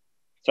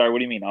Sorry, what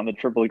do you mean on the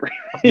triple agreement?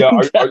 Yeah,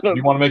 do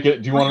you want to make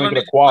it? Do you want to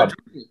make it a quad?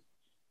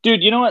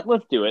 Dude, you know what?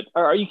 Let's do it.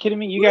 Are you kidding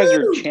me? You guys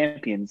are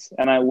champions,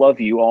 and I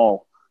love you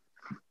all.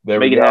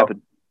 Make it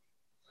happen.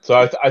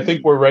 So I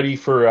think we're ready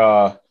for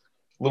a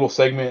little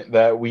segment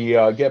that we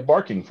get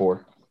barking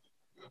for.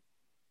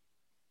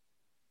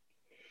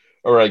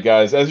 All right,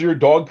 guys. As your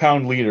dog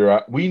pound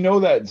leader, we know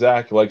that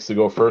Zach likes to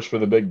go first for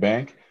the big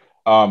bank.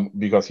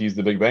 Because he's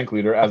the big bank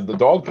leader. As the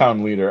dog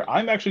pound leader,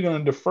 I'm actually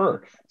going to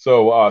defer.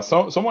 So,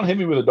 someone hit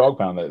me with a dog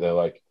pound that they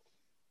like.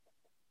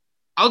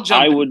 I'll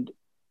jump. I would.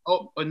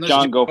 Oh,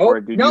 John, go for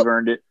it, dude. Nope. You've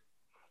earned it.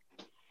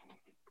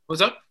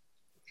 What's up?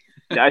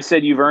 I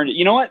said you've earned it.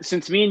 You know what?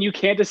 Since me and you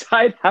can't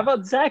decide, how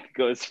about Zach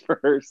goes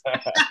first?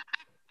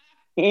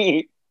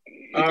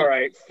 All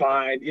right,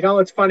 fine. You know,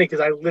 it's funny because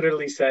I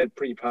literally said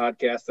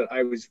pre-podcast that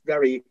I was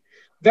very,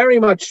 very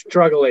much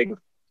struggling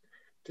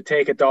to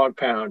take a dog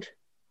pound.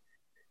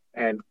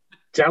 And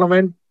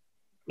gentlemen,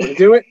 I'm going to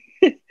do it.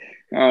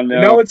 Oh, no.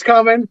 You know it's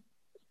coming.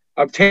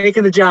 I'm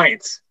taking the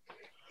Giants.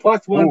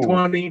 Plus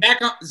 120.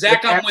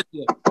 Zach, I'm with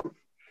you.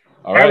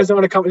 All right.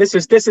 Arizona coming. This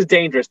is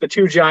dangerous. The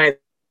two Giants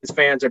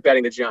fans are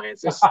betting the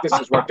Giants. This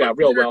has worked out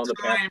real well in the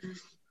past.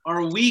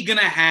 Are we going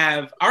to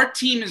have – our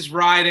team is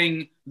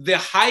riding the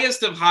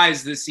highest of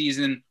highs this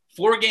season,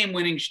 4-game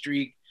winning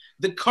streak.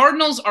 The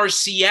Cardinals are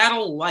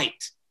Seattle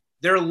light.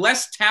 They're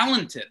less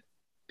talented.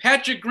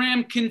 Patrick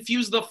Graham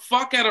confused the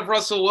fuck out of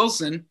Russell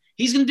Wilson.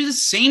 He's going to do the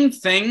same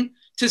thing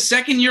to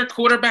second-year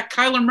quarterback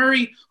Kyler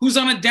Murray, who's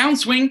on a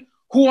downswing,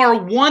 who are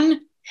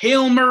one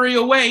Hail Murray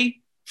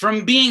away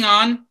from being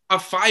on a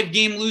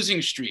 5-game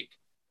losing streak.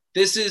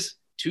 This is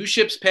two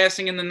ships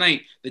passing in the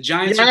night. The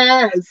Giants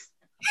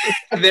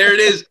there it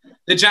is.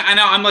 I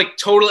know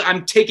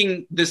I'm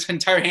taking this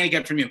entire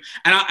handicap from you.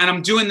 And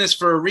I'm doing this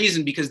for a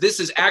reason because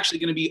this is actually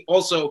going to be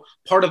also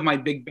part of my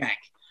big bank.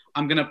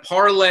 I'm going to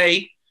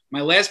parlay – my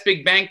last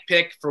big bank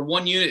pick for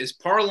 1 unit is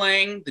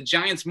parlaying the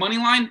Giants money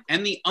line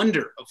and the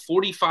under of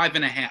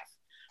 45.5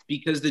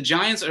 because the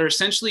Giants are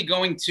essentially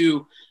going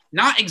to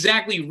not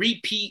exactly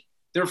repeat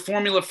their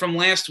formula from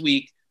last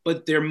week,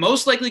 but they're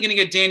most likely going to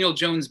get Daniel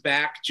Jones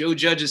back. Joe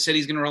Judge has said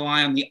he's going to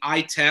rely on the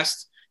eye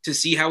test to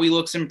see how he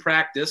looks in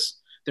practice.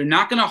 They're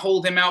not going to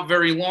hold him out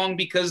very long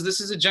because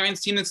this is a Giants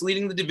team that's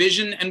leading the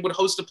division and would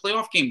host a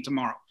playoff game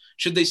tomorrow,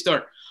 should they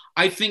start.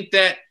 I think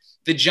that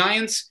the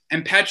Giants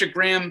and Patrick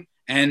Graham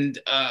and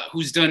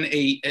who's done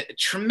a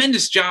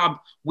tremendous job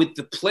with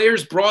the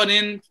players brought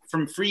in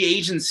from free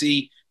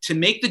agency to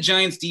make the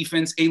Giants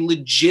defense a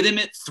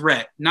legitimate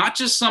threat, not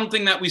just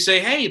something that we say,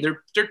 hey,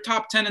 they're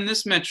top 10 in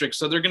this metric,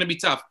 so they're going to be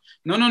tough.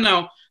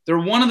 No. They're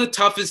one of the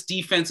toughest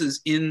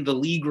defenses in the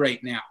league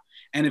right now.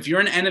 And if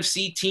you're an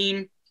NFC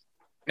team,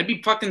 I'd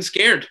be fucking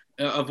scared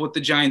of what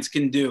the Giants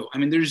can do. I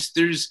mean,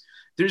 there's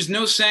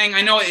no saying.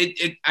 I know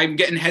I'm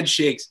getting head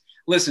shakes.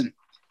 Listen,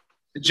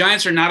 the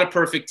Giants are not a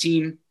perfect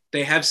team.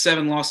 They have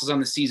 7 losses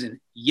on the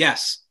season.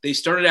 Yes, they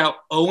started out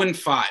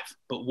 0-5.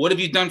 But what have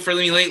you done for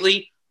me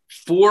lately?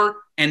 4-2.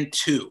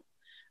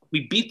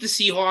 We beat the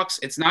Seahawks.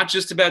 It's not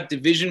just about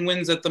division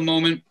wins at the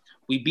moment.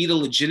 We beat a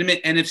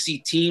legitimate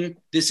NFC team.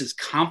 This is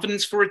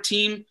confidence for a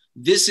team.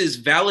 This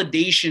is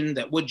validation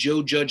that what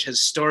Joe Judge has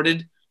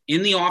started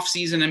in the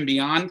offseason and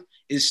beyond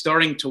is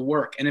starting to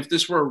work. And if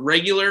this were a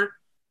regular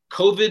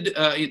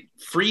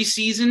COVID-free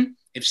season,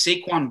 if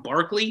Saquon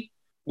Barkley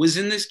was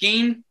in this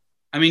game,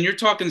 I mean, you're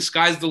talking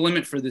sky's the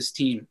limit for this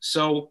team.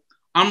 So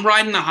I'm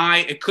riding the high.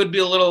 It could be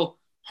a little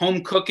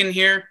home cooking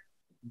here,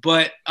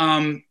 but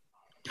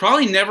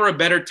probably never a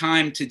better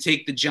time to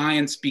take the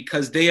Giants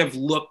because they have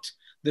looked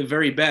the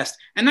very best.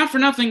 And not for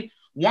nothing,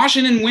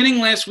 Washington winning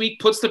last week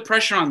puts the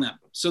pressure on them.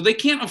 So they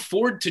can't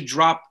afford to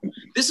drop.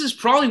 This is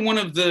probably one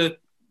of them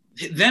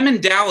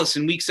and Dallas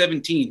in week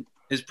 17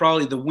 is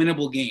probably the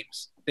winnable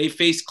games. They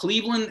face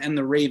Cleveland and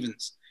the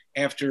Ravens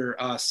after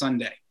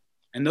Sunday.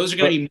 And those are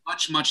going to be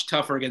much, much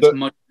tougher against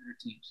much better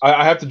teams.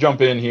 I have to jump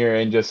in here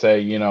and just say,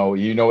 you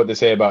know what they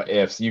say about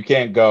ifs. You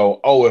can't go,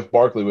 if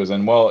Barkley was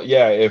in. Well,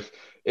 yeah,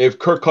 if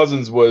Kirk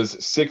Cousins was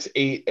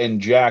 6'8" and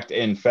jacked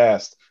and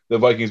fast, the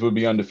Vikings would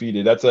be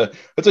undefeated. That's a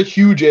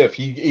huge if.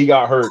 He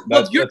got hurt.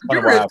 Your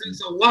if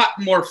is a lot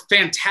more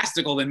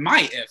fantastical than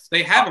my if.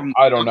 They have him.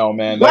 I don't know,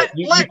 man.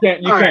 You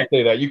can't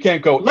say that. You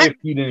can't go if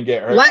he didn't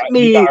get hurt. Let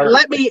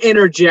me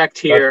interject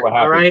here.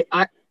 All right.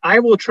 I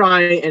will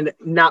try and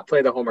not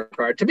play the homer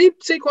card. To me,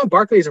 Saquon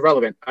Barkley is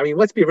irrelevant. I mean,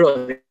 let's be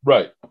real.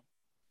 Right.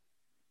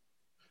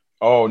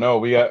 Oh no,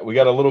 we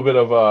got a little bit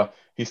of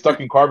he's stuck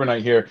in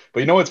carbonite here.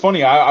 But you know what's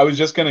funny? I was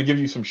just gonna give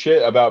you some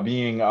shit about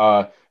being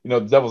the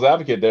devil's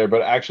advocate there,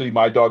 but actually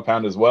my dog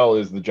pound as well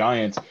is the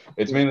Giants.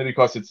 It's mainly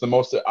because it's the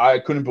most. I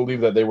couldn't believe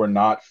that they were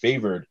not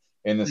favored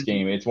in this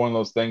game. It's one of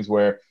those things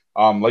where,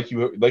 like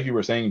you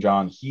were saying,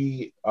 John,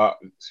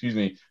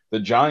 the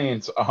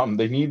Giants,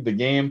 they need the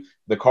game.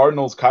 The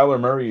Cardinals, Kyler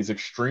Murray is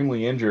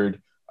extremely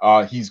injured.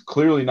 He's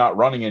clearly not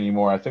running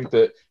anymore. I think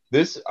that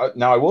this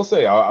now I will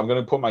say I'm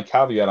going to put my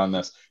caveat on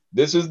this.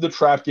 This is the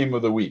trap game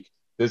of the week.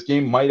 This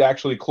game might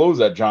actually close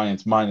at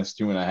Giants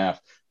 -2.5.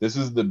 This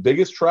is the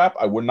biggest trap.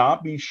 I would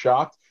not be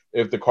shocked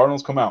if the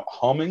Cardinals come out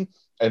humming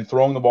and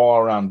throwing the ball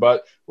around.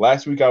 But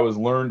last week I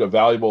learned a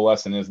valuable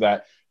lesson is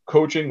that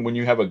coaching, when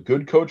you have a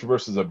good coach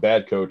versus a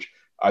bad coach,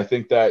 I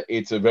think that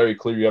it's a very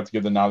clear you have to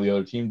give the nod to the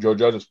other team. Joe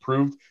Judge has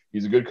proved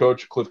he's a good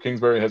coach. Cliff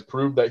Kingsbury has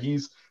proved that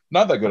he's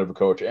not that good of a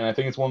coach. And I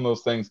think it's one of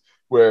those things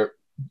where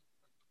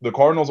the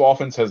Cardinals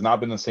offense has not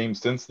been the same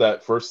since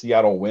that first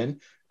Seattle win.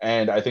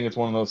 And I think it's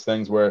one of those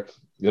things where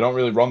they don't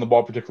really run the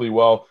ball particularly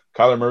well.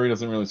 Kyler Murray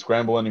doesn't really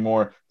scramble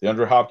anymore.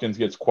 DeAndre Hopkins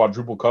gets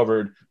quadruple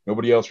covered.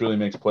 Nobody else really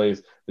makes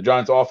plays. The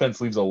Giants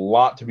offense leaves a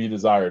lot to be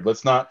desired.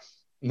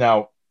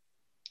 Now,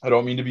 I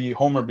don't mean to be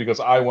homer because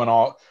I went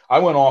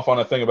off on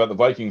a thing about the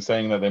Vikings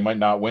saying that they might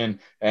not win,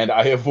 and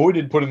I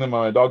avoided putting them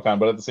on my dog pound.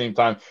 But at the same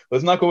time,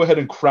 let's not go ahead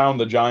and crown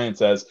the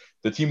Giants as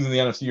the teams in the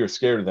NFC are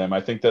scared of them.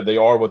 I think that they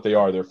are what they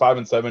are. They're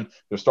 5-7.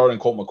 They're starting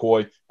Colt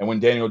McCoy, and when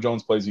Daniel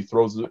Jones plays, he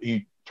turns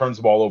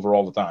the ball over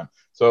all the time.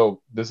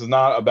 So this is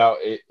not about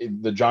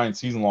the Giants'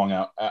 season-long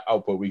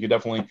output. We could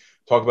definitely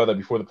talk about that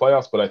before the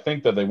playoffs, but I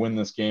think that they win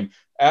this game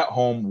at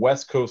home,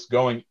 West Coast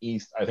going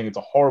east. I think it's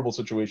a horrible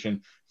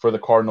situation for the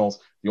Cardinals.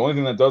 The only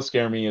thing that does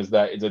scare me is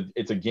that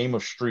it's a game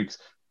of streaks.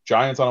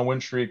 Giants on a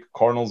win streak,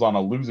 Cardinals on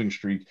a losing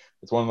streak.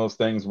 It's one of those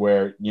things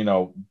where,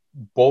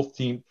 both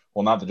teams,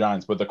 well, not the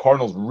Giants, but the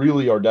Cardinals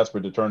really are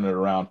desperate to turn it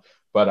around,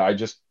 but I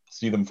just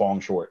see them falling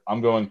short.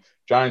 I'm going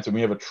Giants, and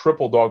we have a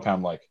triple dog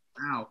pound like.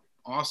 Wow,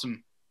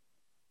 awesome.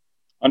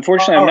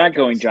 Unfortunately, I'm not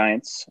going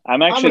Giants.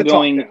 I'm actually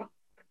going.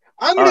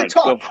 I'm going to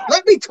talk.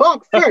 Let me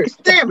talk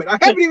first. Damn it. I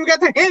haven't even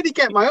got to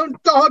handicap my own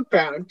dog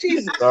pound.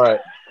 Jesus. All right.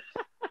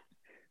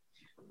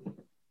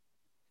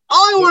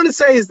 All I want to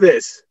say is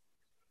this.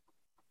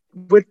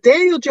 With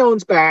Daniel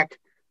Jones back,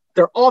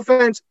 their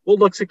offense will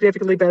look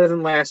significantly better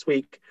than last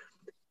week.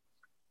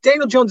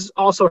 Daniel Jones is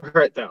also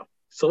hurt, though,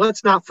 so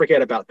let's not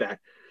forget about that.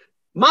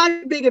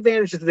 My big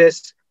advantage is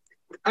this.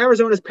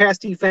 Arizona's pass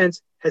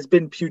defense has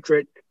been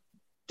putrid.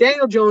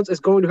 Daniel Jones is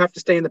going to have to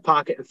stay in the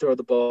pocket and throw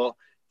the ball.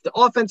 The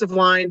offensive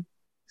line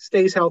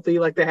stays healthy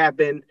like they have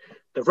been.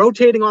 The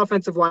rotating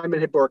offensive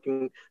linemen have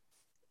working.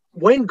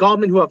 Wayne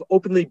Gallman, who I've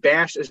openly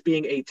bashed as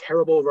being a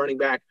terrible running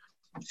back,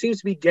 seems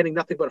to be getting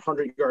nothing but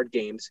 100-yard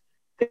games.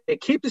 They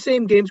keep the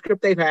same game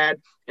script they've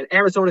had, and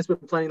Arizona's been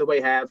playing the way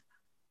they have.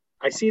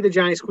 I see the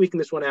Giants squeaking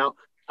this one out.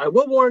 I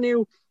will warn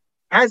you,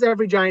 as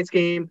every Giants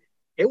game,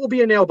 it will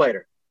be a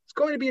nail-biter. It's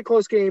going to be a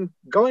close game,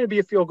 going to be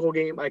a field goal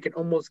game. I can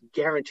almost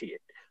guarantee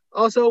it.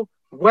 Also,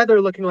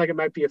 weather looking like it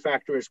might be a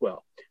factor as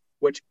well,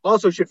 which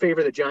also should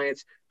favor the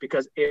Giants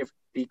because if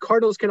the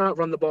Cardinals cannot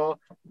run the ball,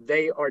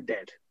 they are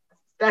dead.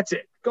 That's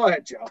it. Go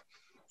ahead, Joe.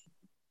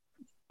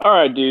 All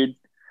right, dude.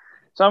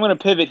 So I'm going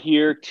to pivot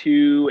here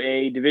to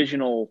a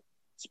divisional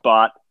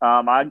spot.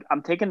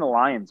 I'm taking the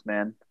Lions,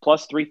 man.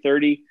 Plus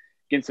 330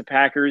 against the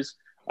Packers.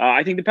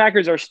 I think the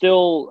Packers are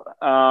still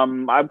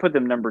I'd put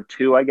them number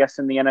 2, I guess,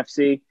 in the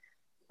NFC.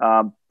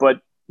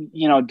 But,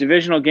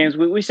 divisional games,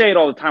 we say it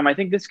all the time. I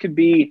think this could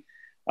be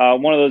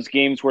one of those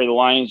games where the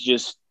Lions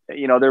just,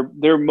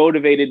 they're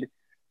motivated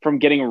from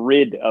getting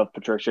rid of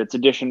Patricia. It's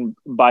addition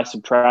by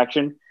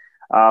subtraction.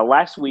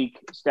 Last week,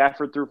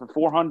 Stafford threw for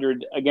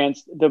 400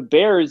 against the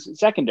Bears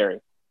secondary.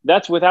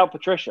 That's without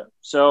Patricia.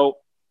 So,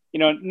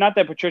 not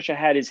that Patricia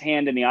had his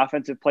hand in the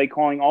offensive play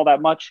calling all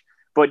that much,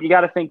 but you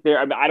got to think there.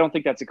 I don't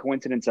think that's a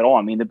coincidence at all.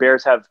 I mean, the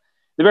Bears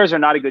are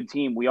not a good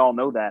team. We all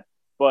know that.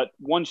 But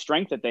one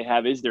strength that they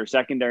have is their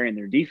secondary and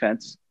their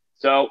defense.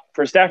 So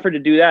for Stafford to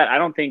do that, I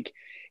don't think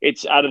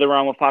it's out of the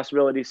realm of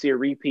possibility to see a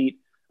repeat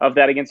of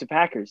that against the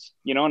Packers.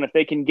 And if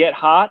they can get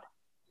hot,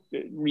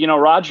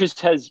 Rodgers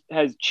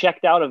has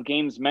checked out of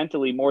games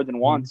mentally more than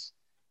once.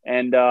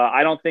 And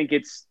I think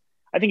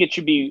it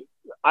should be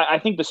 – I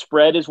think the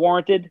spread is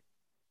warranted.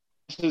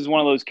 This is one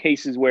of those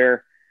cases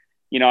where,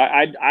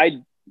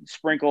 I'd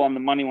sprinkle on the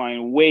money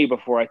line way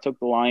before I took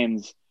the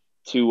Lions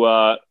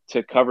to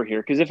cover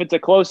here. Because if it's a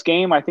close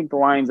game, I think the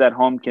Lions at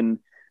home can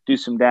do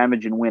some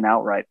damage and win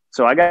outright.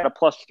 So I got a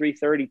plus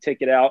 330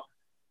 ticket out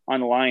on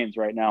the Lions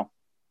right now.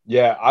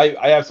 Yeah,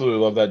 I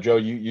absolutely love that, Joe.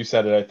 You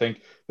said it. I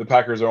think the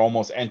Packers are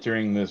almost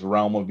entering this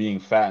realm of being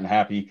fat and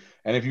happy.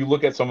 And if you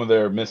look at some of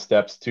their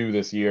missteps too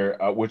this year,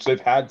 which they've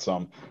had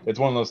some, it's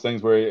one of those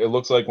things where it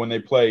looks like when they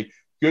play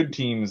good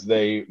teams,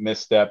 they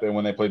misstep, and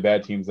when they play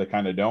bad teams, they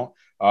kind of don't.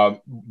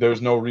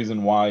 There's no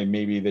reason why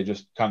maybe they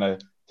just kind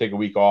of take a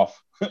week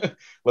off.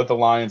 Let the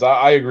Lions.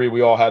 I agree.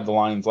 We all had the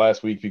Lions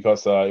last week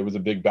because it was a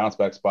big bounce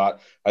back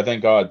spot. I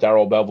think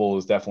Darrell Bevell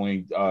is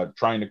definitely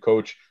trying to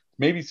coach.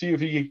 Maybe see if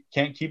he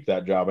can't keep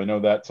that job. I know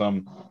that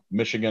some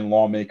Michigan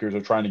lawmakers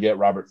are trying to get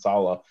Robert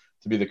Saleh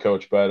to be the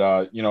coach,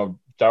 but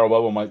Darrell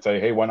Bevell might say,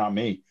 "Hey, why not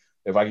me?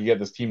 If I can get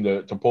this team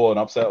to pull an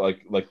upset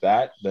like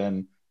that,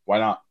 then why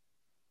not?"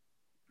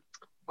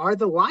 Are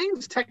the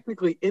Lions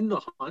technically in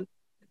the hunt?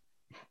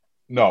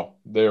 No,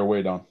 they're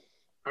way down.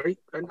 Are you,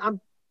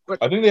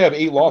 I think they have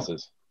 8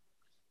 losses.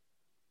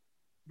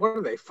 What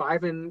are they?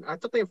 5 and I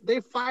thought they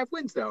have 5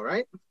 wins though,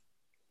 right?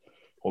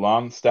 Hold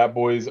on, Stat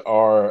Boys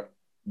are.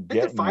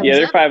 They're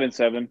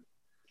 5-7.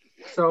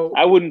 So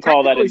I wouldn't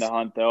call that in the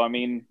hunt, though. I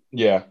mean,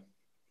 yeah,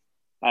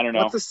 I don't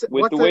know. What's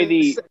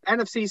the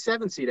NFC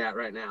 7 seed at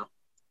right now?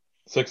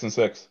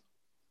 6-6.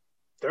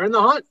 they're in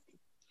the hunt.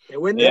 They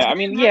win this. Yeah, I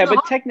mean,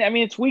 but technically, I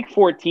mean, it's week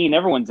 14.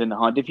 Everyone's in the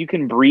hunt. If you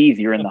can breathe,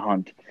 you're in the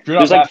hunt.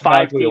 There's like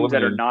 5 teams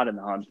that are not in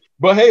the hunt.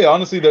 But hey,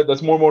 honestly,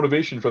 that's more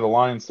motivation for the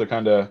Lions to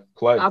kind of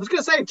play. I was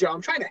gonna say, Joe,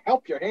 I'm trying to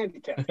help your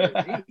handicap.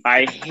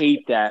 I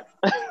hate that.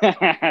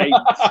 I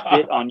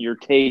spit on your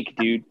take,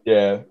 dude.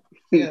 Yeah,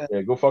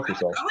 go fuck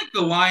yourself. I like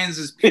the Lions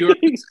as pure.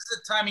 This is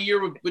the time of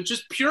year with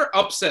just pure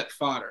upset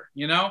fodder.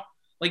 You know,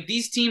 like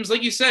these teams,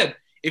 like you said,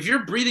 if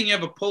you're breathing, you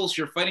have a pulse.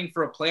 You're fighting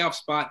for a playoff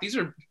spot. These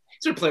are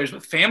players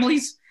with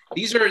families.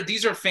 These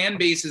are fan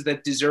bases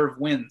that deserve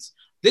wins.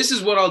 This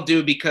is what I'll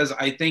do because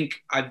I think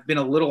I've been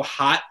a little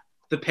hot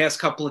the past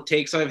couple of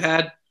takes I've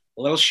had,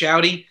 a little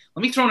shouty.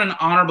 Let me throw in an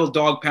honorable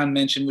dog pound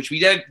mention, which we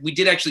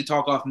did actually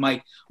talk off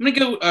mic. I'm going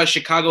to go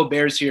Chicago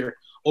Bears here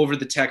over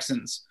the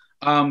Texans.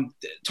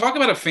 Talk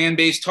about a fan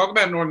base. Talk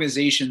about an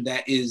organization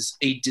that is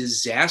a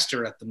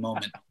disaster at the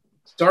moment.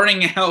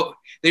 Starting out,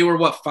 they were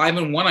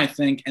 5-1, I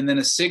think, and then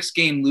a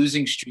 6-game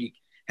losing streak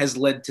has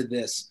led to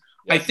this.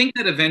 I think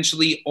that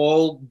eventually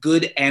all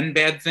good and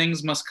bad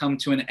things must come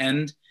to an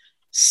end.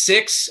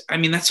 6, I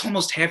mean, that's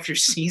almost half your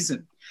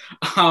season.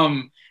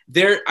 I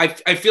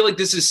feel like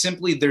this is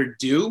simply their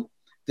due.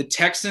 The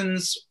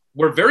Texans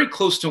were very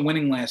close to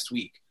winning last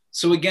week.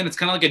 So, again, it's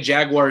kind of like a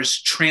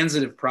Jaguars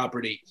transitive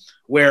property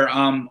where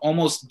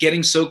almost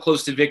getting so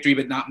close to victory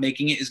but not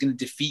making it is going to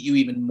defeat you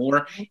even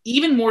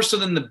more so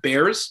than the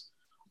Bears,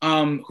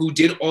 who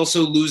did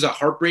also lose a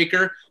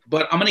heartbreaker.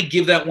 But I'm going to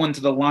give that one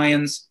to the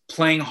Lions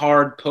playing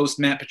hard post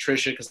Matt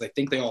Patricia because I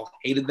think they all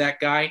hated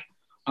that guy.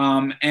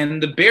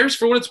 And the Bears,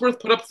 for what it's worth,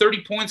 put up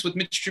 30 points with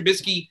Mitch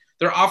Trubisky.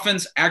 Their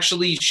offense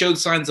actually showed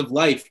signs of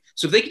life.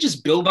 So if they could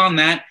just build on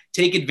that,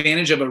 take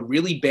advantage of a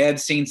really bad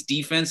Saints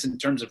defense in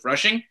terms of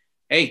rushing,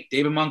 hey,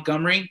 David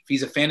Montgomery, if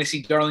he's a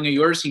fantasy darling of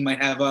yours, he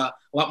might have a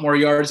lot more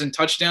yards and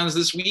touchdowns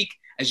this week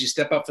as you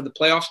step up for the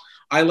playoffs.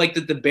 I like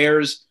that the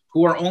Bears,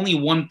 who are only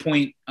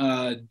 1-point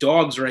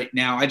dogs right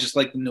now, I just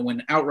like them to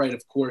win outright,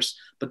 of course.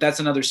 But that's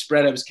another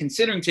spread I was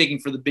considering taking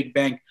for the big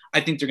bank.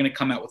 I think they're going to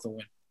come out with a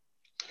win.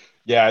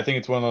 Yeah, I think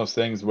it's one of those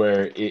things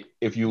where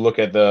if you look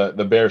at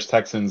the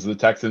Bears-Texans, the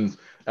Texans,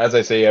 as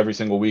I say every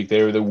single week,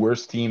 they were the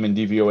worst team in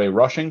DVOA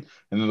rushing,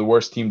 and they're the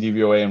worst team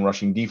DVOA in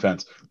rushing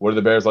defense. What do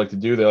the Bears like to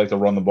do? They like to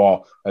run the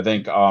ball. I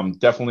think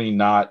definitely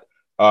not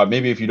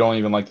maybe if you don't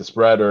even like the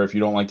spread or if you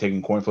don't like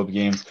taking coin flip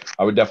games,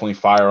 I would definitely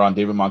fire on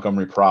David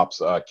Montgomery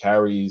props,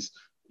 carries,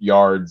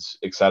 yards,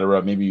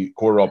 etc. Maybe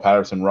Cordell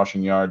Patterson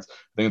rushing yards.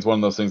 I think it's one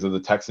of those things that the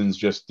Texans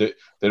just they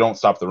don't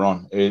stop the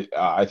run.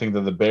 I think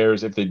that the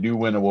Bears, if they do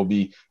win, it will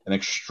be an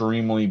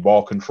extremely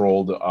ball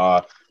controlled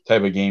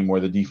type of game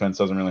where the defense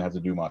doesn't really have to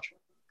do much.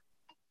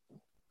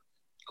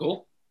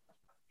 Cool.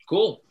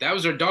 That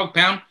was our dog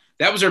pound.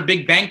 That was our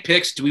big bank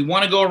picks. Do we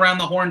want to go around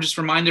the horn? Just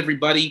remind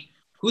everybody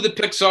who the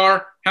picks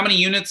are, how many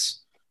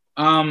units.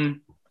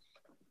 I'm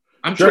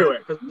sure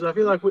because I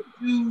feel like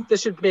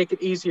this should make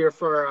it easier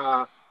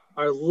for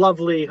our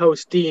lovely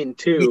host Dean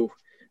too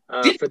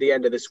for the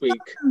end of this week.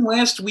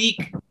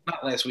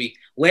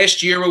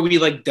 Last year where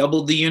we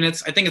doubled the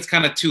units. I think it's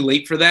kind of too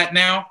late for that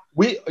now.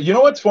 You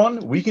know what's fun?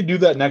 We could do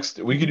that next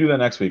week.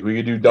 We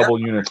could do double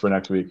units for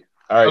next week.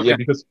 All right, okay. Yeah,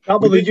 because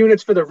double the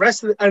units for the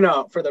rest of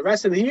for the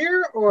rest of the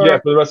year, or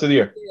for the rest of the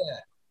year.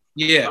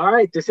 Yeah. All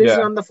right,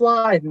 decision on the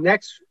fly.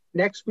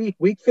 Next week,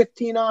 week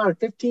 15 on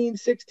 15,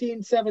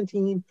 16,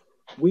 17.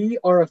 We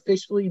are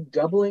officially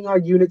doubling our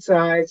unit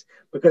size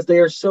because they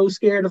are so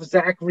scared of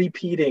Zach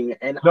repeating,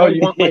 and I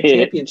want my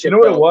championship. You know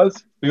what it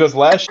was? Because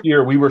last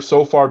year we were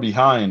so far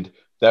behind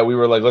that we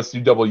were like, let's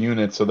do double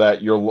units so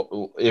that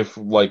if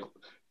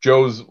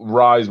Joe's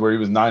rise where he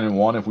was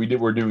 9-1, if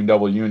we're doing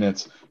double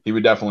units, he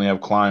would definitely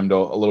have climbed a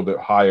little bit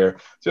higher.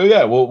 So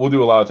yeah, we'll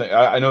do a lot of things.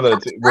 I know that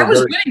I was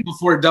winning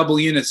before double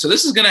units, so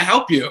this is going to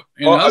help you.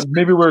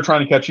 Maybe we were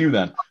trying to catch you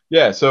then.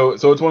 Yeah, so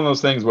it's one of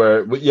those things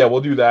where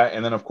we'll do that,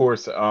 and then of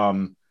course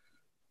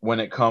when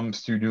it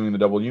comes to doing the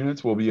double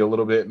units, we'll be a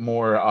little bit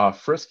more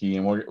frisky,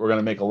 and we're going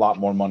to make a lot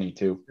more money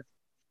too.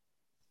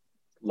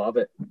 Love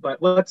it.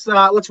 But let's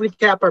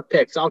recap our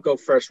picks. I'll go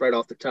first right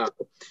off the top.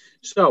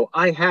 So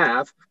I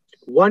have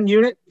 1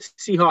 unit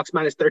Seahawks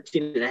minus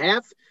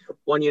 13.5,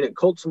 1 unit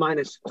Colts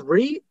minus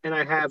 3, and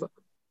I have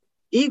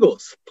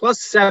Eagles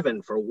plus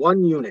 7 for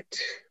 1 unit.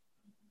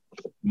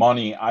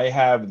 Money. I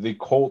have the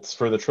Colts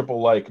for the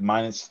triple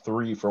minus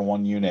 3 for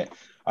 1 unit.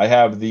 I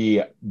have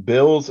the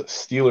Bills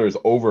Steelers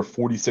over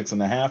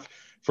 46.5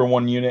 for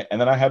 1 unit,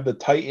 and then I have the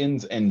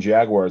Titans and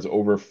Jaguars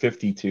over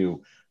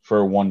 52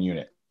 for 1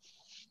 unit.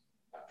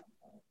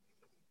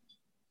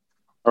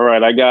 All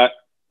right, I got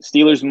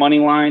Steelers money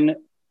line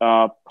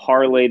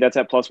parlay. That's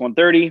at plus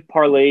 130.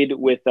 Parlayed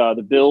with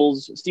the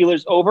Bills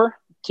Steelers over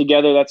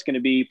together. That's going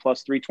to be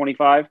plus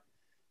 325.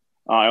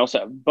 I also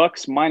have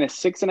Bucks minus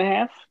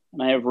 6.5,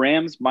 and I have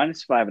Rams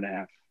minus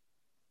 5.5.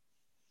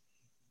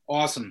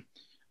 Awesome.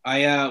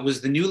 I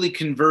was the newly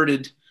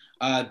converted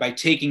by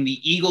taking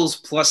the Eagles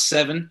plus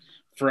 7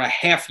 for a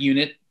half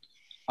unit.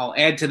 I'll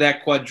add to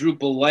that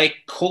quadruple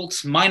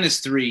Colts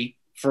minus 3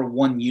 for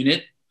 1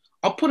 unit.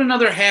 I'll put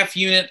another half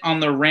unit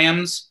on the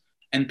Rams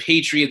and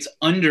Patriots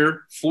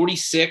under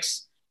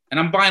 46 and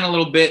I'm buying a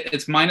little bit.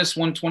 It's minus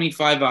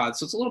 125 odds,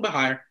 so it's a little bit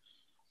higher.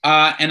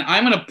 And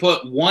I'm going to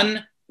put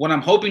what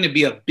I'm hoping to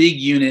be a big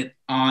unit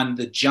on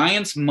the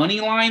Giants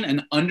money line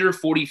and under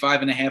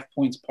 45.5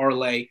 points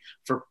parlay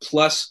for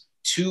plus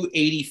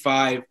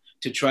 285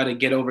 to try to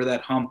get over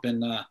that hump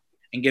and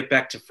get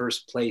back to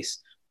first place.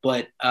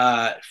 But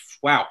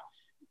wow,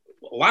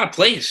 a lot of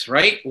plays,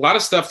 right? A lot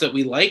of stuff that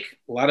we like,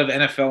 a lot of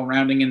NFL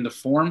rounding into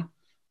form.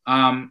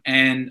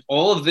 And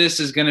all of this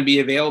is going to be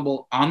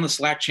available on the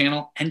Slack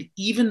channel and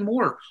even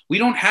more. We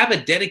don't have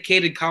a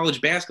dedicated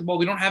college basketball.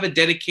 We don't have a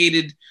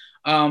dedicated,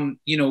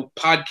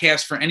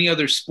 podcast for any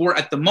other sport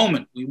at the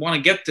moment. We want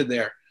to get to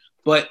there,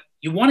 but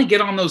you want to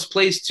get on those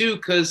plays too,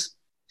 because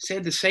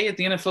sad to say it,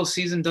 the NFL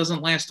season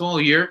doesn't last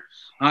all year.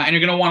 And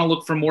you're going to want to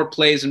look for more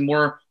plays and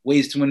more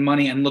ways to win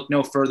money, and look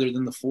no further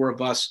than the four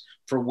of us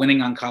for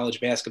winning on college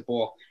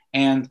basketball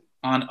and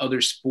on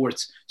other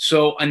sports.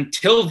 So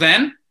until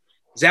then,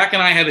 Zach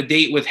and I have a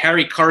date with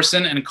Harry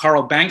Carson and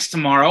Carl Banks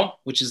tomorrow,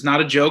 which is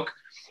not a joke.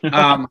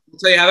 I'll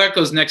tell you how that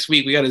goes next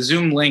week. We got a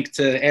Zoom link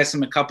to ask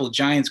them a couple of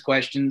Giants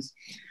questions.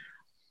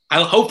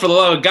 I hope for the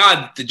love of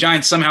God the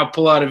Giants somehow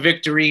pull out a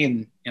victory,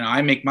 and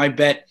I make my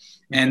bet,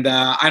 and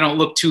I don't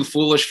look too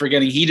foolish for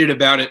getting heated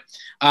about it.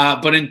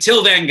 But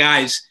until then,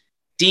 guys,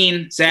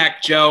 Dean,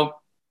 Zach, Joe,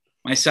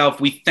 myself,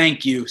 we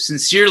thank you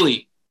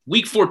sincerely.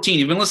 Week 14,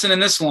 you've been listening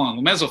this long.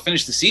 We might as well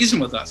finish the season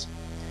with us.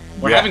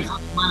 We're having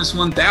minus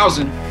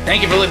 1,000.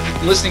 Thank you for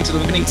listening to the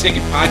Winning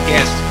Ticket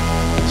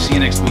podcast. See you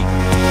next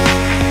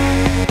week.